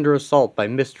has been under assault by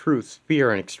mistruths,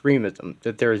 fear, and extremism,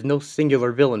 that there is no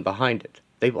singular villain behind it.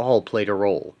 They've all played a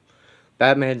role.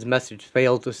 Batman's message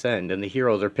fails to send, and the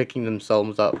heroes are picking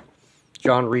themselves up.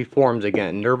 John reforms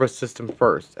again, nervous system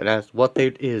first, and asks what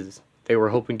it is they were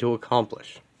hoping to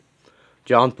accomplish.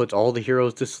 John puts all the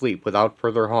heroes to sleep without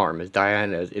further harm as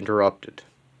Diana is interrupted.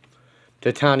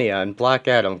 Titania and Black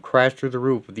Adam crash through the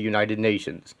roof of the United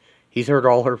Nations. He's heard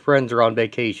all her friends are on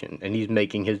vacation, and he's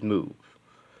making his move.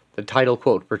 The title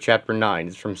quote for Chapter 9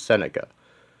 is from Seneca.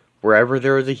 Wherever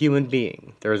there is a human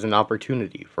being, there is an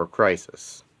opportunity for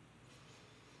crisis.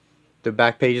 The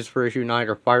back pages for Issue 9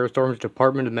 are Firestorm's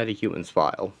Department of Metahumans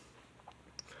file.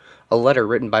 A letter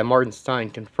written by Martin Stein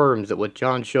confirms that what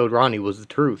John showed Ronnie was the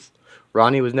truth.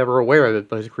 Ronnie was never aware of it,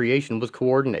 but his creation was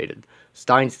coordinated.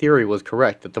 Stein's theory was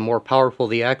correct that the more powerful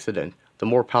the accident, the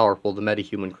more powerful the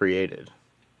metahuman created.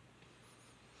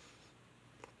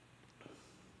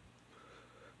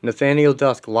 Nathaniel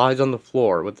Dusk lies on the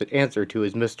floor with the answer to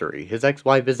his mystery. His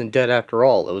ex-wife isn't dead after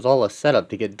all. It was all a setup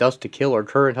to get Dusk to kill her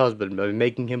current husband by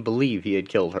making him believe he had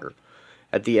killed her.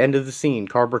 At the end of the scene,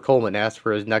 Carver Coleman asks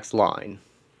for his next line.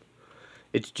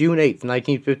 It's June 8th,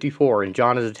 1954, and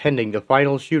John is attending the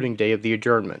final shooting day of the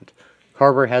adjournment.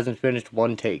 Carver hasn't finished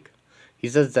one take. He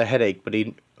says it's a headache,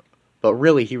 but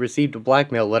really he received a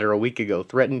blackmail letter a week ago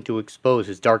threatening to expose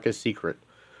his darkest secret.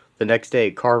 The next day,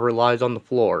 Carver lies on the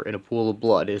floor in a pool of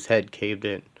blood, his head caved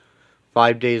in.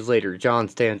 5 days later, John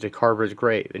stands at Carver's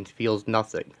grave and feels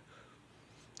nothing.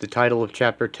 The title of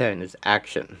Chapter 10 is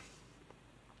Action.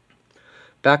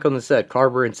 Back on the set,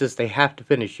 Carver insists they have to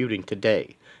finish shooting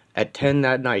today. At 10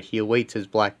 that night, he awaits his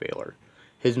blackmailer.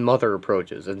 His mother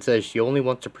approaches and says she only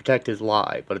wants to protect his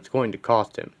lie, but it's going to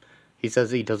cost him. He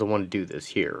says he doesn't want to do this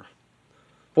here.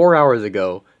 4 hours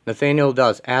ago, Nathaniel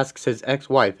Dusk asks his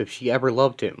ex-wife if she ever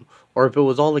loved him, or if it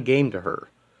was all a game to her.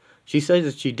 She says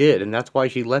that she did, and that's why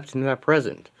she left him that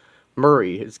present.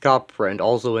 Murray, his cop friend,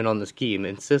 also in on the scheme,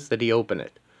 insists that he open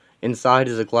it. Inside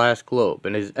is a glass globe,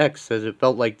 and his ex says it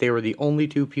felt like they were the only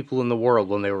two people in the world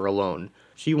when they were alone.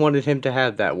 She wanted him to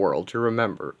have that world, to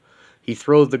remember. He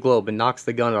throws the globe and knocks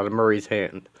the gun out of Murray's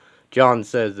hand. John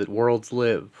says that worlds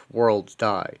live, worlds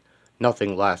die.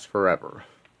 Nothing lasts forever.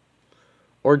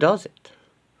 Or does it?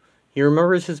 He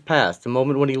remembers his past, the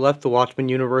moment when he left the Watchmen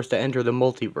universe to enter the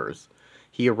multiverse.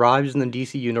 He arrives in the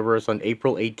DC universe on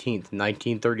April 18th,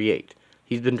 1938.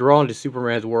 He's been drawn to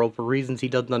Superman's world for reasons he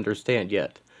doesn't understand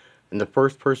yet, and the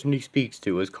first person he speaks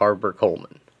to is Carver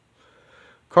Coleman.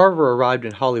 Carver arrived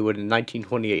in Hollywood in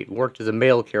 1928 and worked as a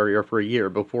mail carrier for a year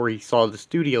before he saw the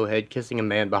studio head kissing a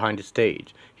man behind a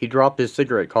stage. He dropped his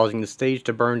cigarette, causing the stage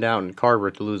to burn down and Carver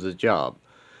to lose his job.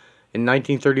 In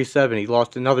 1937, he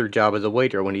lost another job as a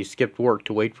waiter when he skipped work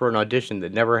to wait for an audition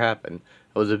that never happened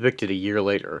and was evicted a year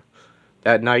later.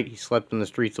 That night, he slept in the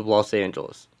streets of Los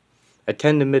Angeles. At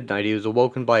 10 to midnight, he was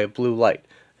awoken by a blue light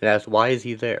and asked why is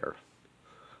he there.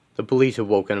 The police have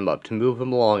woken him up to move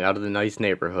him along out of the nice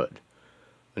neighborhood.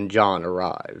 When John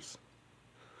arrives.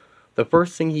 The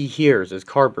first thing he hears is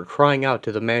Carver crying out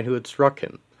to the man who had struck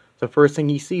him. The first thing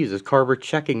he sees is Carver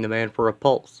checking the man for a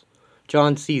pulse.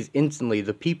 John sees instantly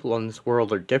the people on this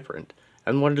world are different,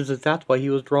 and wonders if that's why he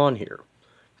was drawn here.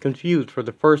 Confused for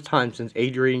the first time since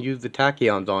Adrian used the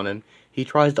tachyons on him, he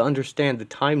tries to understand the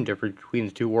time difference between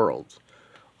the two worlds.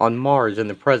 On Mars, in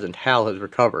the present, Hal has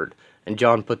recovered, and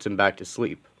John puts him back to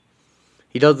sleep.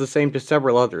 He does the same to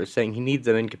several others, saying he needs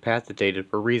them incapacitated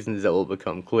for reasons that will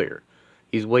become clear.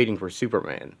 He's waiting for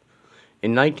Superman.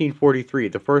 In 1943,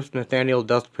 the first Nathaniel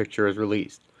Dusk picture is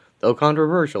released. Though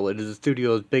controversial, it is the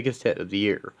studio's biggest hit of the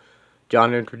year.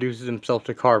 John introduces himself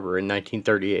to Carver in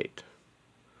 1938.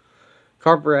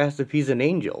 Carver asks if he's an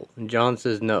angel, and John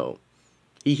says no.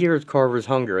 He hears Carver's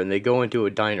hunger and they go into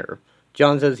a diner.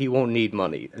 John says he won't need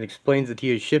money, and explains that he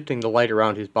is shifting the light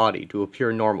around his body to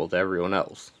appear normal to everyone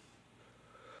else.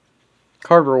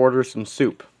 Carver orders some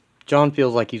soup. John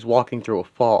feels like he's walking through a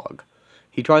fog.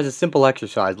 He tries a simple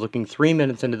exercise looking 3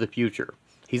 minutes into the future.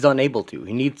 He's unable to.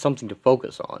 He needs something to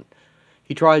focus on.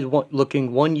 He tries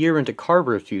looking 1 year into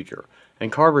Carver's future,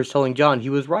 and Carver's telling John he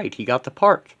was right. He got the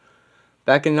part.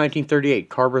 Back in 1938,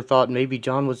 Carver thought maybe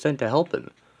John was sent to help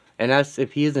him, and asks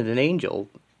if he isn't an angel,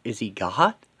 is he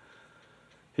God?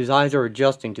 His eyes are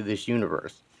adjusting to this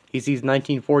universe. He sees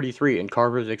 1943, and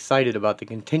Carver is excited about the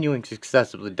continuing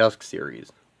success of the Dusk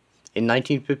series. In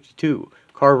 1952,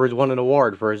 Carver has won an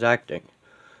award for his acting.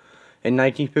 In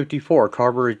 1954,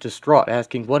 Carver is distraught,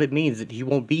 asking what it means that he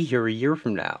won't be here a year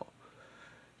from now.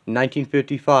 In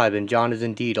 1955, and John is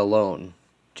indeed alone.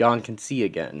 John can see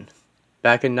again.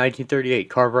 Back in 1938,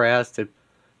 Carver asks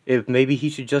if maybe he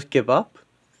should just give up.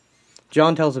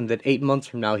 John tells him that 8 months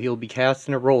from now he will be cast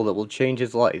in a role that will change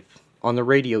his life. On the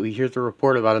radio, he hears a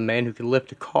report about a man who can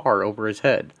lift a car over his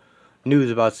head.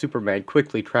 News about Superman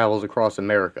quickly travels across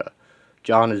America.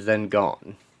 John is then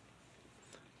gone,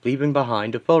 leaving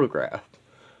behind a photograph.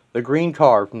 The green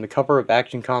car from the cover of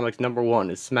Action Comics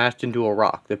 #1 is smashed into a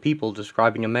rock, the people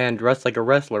describing a man dressed like a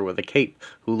wrestler with a cape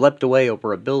who leapt away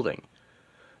over a building.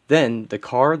 Then, the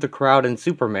car, the crowd, and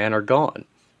Superman are gone.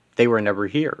 They were never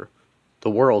here. The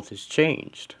world has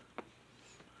changed.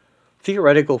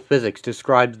 Theoretical physics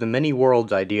describes the many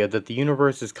worlds idea that the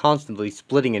universe is constantly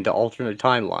splitting into alternate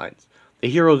timelines. The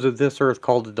heroes of this Earth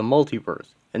called it the multiverse,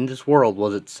 and this world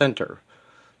was its center.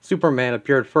 Superman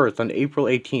appeared first on April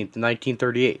 18,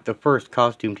 1938, the first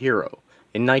costumed hero.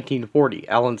 In 1940,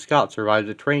 Alan Scott survives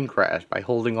a train crash by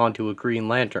holding onto a Green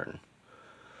Lantern.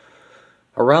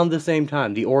 Around the same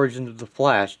time, the origins of the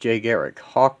Flash, Jay Garrick,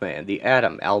 Hawkman, the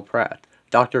Atom, Al Pratt,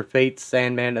 Dr. Fate,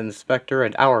 Sandman, and the Spectre,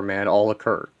 and Our Man all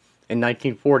occur. In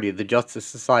 1940, the Justice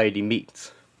Society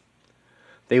meets.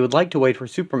 They would like to wait for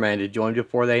Superman to join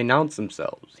before they announce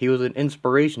themselves. He was an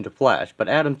inspiration to Flash, but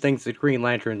Adam thinks that Green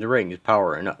Lantern's ring is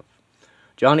power enough.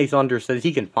 Johnny Thunder says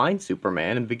he can find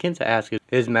Superman and begins to ask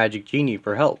his magic genie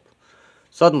for help.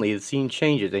 Suddenly, the scene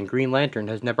changes and Green Lantern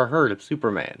has never heard of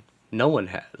Superman. No one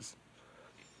has.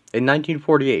 In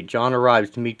 1948, John arrives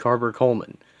to meet Carver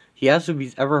Coleman. He asks if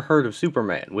he's ever heard of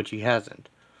Superman, which he hasn't.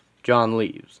 John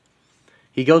leaves.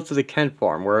 He goes to the Kent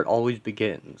farm, where it always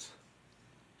begins.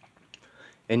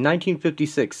 In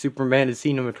 1956, Superman is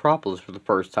seen in Metropolis for the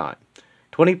first time.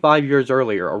 25 years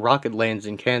earlier, a rocket lands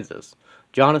in Kansas.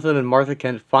 Jonathan and Martha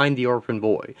Kent find the orphan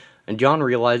boy, and John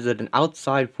realizes that an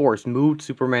outside force moved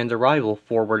Superman's arrival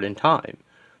forward in time.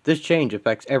 This change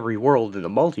affects every world in the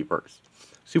multiverse.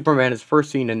 Superman is first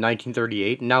seen in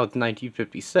 1938, and now it's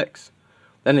 1956.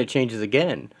 Then it changes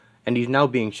again, and he's now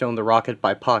being shown the rocket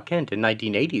by Pa Kent in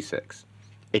 1986.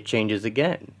 It changes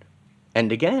again,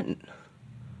 and again.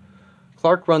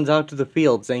 Clark runs out to the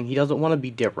field saying he doesn't want to be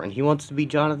different, he wants to be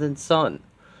Jonathan's son.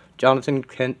 Jonathan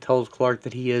Kent tells Clark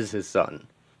that he is his son.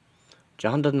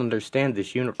 John doesn't understand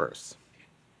this universe.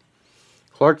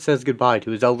 Clark says goodbye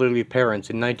to his elderly parents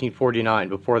in 1949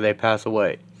 before they pass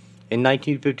away. In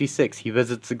 1956, he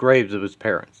visits the graves of his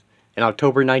parents. In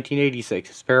October 1986,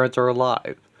 his parents are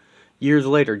alive. Years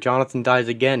later, Jonathan dies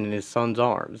again in his son's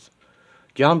arms.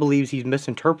 John believes he's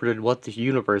misinterpreted what this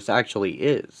universe actually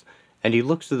is, and he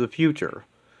looks to the future,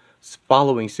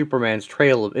 following Superman's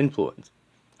trail of influence.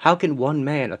 How can one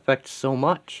man affect so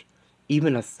much,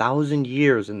 even 1,000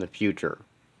 years in the future?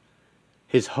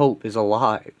 His hope is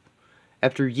alive.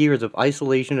 After years of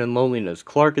isolation and loneliness,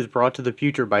 Clark is brought to the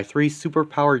future by 3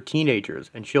 superpowered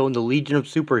teenagers and shown the Legion of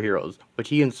Superheroes, which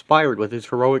he inspired with his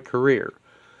heroic career.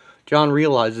 John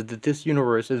realizes that this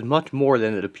universe is much more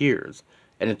than it appears,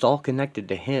 and it's all connected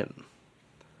to him.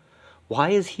 Why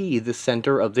is he the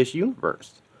center of this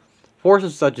universe?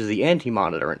 Forces such as the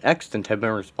Anti-Monitor and Extant have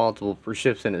been responsible for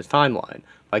shifts in his timeline,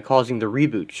 by causing the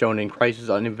reboot shown in Crisis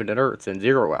on Infinite Earths and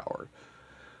Zero Hour.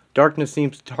 Darkness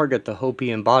seems to target the hope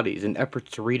he embodies in efforts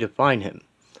to redefine him.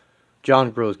 John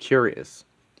grows curious.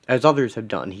 As others have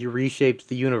done, he reshapes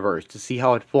the universe to see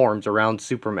how it forms around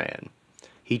Superman.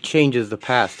 He changes the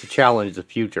past to challenge the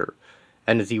future,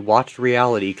 and as he watched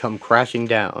reality come crashing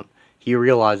down, he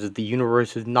realizes the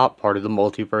universe is not part of the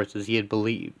multiverse as he had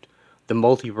believed. The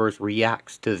multiverse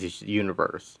reacts to this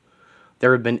universe.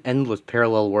 There have been endless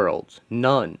parallel worlds,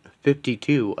 none,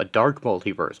 52, a dark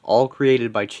multiverse, all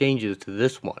created by changes to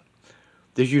this one.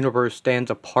 This universe stands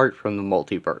apart from the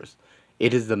multiverse.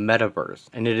 It is the metaverse,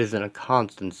 and it is in a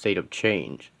constant state of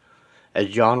change. As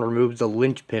John removes the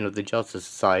linchpin of the Justice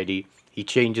Society, he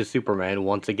changes Superman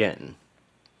once again.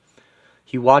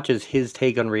 He watches his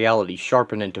take on reality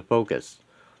sharpen into focus.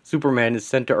 Superman is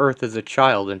sent to Earth as a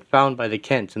child and found by the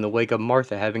Kents in the wake of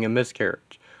Martha having a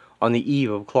miscarriage. On the eve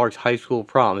of Clark's high school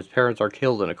prom, his parents are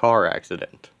killed in a car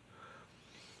accident.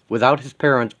 Without his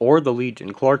parents or the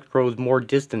Legion, Clark grows more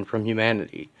distant from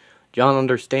humanity. John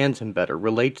understands him better,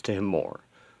 relates to him more.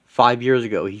 5 years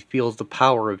ago, he feels the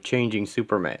power of changing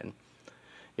Superman.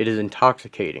 It is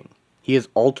intoxicating. He has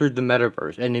altered the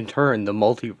metaverse, and in turn, the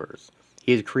multiverse.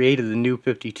 He has created the new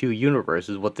 52 universe,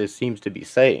 is what this seems to be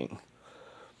saying.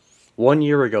 1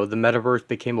 year ago, the metaverse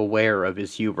became aware of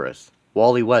his hubris.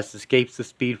 Wally West escapes the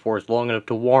Speed Force long enough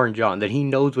to warn John that he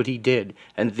knows what he did,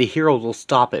 and that the heroes will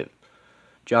stop him.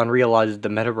 John realizes the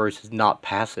metaverse is not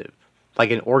passive.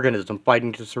 Like an organism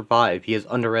fighting to survive, he has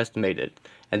underestimated,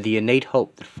 and the innate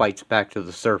hope that fights back to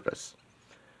the surface.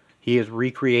 He has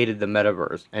recreated the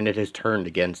metaverse, and it has turned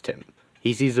against him.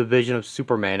 He sees a vision of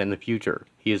Superman in the future.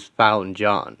 He has found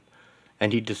John.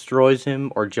 And he destroys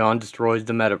him, or John destroys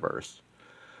the metaverse.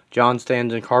 John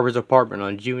stands in Carver's apartment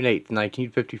on June 8,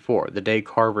 1954, the day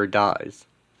Carver dies.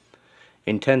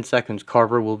 In 10 seconds,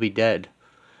 Carver will be dead.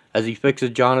 As he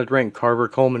fixes John a drink, Carver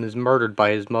Coleman is murdered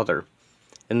by his mother.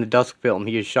 In the Dusk film,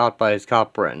 he is shot by his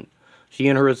cop friend. She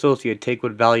and her associate take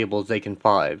what valuables they can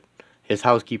find. His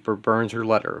housekeeper burns her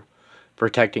letter,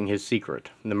 protecting his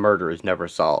secret. The murder is never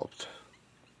solved.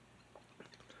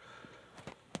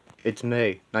 It's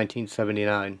May,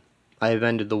 1979. I have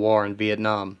ended the war in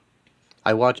Vietnam.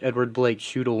 I watch Edward Blake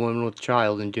shoot a woman with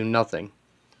child and do nothing.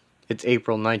 It's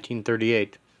April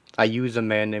 1938. I use a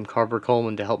man named Carver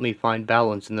Coleman to help me find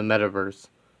balance in the metaverse.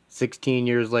 16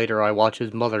 years later, I watch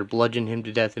his mother bludgeon him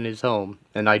to death in his home,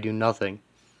 and I do nothing.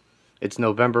 It's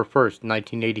November 1st,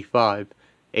 1985.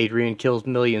 Adrian kills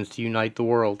millions to unite the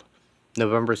world.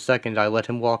 November 2nd, I let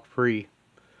him walk free.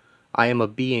 I am a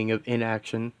being of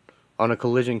inaction, on a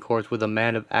collision course with a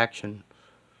man of action.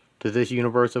 To this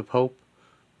universe of hope,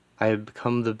 I have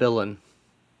become the villain.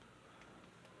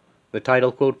 The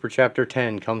title quote for Chapter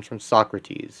 10 comes from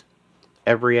Socrates.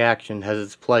 Every action has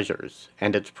its pleasures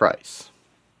and its price.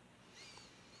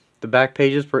 The back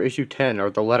pages for issue 10 are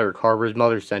the letter Carver's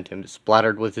mother sent him,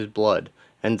 splattered with his blood,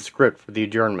 and the script for the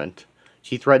adjournment.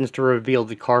 She threatens to reveal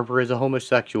that Carver is a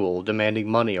homosexual, demanding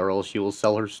money or else she will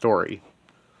sell her story.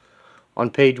 On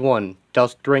page 1,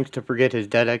 Dusk drinks to forget his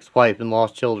dead ex-wife and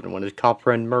lost children when his cop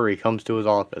friend Murray comes to his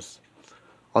office.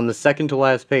 On the second to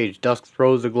last page, Dusk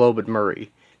throws the globe at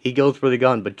Murray. He goes for the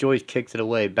gun, but Joyce kicks it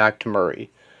away, back to Murray.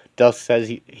 Dusk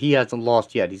says he hasn't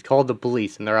lost yet. He's called the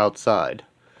police, and they're outside.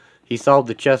 He solved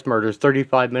the chess murders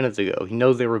 35 minutes ago. He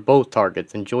knows they were both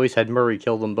targets, and Joyce had Murray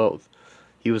kill them both.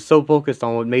 He was so focused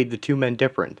on what made the two men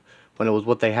different, when it was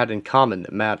what they had in common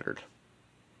that mattered.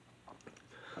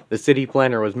 The city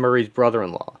planner was Murray's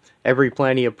brother-in-law. Every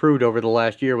plan he approved over the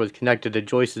last year was connected to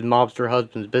Joyce's mobster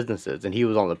husband's businesses, and he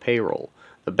was on the payroll.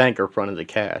 The banker fronted the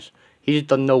cash. He just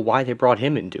doesn't know why they brought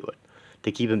him into it.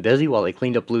 To keep him busy while they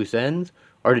cleaned up loose ends?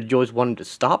 Or did Joyce want him to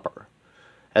stop her?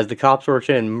 As the cops rush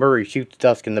in, Murray shoots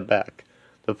Dusk in the back.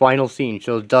 The final scene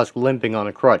shows Dusk limping on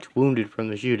a crutch, wounded from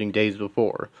the shooting days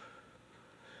before.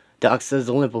 Doc says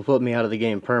the limp will put me out of the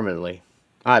game permanently.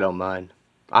 I don't mind.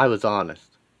 I was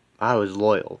honest. I was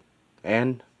loyal.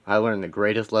 And I learned the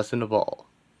greatest lesson of all.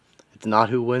 It's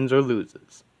not who wins or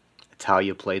loses. It's how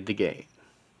you played the game.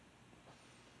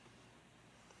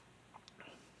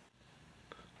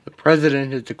 The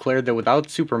President has declared that without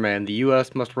Superman, the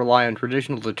U.S. must rely on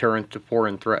traditional deterrence to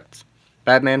foreign threats.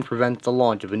 Batman prevents the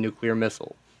launch of a nuclear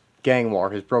missile. Gang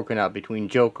war has broken out between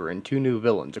Joker and two new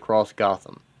villains across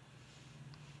Gotham.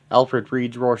 Alfred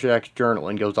reads Rorschach's journal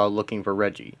and goes out looking for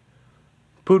Reggie.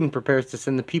 Putin prepares to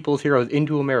send the People's Heroes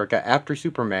into America after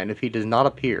Superman if he does not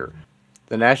appear.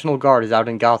 The National Guard is out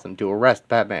in Gotham to arrest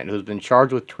Batman, who has been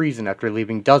charged with treason after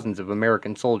leaving dozens of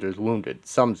American soldiers wounded,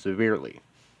 some severely.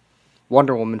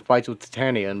 Wonder Woman fights with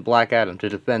Titania and Black Adam to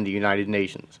defend the United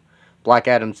Nations. Black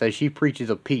Adam says she preaches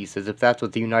of peace as if that's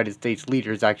what the United States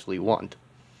leaders actually want.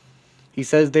 He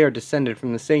says they are descended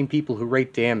from the same people who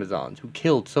raped the Amazons, who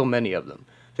killed so many of them.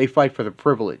 They fight for the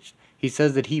privileged. He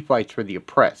says that he fights for the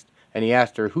oppressed, and he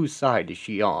asked her whose side is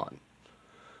she on.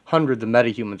 Hundreds of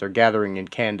metahumans are gathering in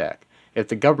Kandak. If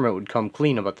the government would come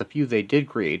clean about the few they did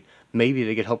create, maybe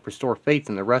they could help restore faith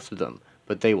in the rest of them,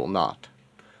 but they will not.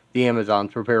 The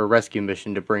Amazons prepare a rescue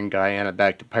mission to bring Diana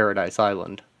back to Paradise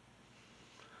Island.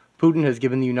 Putin has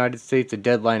given the United States a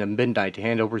deadline of midnight to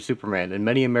hand over Superman, and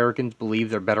many Americans believe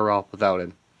they're better off without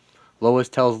him. Lois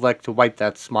tells Lex to wipe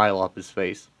that smile off his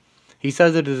face. He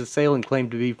says that his assailant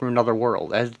claimed to be from another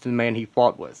world, as did the man he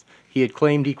fought with. He had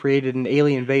claimed he created an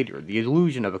alien invader, the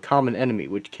illusion of a common enemy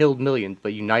which killed millions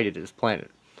but united his planet.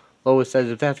 Lois says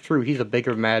if that's true, he's a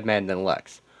bigger madman than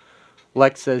Lex.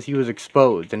 Lex says he was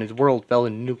exposed, and his world fell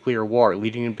into nuclear war,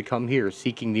 leading him to come here,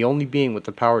 seeking the only being with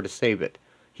the power to save it.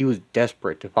 He was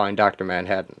desperate to find Dr.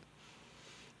 Manhattan.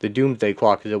 The Doomsday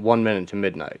Clock is at 1 minute to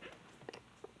midnight.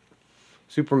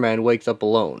 Superman wakes up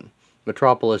alone.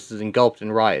 Metropolis is engulfed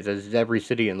in riots, as is every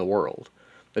city in the world.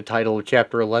 The title of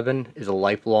Chapter 11 is A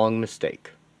Lifelong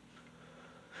Mistake.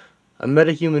 A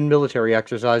metahuman military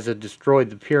exercise has destroyed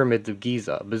the pyramids of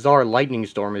Giza. A bizarre lightning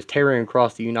storm is tearing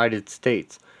across the United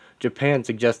States. Japan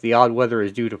suggests the odd weather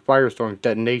is due to Firestorm's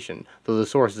detonation, though the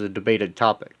source is a debated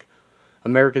topic.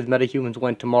 America's metahumans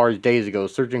went to Mars days ago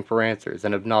searching for answers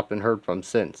and have not been heard from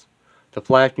since. The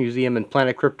Flash Museum and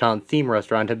Planet Krypton theme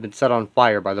restaurant have been set on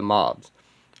fire by the mobs.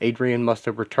 Adrian must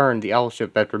have returned the owl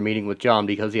ship after meeting with John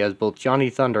because he has both Johnny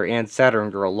Thunder and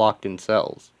Saturn Girl locked in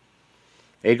cells.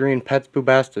 Adrian pets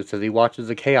Bubastis as he watches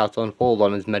the chaos unfold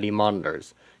on his many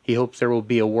monitors. He hopes there will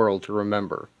be a world to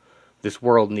remember. This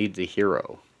world needs a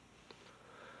hero.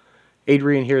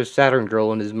 Adrian hears Saturn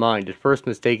Girl in his mind, at first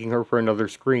mistaking her for another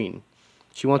screen.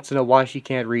 She wants to know why she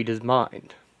can't read his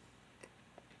mind.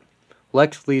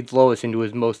 Lex leads Lois into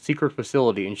his most secret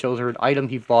facility and shows her an item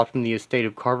he bought from the estate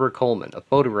of Carver Coleman, a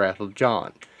photograph of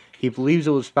John. He believes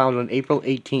it was found on April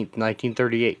 18,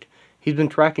 1938. He's been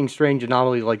tracking strange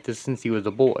anomalies like this since he was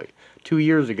a boy. 2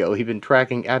 years ago, he'd been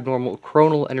tracking abnormal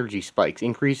coronal energy spikes,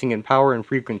 increasing in power and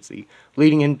frequency,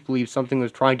 leading him to believe something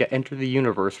was trying to enter the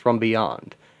universe from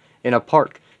beyond. In a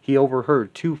park, he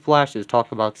overheard 2 flashes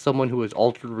talk about someone who has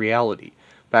altered reality,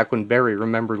 back when Barry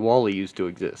remembered Wally used to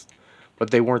exist,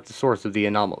 but they weren't the source of the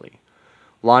anomaly.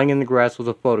 Lying in the grass was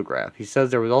a photograph. He says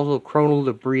there was also coronal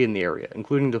debris in the area,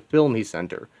 including the film he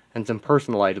sent her, and some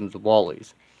personal items of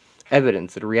Wally's.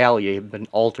 Evidence that reality had been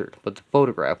altered, but the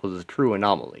photograph was a true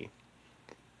anomaly.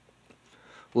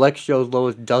 Lex shows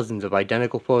Lois dozens of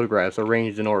identical photographs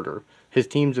arranged in order. His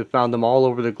teams have found them all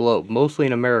over the globe, mostly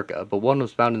in America, but one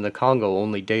was found in the Congo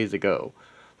only days ago.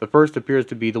 The first appears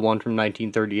to be the one from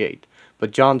 1938,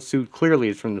 but John's suit clearly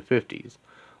is from the 50s.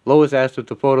 Lois asks if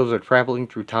the photos are traveling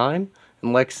through time,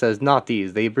 and Lex says not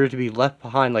these. They appear to be left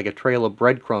behind like a trail of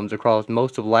breadcrumbs across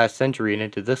most of last century and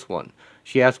into this one.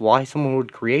 She asks why someone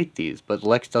would create these, but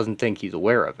Lex doesn't think he's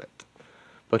aware of it.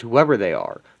 But whoever they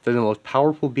are, they're the most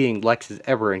powerful being Lex has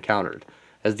ever encountered.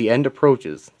 As the end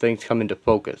approaches, things come into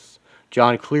focus.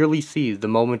 John clearly sees the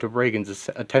moment of Reagan's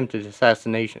attempted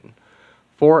assassination.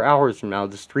 4 hours from now,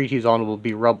 the street he's on will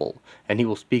be rubble, and he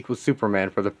will speak with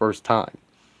Superman for the first time.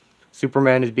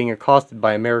 Superman is being accosted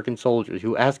by American soldiers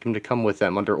who ask him to come with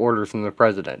them under orders from the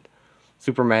president.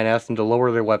 Superman asks them to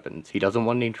lower their weapons. He doesn't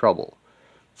want any trouble.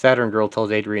 Saturn Girl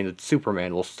tells Adrian that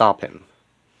Superman will stop him.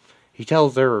 He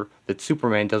tells her that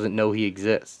Superman doesn't know he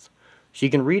exists. She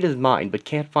can read his mind, but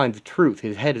can't find the truth.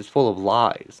 His head is full of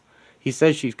lies. He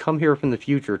says she's come here from the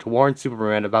future to warn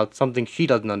Superman about something she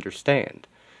doesn't understand.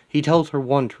 He tells her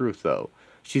one truth, though.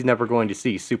 She's never going to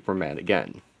see Superman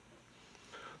again.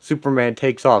 Superman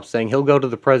takes off, saying he'll go to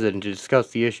the president to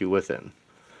discuss the issue with him.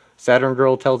 Saturn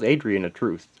Girl tells Adrian a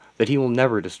truth, that he will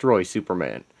never destroy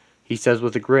Superman. He says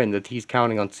with a grin that he's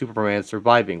counting on Superman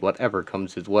surviving whatever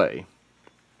comes his way.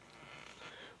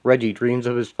 Reggie dreams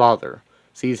of his father,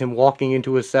 sees him walking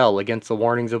into his cell against the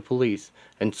warnings of police,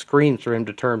 and screams for him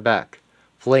to turn back.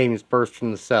 Flames burst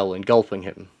from the cell, engulfing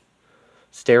him.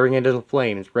 Staring into the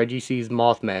flames, Reggie sees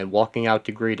Mothman walking out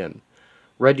to greet him.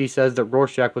 Reggie says that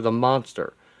Rorschach was a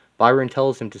monster. Byron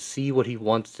tells him to see what he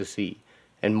wants to see,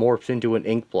 and morphs into an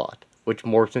ink blot, which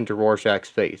morphs into Rorschach's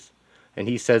face. And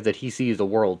he says that he sees the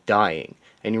world dying,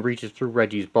 and he reaches through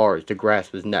Reggie's bars to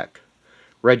grasp his neck.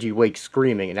 Reggie wakes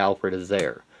screaming, and Alfred is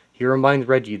there. He reminds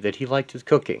Reggie that he liked his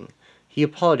cooking. He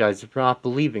apologizes for not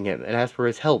believing him, and asks for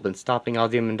his help in stopping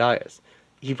Ozymandias.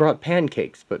 He brought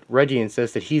pancakes, but Reggie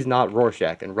insists that he's not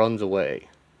Rorschach, and runs away.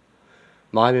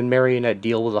 Mime and Marionette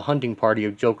deal with a hunting party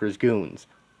of Joker's goons.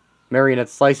 Marionette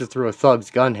slices through a thug's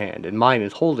gun hand, and Mime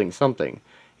is holding something.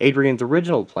 Adrian's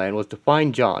original plan was to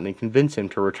find John and convince him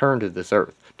to return to this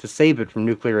Earth, to save it from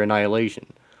nuclear annihilation.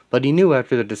 But he knew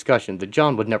after the discussion that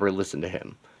John would never listen to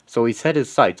him, so he set his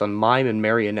sights on Mime and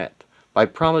Marionette. By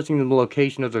promising them the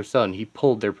location of their son, he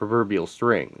pulled their proverbial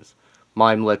strings.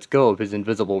 Mime lets go of his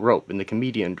invisible rope, and the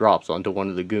comedian drops onto one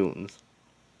of the goons.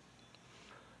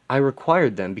 I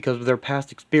required them because of their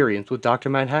past experience with Dr.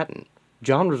 Manhattan.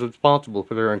 John was responsible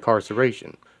for their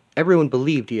incarceration. Everyone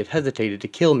believed he had hesitated to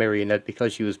kill Marionette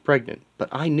because she was pregnant, but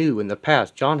I knew in the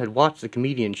past John had watched the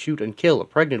comedian shoot and kill a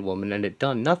pregnant woman and had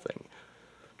done nothing.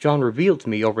 John revealed to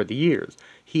me over the years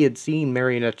he had seen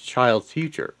Marionette's child's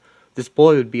future. This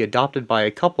boy would be adopted by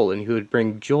a couple and he would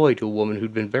bring joy to a woman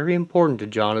who'd been very important to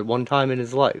John at one time in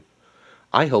his life.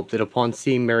 I hoped that upon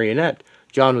seeing Marionette,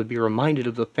 John would be reminded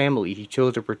of the family he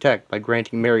chose to protect by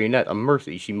granting Marionette a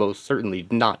mercy she most certainly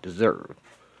did not deserve.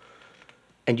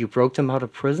 And you broke them out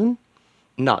of prison?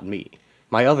 Not me.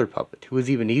 My other puppet, who was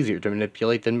even easier to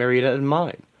manipulate than Marionette and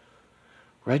mine.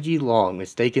 Reggie Long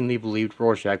mistakenly believed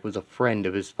Rorschach was a friend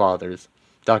of his father's,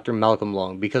 Dr. Malcolm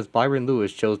Long, because Byron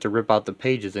Lewis chose to rip out the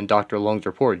pages in Dr. Long's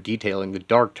report detailing the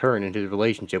dark turn in his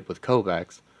relationship with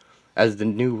Kovacs. As the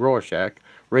new Rorschach,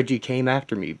 Reggie came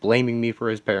after me, blaming me for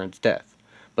his parents' death,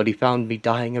 but he found me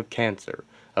dying of cancer,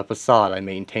 a facade I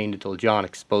maintained until John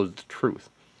exposed the truth.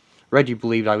 Reggie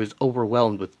believed I was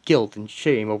overwhelmed with guilt and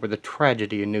shame over the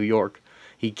tragedy in New York.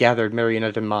 He gathered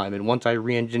Marionette and Mime, and once I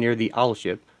re-engineered the owl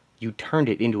ship, you turned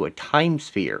it into a time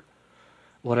sphere.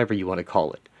 Whatever you want to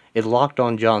call it. It locked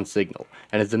on John's signal,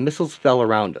 and as the missiles fell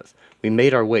around us, we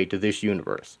made our way to this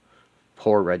universe.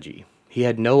 Poor Reggie. He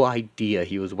had no idea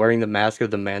he was wearing the mask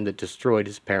of the man that destroyed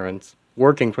his parents,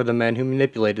 working for the man who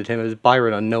manipulated him as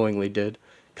Byron unknowingly did,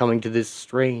 coming to this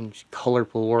strange,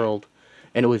 colorful world.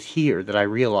 And it was here that I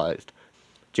realized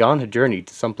John had journeyed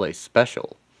to someplace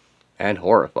special and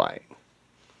horrifying.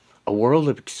 A world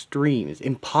of extremes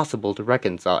impossible to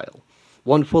reconcile,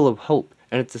 one full of hope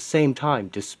and at the same time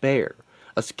despair,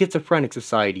 a schizophrenic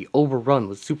society overrun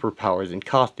with superpowers and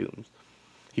costumes.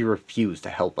 He refused to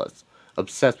help us,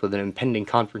 obsessed with an impending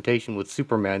confrontation with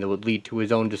Superman that would lead to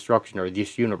his own destruction or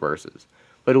this universe's,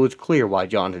 but it was clear why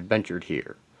John had ventured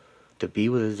here. To be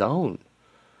with his own.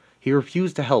 He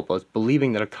refused to help us,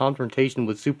 believing that a confrontation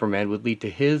with Superman would lead to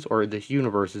his or this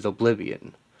universe's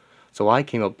oblivion. So I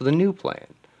came up with a new plan,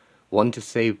 one to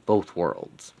save both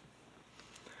worlds.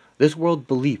 This world's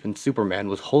belief in Superman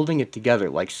was holding it together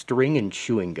like string and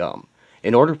chewing gum.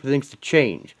 In order for things to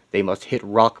change, they must hit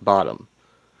rock bottom.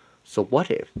 So what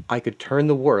if I could turn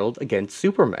the world against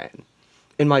Superman?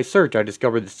 In my search, I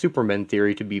discovered the Superman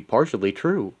theory to be partially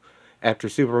true. After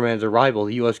Superman's arrival,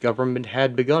 the U.S. government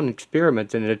had begun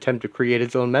experiments in an attempt to create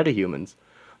its own metahumans.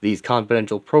 These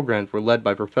confidential programs were led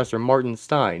by Professor Martin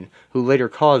Stein, who later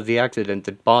caused the accident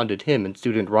that bonded him and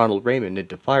student Ronald Raymond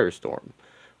into Firestorm.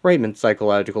 Raymond's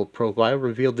psychological profile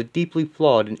revealed a deeply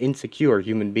flawed and insecure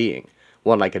human being,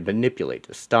 one I could manipulate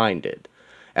as Stein did.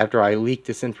 After I leaked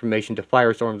this information to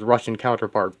Firestorm's Russian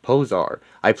counterpart, Pozar,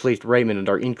 I placed Raymond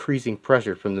under increasing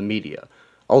pressure from the media.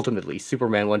 Ultimately,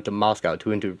 Superman went to Moscow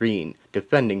to intervene,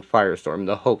 defending Firestorm in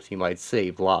the hopes he might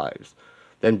save lives.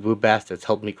 Then Bubastis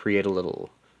helped me create a little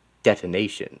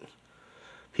detonation.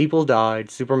 People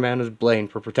died, Superman was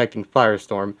blamed for protecting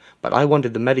Firestorm, but I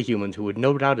wanted the metahumans who would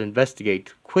no doubt investigate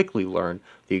to quickly learn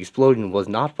the explosion was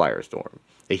not Firestorm.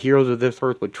 The heroes of this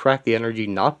Earth would track the energy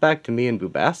not back to me and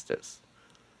Bubastis,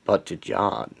 but to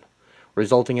John,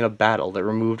 resulting in a battle that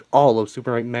removed all of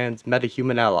Superman's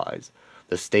metahuman allies.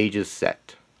 The stage is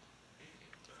set.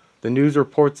 The news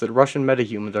reports that Russian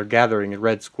metahumans are gathering in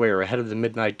Red Square ahead of the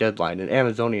midnight deadline, and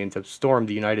Amazonians have stormed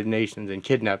the United Nations and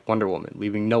kidnapped Wonder Woman,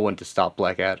 leaving no one to stop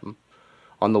Black Adam.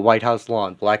 On the White House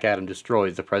lawn, Black Adam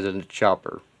destroys the president's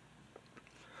chopper.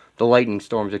 The lightning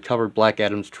storms had covered Black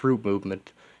Adam's troop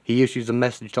movement. He issues a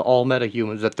message to all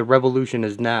metahumans that the revolution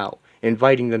is now,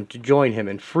 inviting them to join him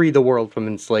and free the world from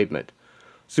enslavement.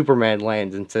 Superman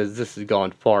lands and says this has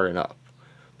gone far enough.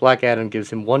 Black Adam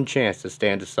gives him one chance to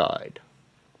stand aside.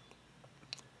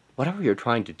 Whatever you're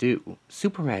trying to do,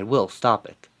 Superman will stop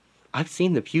it. I've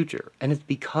seen the future, and it's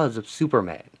because of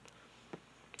Superman.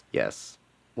 Yes.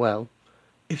 Well,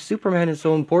 if Superman is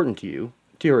so important to you,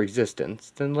 to your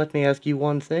existence, then let me ask you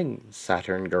one thing,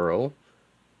 Saturn girl.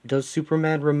 Does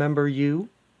Superman remember you?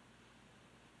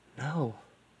 No.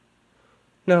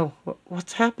 No,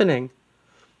 what's happening?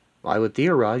 I would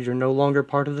theorize you're no longer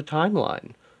part of the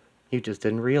timeline. You just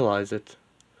didn't realize it.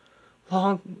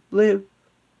 Long live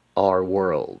our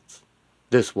worlds.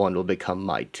 This one will become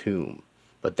my tomb,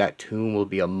 but that tomb will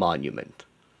be a monument.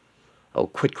 Oh,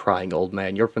 quit crying, old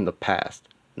man. You're from the past,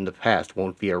 and the past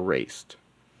won't be erased.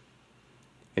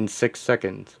 In 6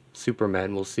 seconds,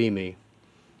 Superman will see me.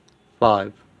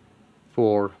 5,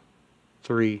 4,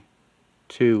 3,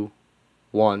 2,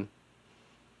 1.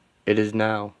 It is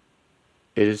now.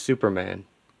 It is Superman.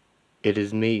 It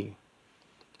is me.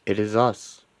 It is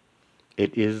us.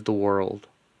 It is the world.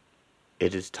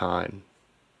 It is time.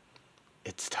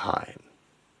 It's time.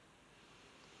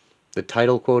 The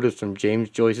title quote is from James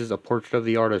Joyce's A Portrait of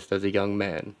the Artist as a Young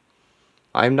Man.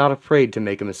 I am not afraid to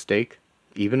make a mistake,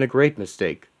 even a great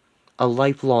mistake, a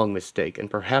lifelong mistake, and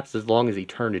perhaps as long as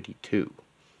eternity too.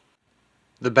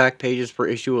 The back pages for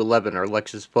issue 11 are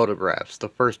Lex's photographs, the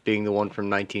first being the one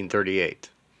from 1938.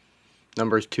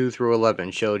 Numbers 2 through 11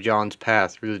 show John's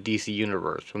path through the DC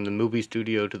Universe, from the movie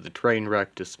studio to the train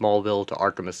wreck to Smallville to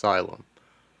Arkham Asylum.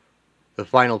 The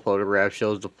final photograph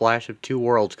shows the Flash of Two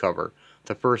Worlds cover,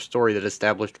 the first story that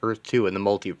established Earth 2 in the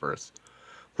multiverse.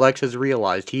 Lex has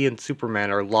realized he and Superman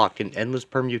are locked in endless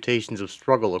permutations of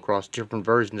struggle across different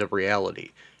versions of reality,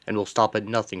 and will stop at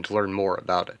nothing to learn more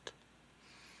about it.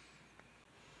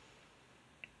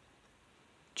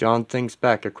 John thinks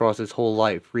back across his whole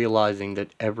life, realizing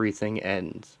that everything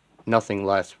ends. Nothing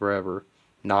lasts forever.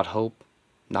 Not hope,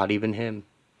 not even him.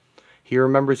 He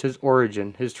remembers his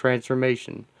origin, his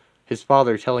transformation, his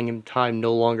father telling him time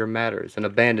no longer matters and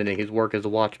abandoning his work as a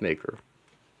watchmaker.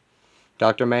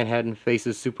 Dr. Manhattan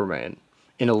faces Superman.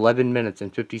 In 11 minutes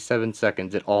and 57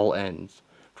 seconds it all ends.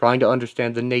 Trying to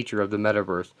understand the nature of the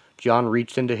metaverse, John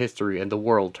reached into history and the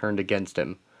world turned against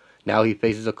him. Now he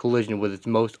faces a collision with its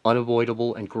most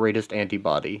unavoidable and greatest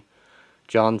antibody.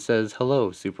 John says,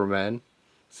 "Hello, Superman."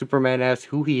 Superman asks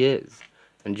who he is,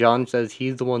 and John says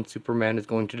he's the one Superman is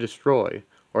going to destroy,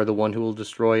 or the one who will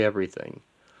destroy everything.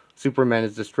 Superman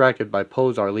is distracted by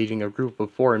Posar leading a group of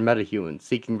foreign metahumans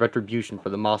seeking retribution for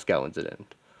the Moscow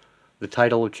incident. The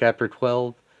title of Chapter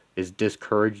 12 is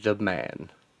Discouraged of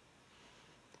Man.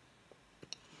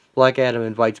 Black Adam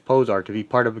invites Posar to be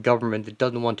part of a government that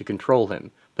doesn't want to control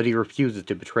him, but he refuses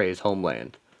to betray his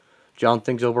homeland. John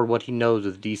thinks over what he knows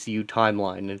of the DCU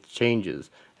timeline and its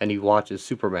changes, and he watches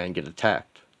Superman get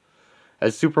attacked.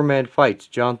 As Superman fights,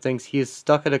 John thinks he is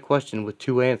stuck at a question with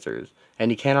two answers, and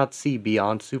he cannot see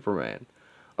beyond Superman.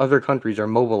 Other countries are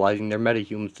mobilizing their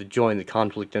metahumans to join the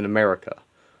conflict in America.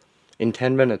 In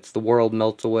 10 minutes, the world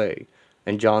melts away,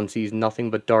 and John sees nothing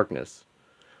but darkness.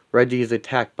 Reggie is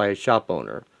attacked by a shop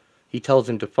owner. He tells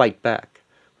him to fight back,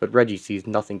 but Reggie sees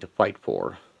nothing to fight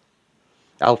for.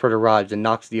 Alfred arrives and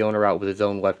knocks the owner out with his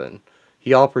own weapon.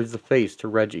 He offers the face to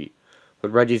Reggie,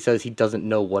 but Reggie says he doesn't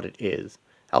know what it is.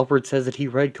 Alfred says that he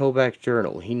read Kobach's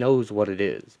journal. He knows what it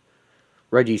is.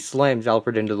 Reggie slams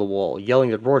Alfred into the wall,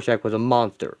 yelling that Rorschach was a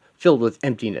monster, filled with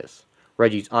emptiness.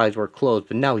 Reggie's eyes were closed,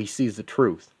 but now he sees the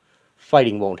truth.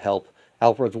 Fighting won't help.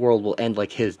 Alfred's world will end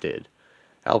like his did.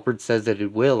 Alfred says that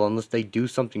it will unless they do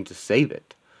something to save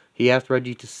it. He asks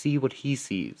Reggie to see what he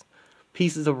sees.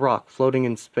 Pieces of rock floating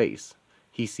in space.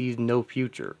 He sees no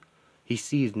future. He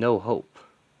sees no hope.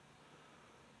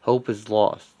 Hope is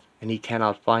lost, and he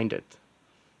cannot find it.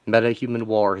 Meta-human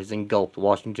war has engulfed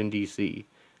Washington, D.C.,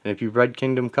 and if you've read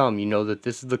Kingdom Come, you know that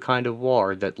this is the kind of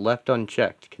war that, left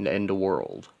unchecked, can end a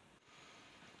world.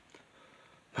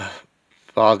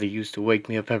 Father used to wake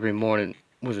me up every morning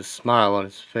with a smile on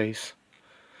his face.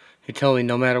 He'd tell me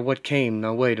no matter what came my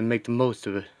way to make the most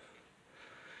of it.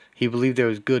 He believed there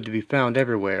was good to be found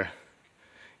everywhere,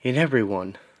 in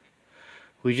everyone.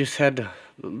 We just had to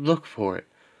look for it.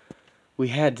 We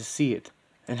had to see it,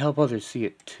 and help others see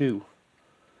it too.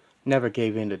 Never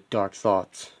gave in to dark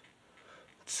thoughts.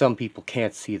 Some people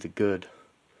can't see the good.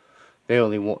 They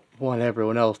only want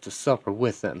everyone else to suffer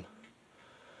with them.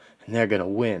 And they're gonna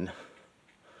win.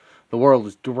 The world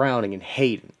is drowning in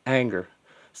hate and anger,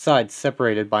 sides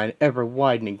separated by an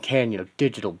ever-widening canyon of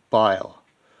digital bile.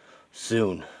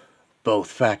 Soon,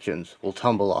 both factions will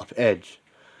tumble off edge,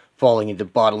 falling into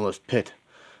bottomless pit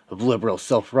of liberal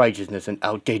self-righteousness and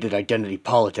outdated identity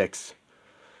politics.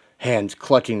 Hands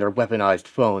clutching their weaponized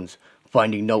phones,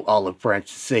 finding no olive branch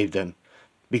to save them,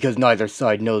 because neither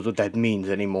side knows what that means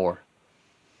anymore.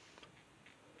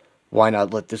 Why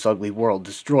not let this ugly world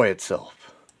destroy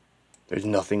itself? There's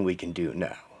nothing we can do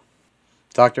now.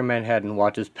 Dr. Manhattan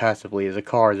watches passively as a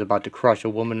car is about to crush a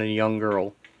woman and a young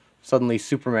girl. Suddenly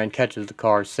Superman catches the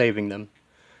car, saving them.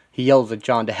 He yells at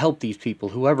John to help these people,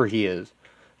 whoever he is.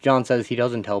 John says he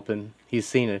doesn't help him. He's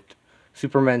seen it.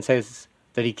 Superman says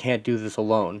that he can't do this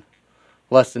alone.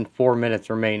 Less than 4 minutes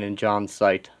remain in John's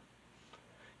sight.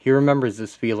 He remembers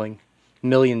this feeling.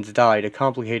 Millions died, a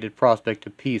complicated prospect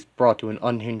of peace brought to an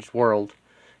unhinged world.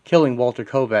 Killing Walter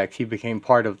Kovacs, he became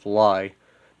part of the lie,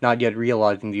 not yet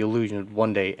realizing the illusion would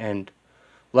one day end.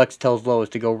 Lex tells Lois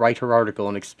to go write her article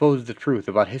and expose the truth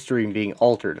about history being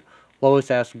altered.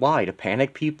 Lois asks why, to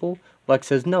panic people? Lex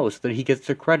says no, so that he gets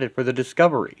the credit for the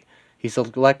discovery. He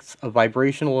selects a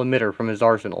vibrational emitter from his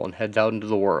arsenal and heads out into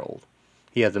the world.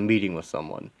 He has a meeting with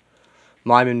someone.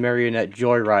 Mime and Marionette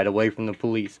joyride away from the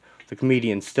police. The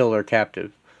comedians still are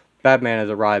captive. Batman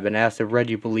has arrived and asks if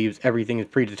Reggie believes everything is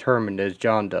predetermined as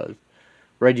John does.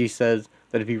 Reggie says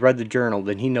that if he read the journal,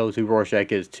 then he knows who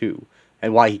Rorschach is too,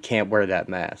 and why he can't wear that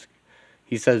mask.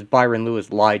 He says Byron Lewis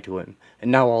lied to him,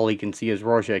 and now all he can see is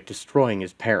Rorschach destroying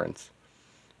his parents.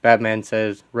 Batman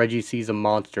says Reggie sees a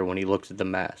monster when he looks at the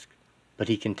mask, but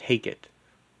he can take it,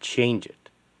 change it,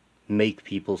 make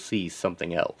people see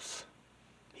something else.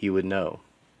 He would know.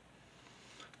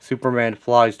 Superman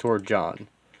flies toward John,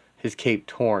 his cape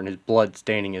torn, his blood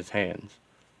staining his hands.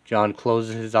 John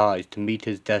closes his eyes to meet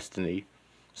his destiny.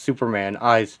 Superman,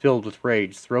 eyes filled with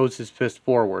rage, throws his fist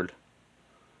forward.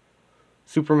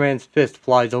 Superman's fist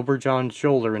flies over John's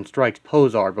shoulder and strikes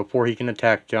Posar before he can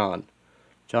attack John.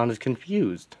 John is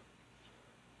confused.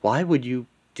 Why would you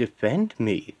defend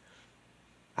me?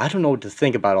 I don't know what to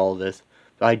think about all this,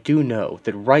 but I do know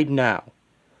that right now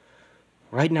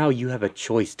you have a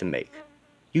choice to make.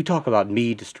 You talk about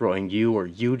me destroying you or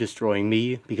you destroying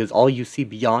me because all you see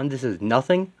beyond this is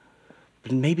nothing,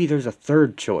 but maybe there's a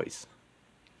third choice.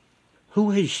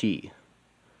 Who is she?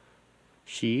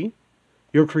 She?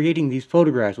 You're creating these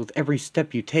photographs with every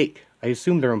step you take. I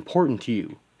assume they're important to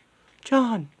you.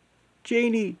 John!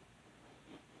 Janie!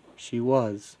 She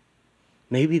was.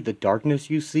 Maybe the darkness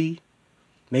you see?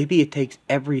 Maybe it takes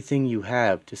everything you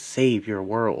have to save your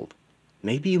world.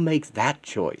 Maybe you make that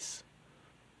choice.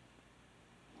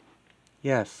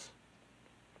 Yes.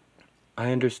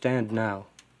 I understand now.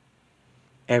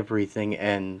 Everything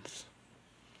ends.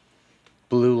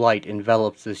 Blue light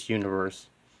envelops this universe.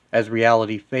 As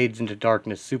reality fades into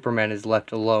darkness, Superman is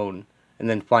left alone, and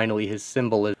then finally his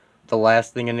symbol is the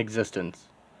last thing in existence.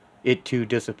 It too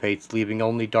dissipates, leaving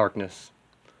only darkness.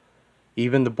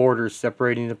 Even the borders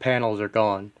separating the panels are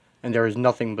gone, and there is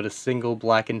nothing but a single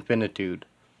black infinitude.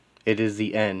 It is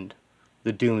the end.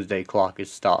 The Doomsday Clock is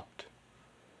stopped.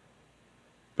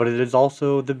 But it is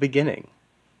also the beginning.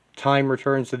 Time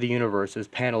returns to the universe as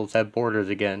panels have borders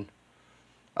again.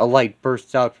 A light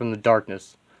bursts out from the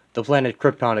darkness. The planet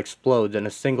Krypton explodes and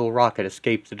a single rocket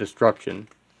escapes the destruction.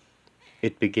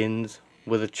 It begins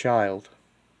with a child.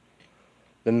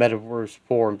 The metaverse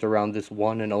forms around this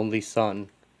one and only sun.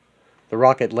 The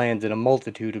rocket lands in a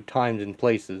multitude of times and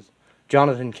places.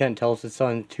 Jonathan Kent tells his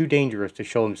son it's too dangerous to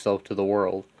show himself to the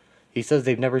world. He says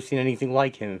they've never seen anything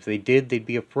like him. If they did, they'd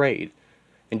be afraid.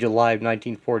 In July of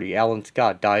 1940, Alan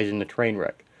Scott dies in a train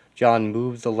wreck. John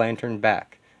moves the lantern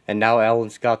back, and now Alan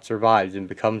Scott survives and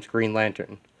becomes Green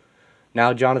Lantern.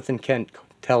 Now Jonathan Kent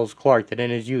tells Clark that in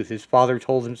his youth his father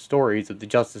told him stories of the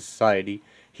Justice Society,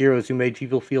 heroes who made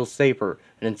people feel safer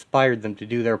and inspired them to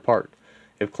do their part.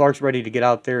 If Clark's ready to get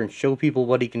out there and show people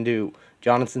what he can do,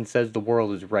 Jonathan says the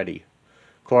world is ready.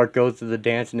 Clark goes to the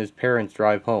dance and his parents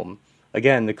drive home.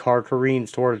 Again, the car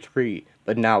careens toward a tree,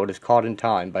 but now it is caught in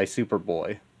time by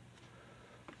Superboy.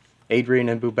 Adrian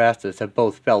and Bubastis have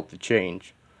both felt the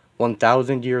change.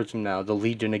 1,000 years from now, the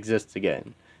Legion exists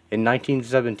again. In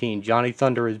 1917, Johnny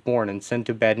Thunder is born and sent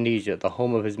to Badnesia, the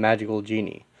home of his magical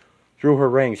genie. Through her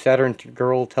ring, Saturn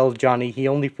Girl tells Johnny he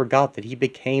only forgot that he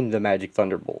became the Magic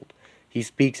Thunderbolt. He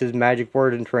speaks his magic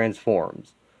word and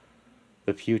transforms.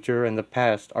 The future and the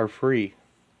past are free.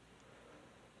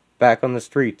 Back on the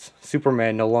streets,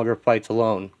 Superman no longer fights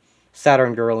alone.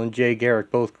 Saturn Girl and Jay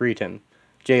Garrick both greet him.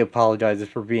 Jay apologizes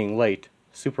for being late.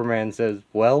 Superman says,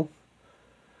 well,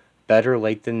 better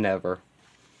late than never.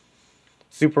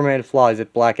 Superman flies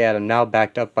at Black Adam, now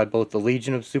backed up by both the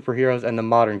Legion of Superheroes and the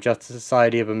modern Justice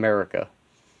Society of America.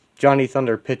 Johnny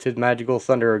Thunder pits his magical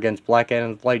thunder against Black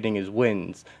Adam's lightning as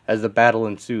wins. As the battle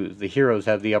ensues, the heroes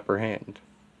have the upper hand.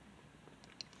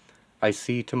 I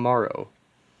see tomorrow.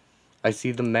 I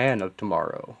see the man of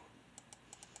tomorrow.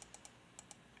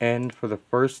 And for the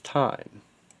first time,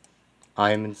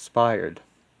 I am inspired.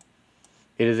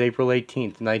 It is April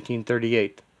 18th,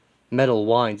 1938. Metal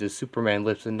whines as Superman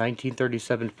lifts a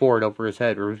 1937 Ford over his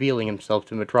head, revealing himself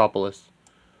to Metropolis.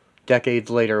 Decades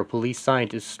later, a police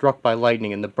scientist struck by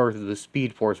lightning and the birth of the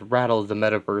Speed Force rattles the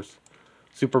metaverse.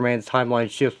 Superman's timeline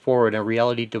shifts forward and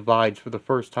reality divides for the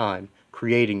first time,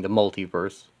 creating the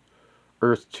multiverse.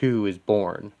 Earth 2 is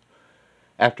born.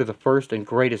 After the first and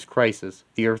greatest crisis,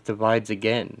 the Earth divides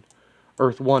again.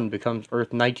 Earth 1 becomes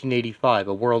Earth 1985,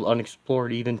 a world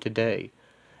unexplored even today.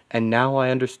 And now I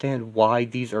understand why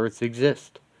these Earths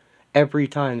exist. Every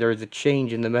time there is a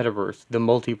change in the metaverse, the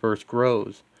multiverse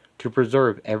grows, to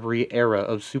preserve every era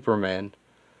of Superman.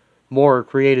 More are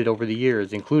created over the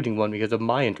years, including one because of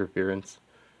my interference.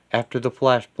 After the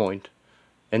Flashpoint,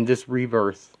 and this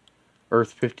rebirth,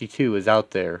 Earth 52 is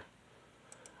out there.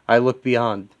 I look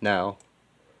beyond, now.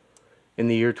 In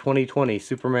the year 2020,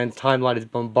 Superman's timeline is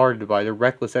bombarded by the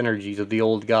reckless energies of the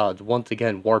old gods, once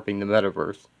again warping the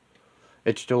metaverse.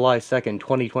 It's July 2nd,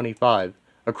 2025.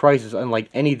 A crisis unlike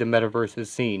any the metaverse has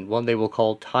seen, one they will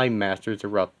call Time Masters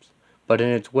erupts. But in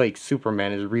its wake,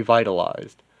 Superman is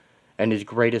revitalized, and his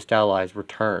greatest allies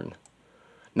return.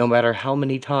 No matter how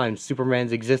many times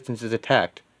Superman's existence is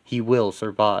attacked, he will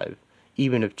survive,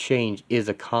 even if change is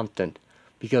a constant,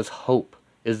 because hope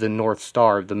is the North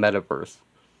Star of the metaverse.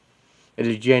 It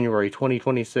is January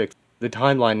 2026, the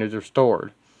timeline is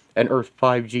restored, and Earth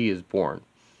 5G is born.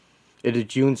 It is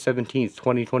June 17th,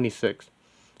 2026.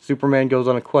 Superman goes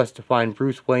on a quest to find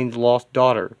Bruce Wayne's lost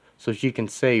daughter, so she can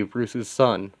save Bruce's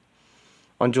son.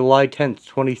 On July 10th,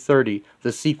 2030,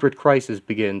 the Secret Crisis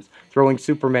begins, throwing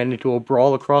Superman into a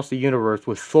brawl across the universe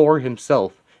with Thor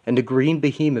himself, and a green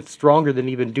behemoth stronger than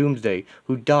even Doomsday,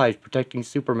 who dies protecting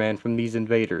Superman from these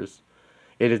invaders.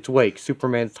 In its wake,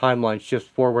 Superman's timeline shifts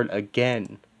forward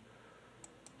again.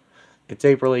 It's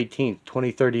April 18th,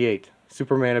 2038.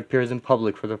 Superman appears in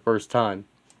public for the first time.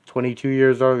 22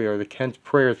 years earlier, the Kents'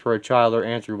 prayers for a child are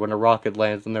answered when a rocket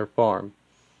lands on their farm.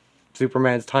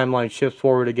 Superman's timeline shifts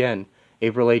forward again.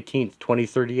 April 18th,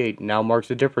 2038 now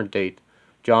marks a different date.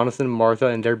 Jonathan, Martha,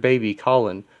 and their baby,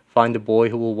 Colin, find the boy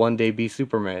who will one day be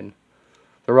Superman.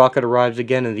 The rocket arrives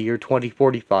again in the year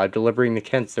 2045, delivering the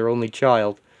Kents their only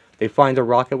child. They find the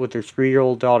rocket with their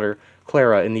 3-year-old daughter,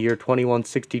 Clara, in the year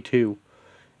 2162.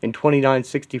 In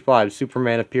 2965,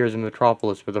 Superman appears in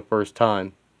Metropolis for the first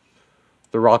time.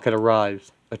 The rocket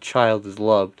arrives. A child is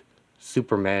loved.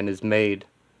 Superman is made.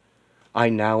 I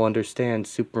now understand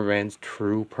Superman's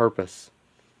true purpose.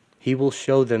 He will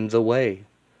show them the way.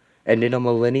 And in a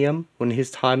millennium, when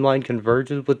his timeline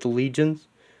converges with the Legion's,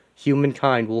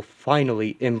 humankind will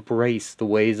finally embrace the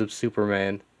ways of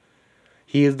Superman.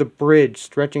 He is the bridge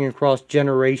stretching across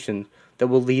generations that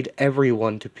will lead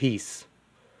everyone to peace.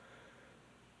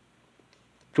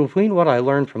 Between what I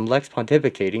learned from Lex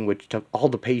pontificating, which took all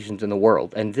the patience in the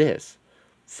world, and this,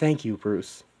 thank you,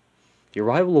 Bruce. The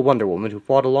arrival of Wonder Woman, who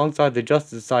fought alongside the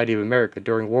Justice Society of America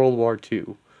during World War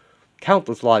II.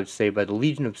 Countless lives saved by the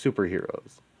Legion of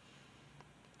Superheroes.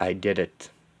 I did it.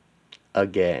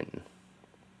 Again.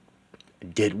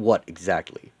 Did what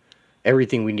exactly?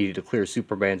 Everything we needed to clear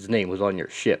Superman's name was on your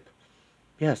ship.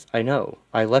 Yes, I know.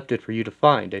 I left it for you to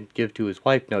find and give to his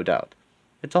wife, no doubt.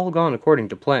 It's all gone according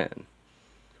to plan.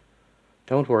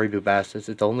 Don't worry, Bubastis,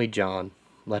 it's only John.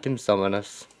 Let him summon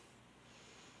us.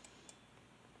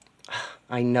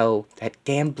 I know, that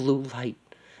damn blue light.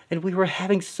 And we were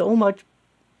having so much...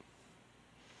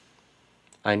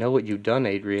 I know what you've done,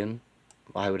 Adrian.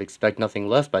 I would expect nothing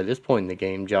less by this point in the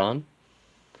game, John.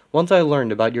 Once I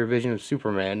learned about your vision of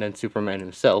Superman and Superman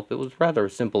himself, it was rather a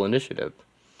simple initiative.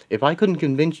 If I couldn't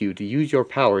convince you to use your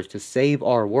powers to save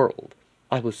our world,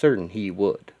 I was certain he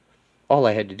would. All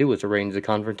I had to do was arrange the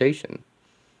confrontation.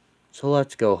 So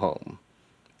let's go home.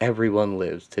 Everyone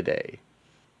lives today.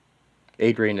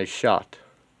 Adrian is shot.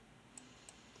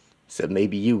 So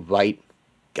maybe you, right?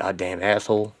 Goddamn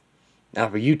asshole. Now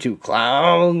for you two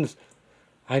clowns.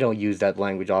 I don't use that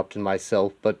language often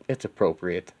myself, but it's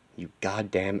appropriate. You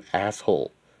goddamn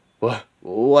asshole.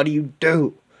 What do you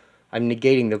do? I'm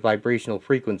negating the vibrational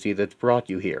frequency that's brought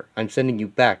you here. I'm sending you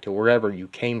back to wherever you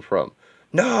came from.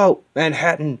 No!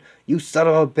 Manhattan! You son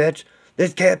of a bitch!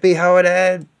 This can't be how it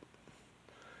ends!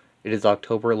 It is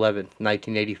October 11th,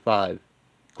 1985.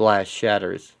 Glass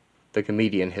shatters. The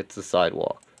comedian hits the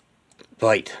sidewalk.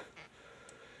 Fight.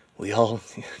 We all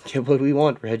get what we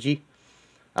want, Reggie.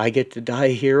 I get to die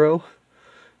a hero.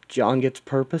 John gets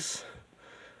purpose.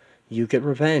 You get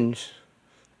revenge.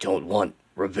 Don't want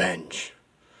revenge.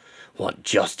 Want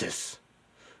justice.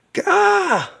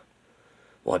 Gah!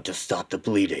 Want to stop the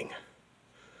bleeding.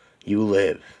 You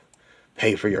live.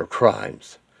 Pay for your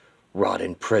crimes. Rot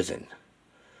in prison.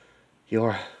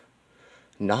 You're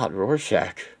not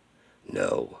Rorschach.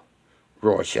 No.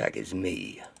 Rorschach is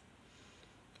me.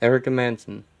 Erica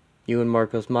Manson, you and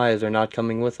Marcos Myers are not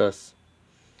coming with us.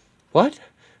 What?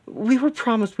 We were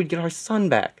promised we'd get our son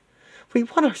back. We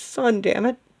want our son, damn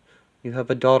it. You have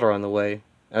a daughter on the way.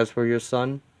 As for your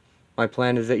son, my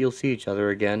plan is that you'll see each other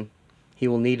again. He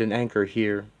will need an anchor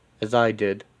here, as I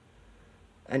did.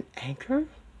 An anchor?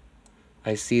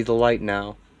 I see the light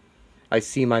now. I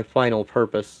see my final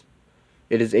purpose.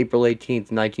 It is April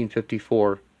 18th,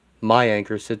 1954. My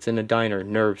anchor sits in a diner,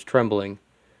 nerves trembling.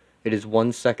 It is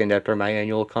 1 second after my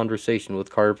annual conversation with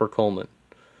Carver Coleman.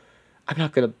 I'm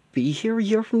not going to be here a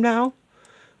year from now?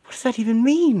 What does that even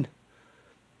mean?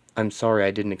 I'm sorry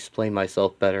I didn't explain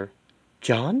myself better.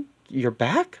 John, you're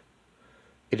back?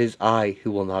 It is I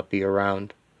who will not be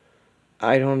around.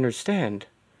 I don't understand.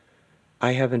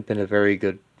 I haven't been a very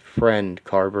good friend,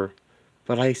 Carver,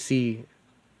 but I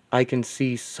can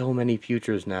see so many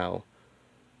futures now.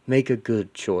 Make a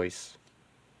good choice.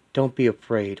 Don't be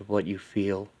afraid of what you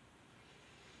feel.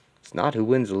 It's not who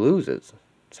wins or loses.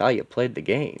 It's how you played the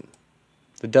game.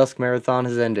 The Dusk Marathon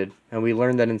has ended, and we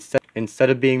learn that instead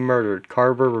of being murdered,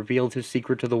 Carver revealed his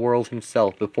secret to the world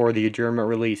himself before the adjournment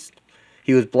released.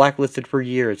 He was blacklisted for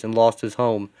years and lost his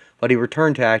home, but he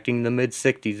returned to acting in the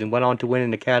mid-60s and went on to win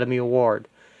an Academy Award.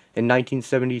 In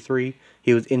 1973,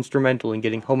 he was instrumental in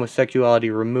getting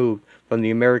homosexuality removed from the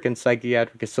American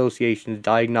Psychiatric Association's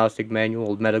Diagnostic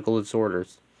Manual of Medical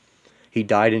Disorders. He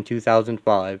died in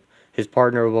 2005, his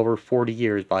partner of over 40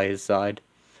 years by his side.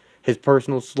 His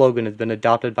personal slogan has been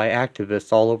adopted by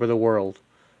activists all over the world.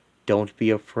 Don't be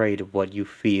afraid of what you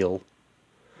feel.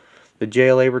 The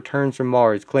JLA returns from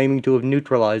Mars, claiming to have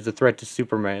neutralized the threat to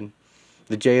Superman.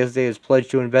 The JSA has pledged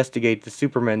to investigate the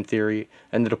Superman theory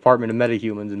and the Department of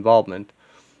Metahumans' involvement.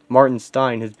 Martin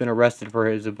Stein has been arrested for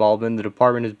his involvement, and the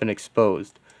department has been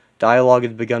exposed. Dialogue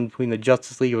has begun between the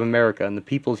Justice League of America and the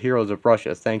People's Heroes of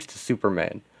Russia thanks to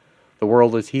Superman. The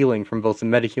world is healing from both the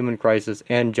metahuman crisis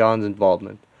and John's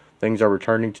involvement. Things are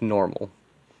returning to normal.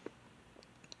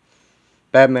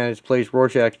 Batman has placed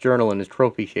Rorschach's journal in his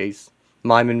trophy case.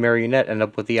 Mime and Marionette end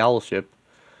up with the owl ship.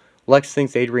 Lex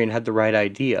thinks Adrian had the right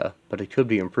idea, but it could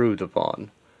be improved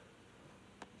upon.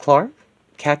 Clark?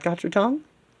 Cat got your tongue?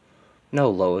 No,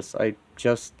 Lois,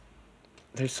 there's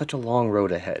such a long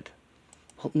road ahead.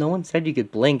 Well, no one said you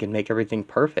could blink and make everything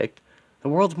perfect. The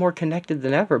world's more connected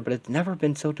than ever, but it's never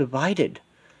been so divided.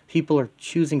 People are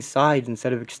choosing sides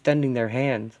instead of extending their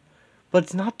hands. But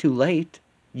it's not too late.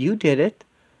 You did it.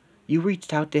 You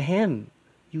reached out to him.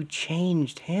 You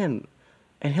changed him.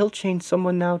 And he'll change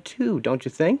someone now too, don't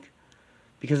you think?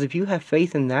 Because if you have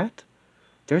faith in that,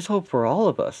 there's hope for all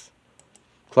of us.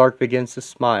 Clark begins to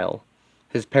smile.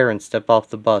 His parents step off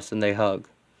the bus and they hug.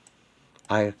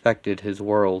 I affected his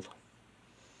world.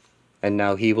 And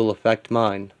now he will affect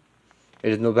mine.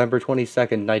 It is November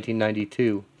 22nd,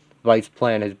 1992. Vight's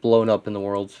plan has blown up in the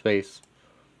world's face.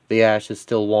 The ash is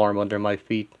still warm under my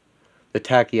feet. The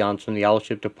tachyons from the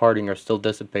owlship departing are still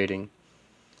dissipating.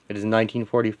 It is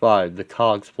 1945. The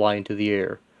cogs fly into the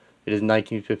air. It is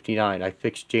 1959. I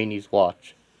fix Janie's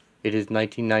watch. It is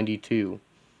 1992.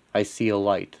 I see a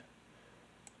light.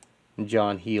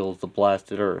 John heals the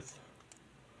blasted earth.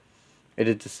 It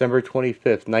is December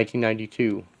 25th,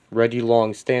 1992. Reggie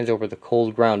Long stands over the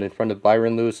cold ground in front of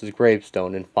Byron Lewis's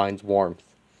gravestone and finds warmth.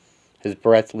 His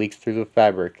breath leaks through the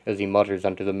fabric as he mutters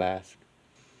under the mask.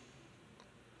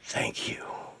 Thank you.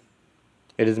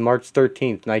 It is March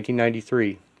 13th,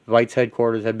 1993. Vight's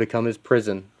headquarters had become his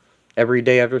prison. Every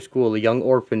day after school, a young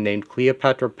orphan named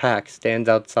Cleopatra Pax stands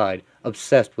outside,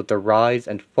 obsessed with the rise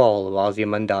and fall of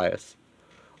Ozymandias.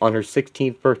 On her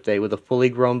 16th birthday, with a fully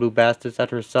grown Bubastis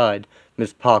at her side,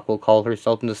 Miss Pock will call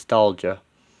herself Nostalgia.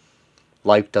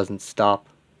 Life doesn't stop,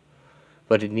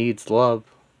 but it needs love.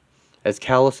 As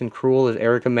callous and cruel as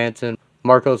Erica Manson and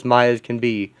Marcos Myers can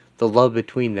be, the love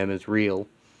between them is real.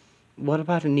 What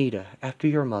about Anita, after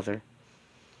your mother?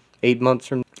 8 months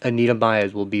from Anita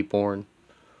Myers will be born.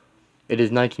 It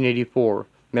is 1984.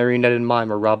 Marionette and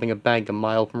Mime are robbing a bank a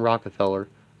mile from Rockefeller.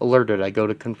 Alerted, I go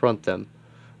to confront them.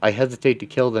 I hesitate to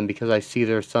kill them because I see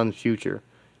their son's future.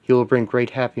 He will bring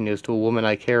great happiness to a woman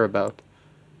I care about.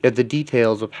 Yet the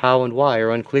details of how and why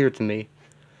are unclear to me.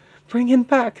 Bring him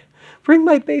back! Bring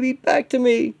my baby back to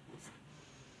me!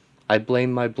 I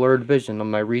blame my blurred vision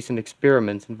on my recent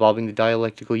experiments involving the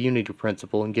dialectical unity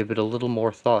principle and give it a little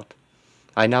more thought.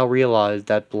 I now realize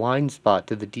that blind spot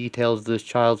to the details of this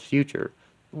child's future.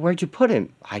 Where'd you put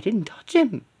him? I didn't touch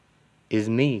him. Is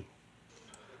me.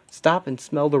 Stop and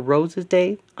smell the roses,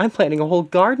 Dave. I'm planting a whole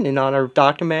garden in honor of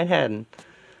Dr. Manhattan.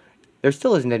 There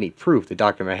still isn't any proof that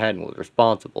Dr. Manhattan was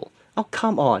responsible. Oh,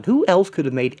 come on. Who else could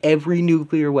have made every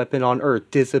nuclear weapon on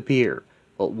Earth disappear?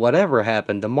 Well, whatever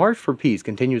happened, the March for Peace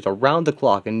continues around the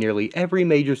clock in nearly every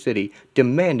major city,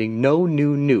 demanding no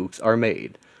new nukes are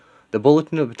made. The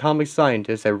Bulletin of Atomic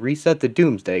Scientists have reset the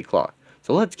Doomsday Clock,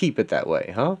 so let's keep it that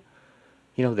way, huh?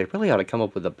 You know, they really ought to come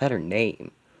up with a better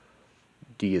name.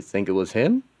 Do you think it was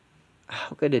him? How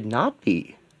could it not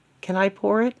be? Can I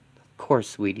pour it? Of course,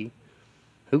 sweetie.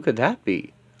 Who could that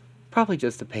be? Probably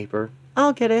just the paper.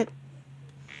 I'll get it.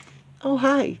 Oh,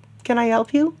 hi. Can I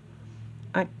help you?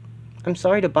 I'm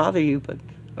sorry to bother you, but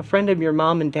a friend of your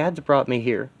mom and dad's brought me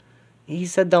here. He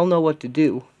said they'll know what to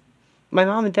do. My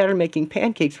mom and dad are making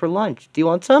pancakes for lunch. Do you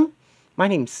want some? My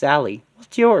name's Sally.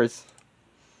 What's yours?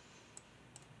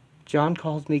 John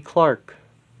calls me Clark.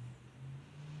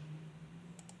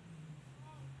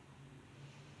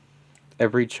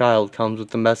 Every child comes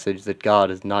with the message that God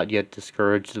has not yet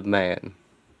discouraged of man.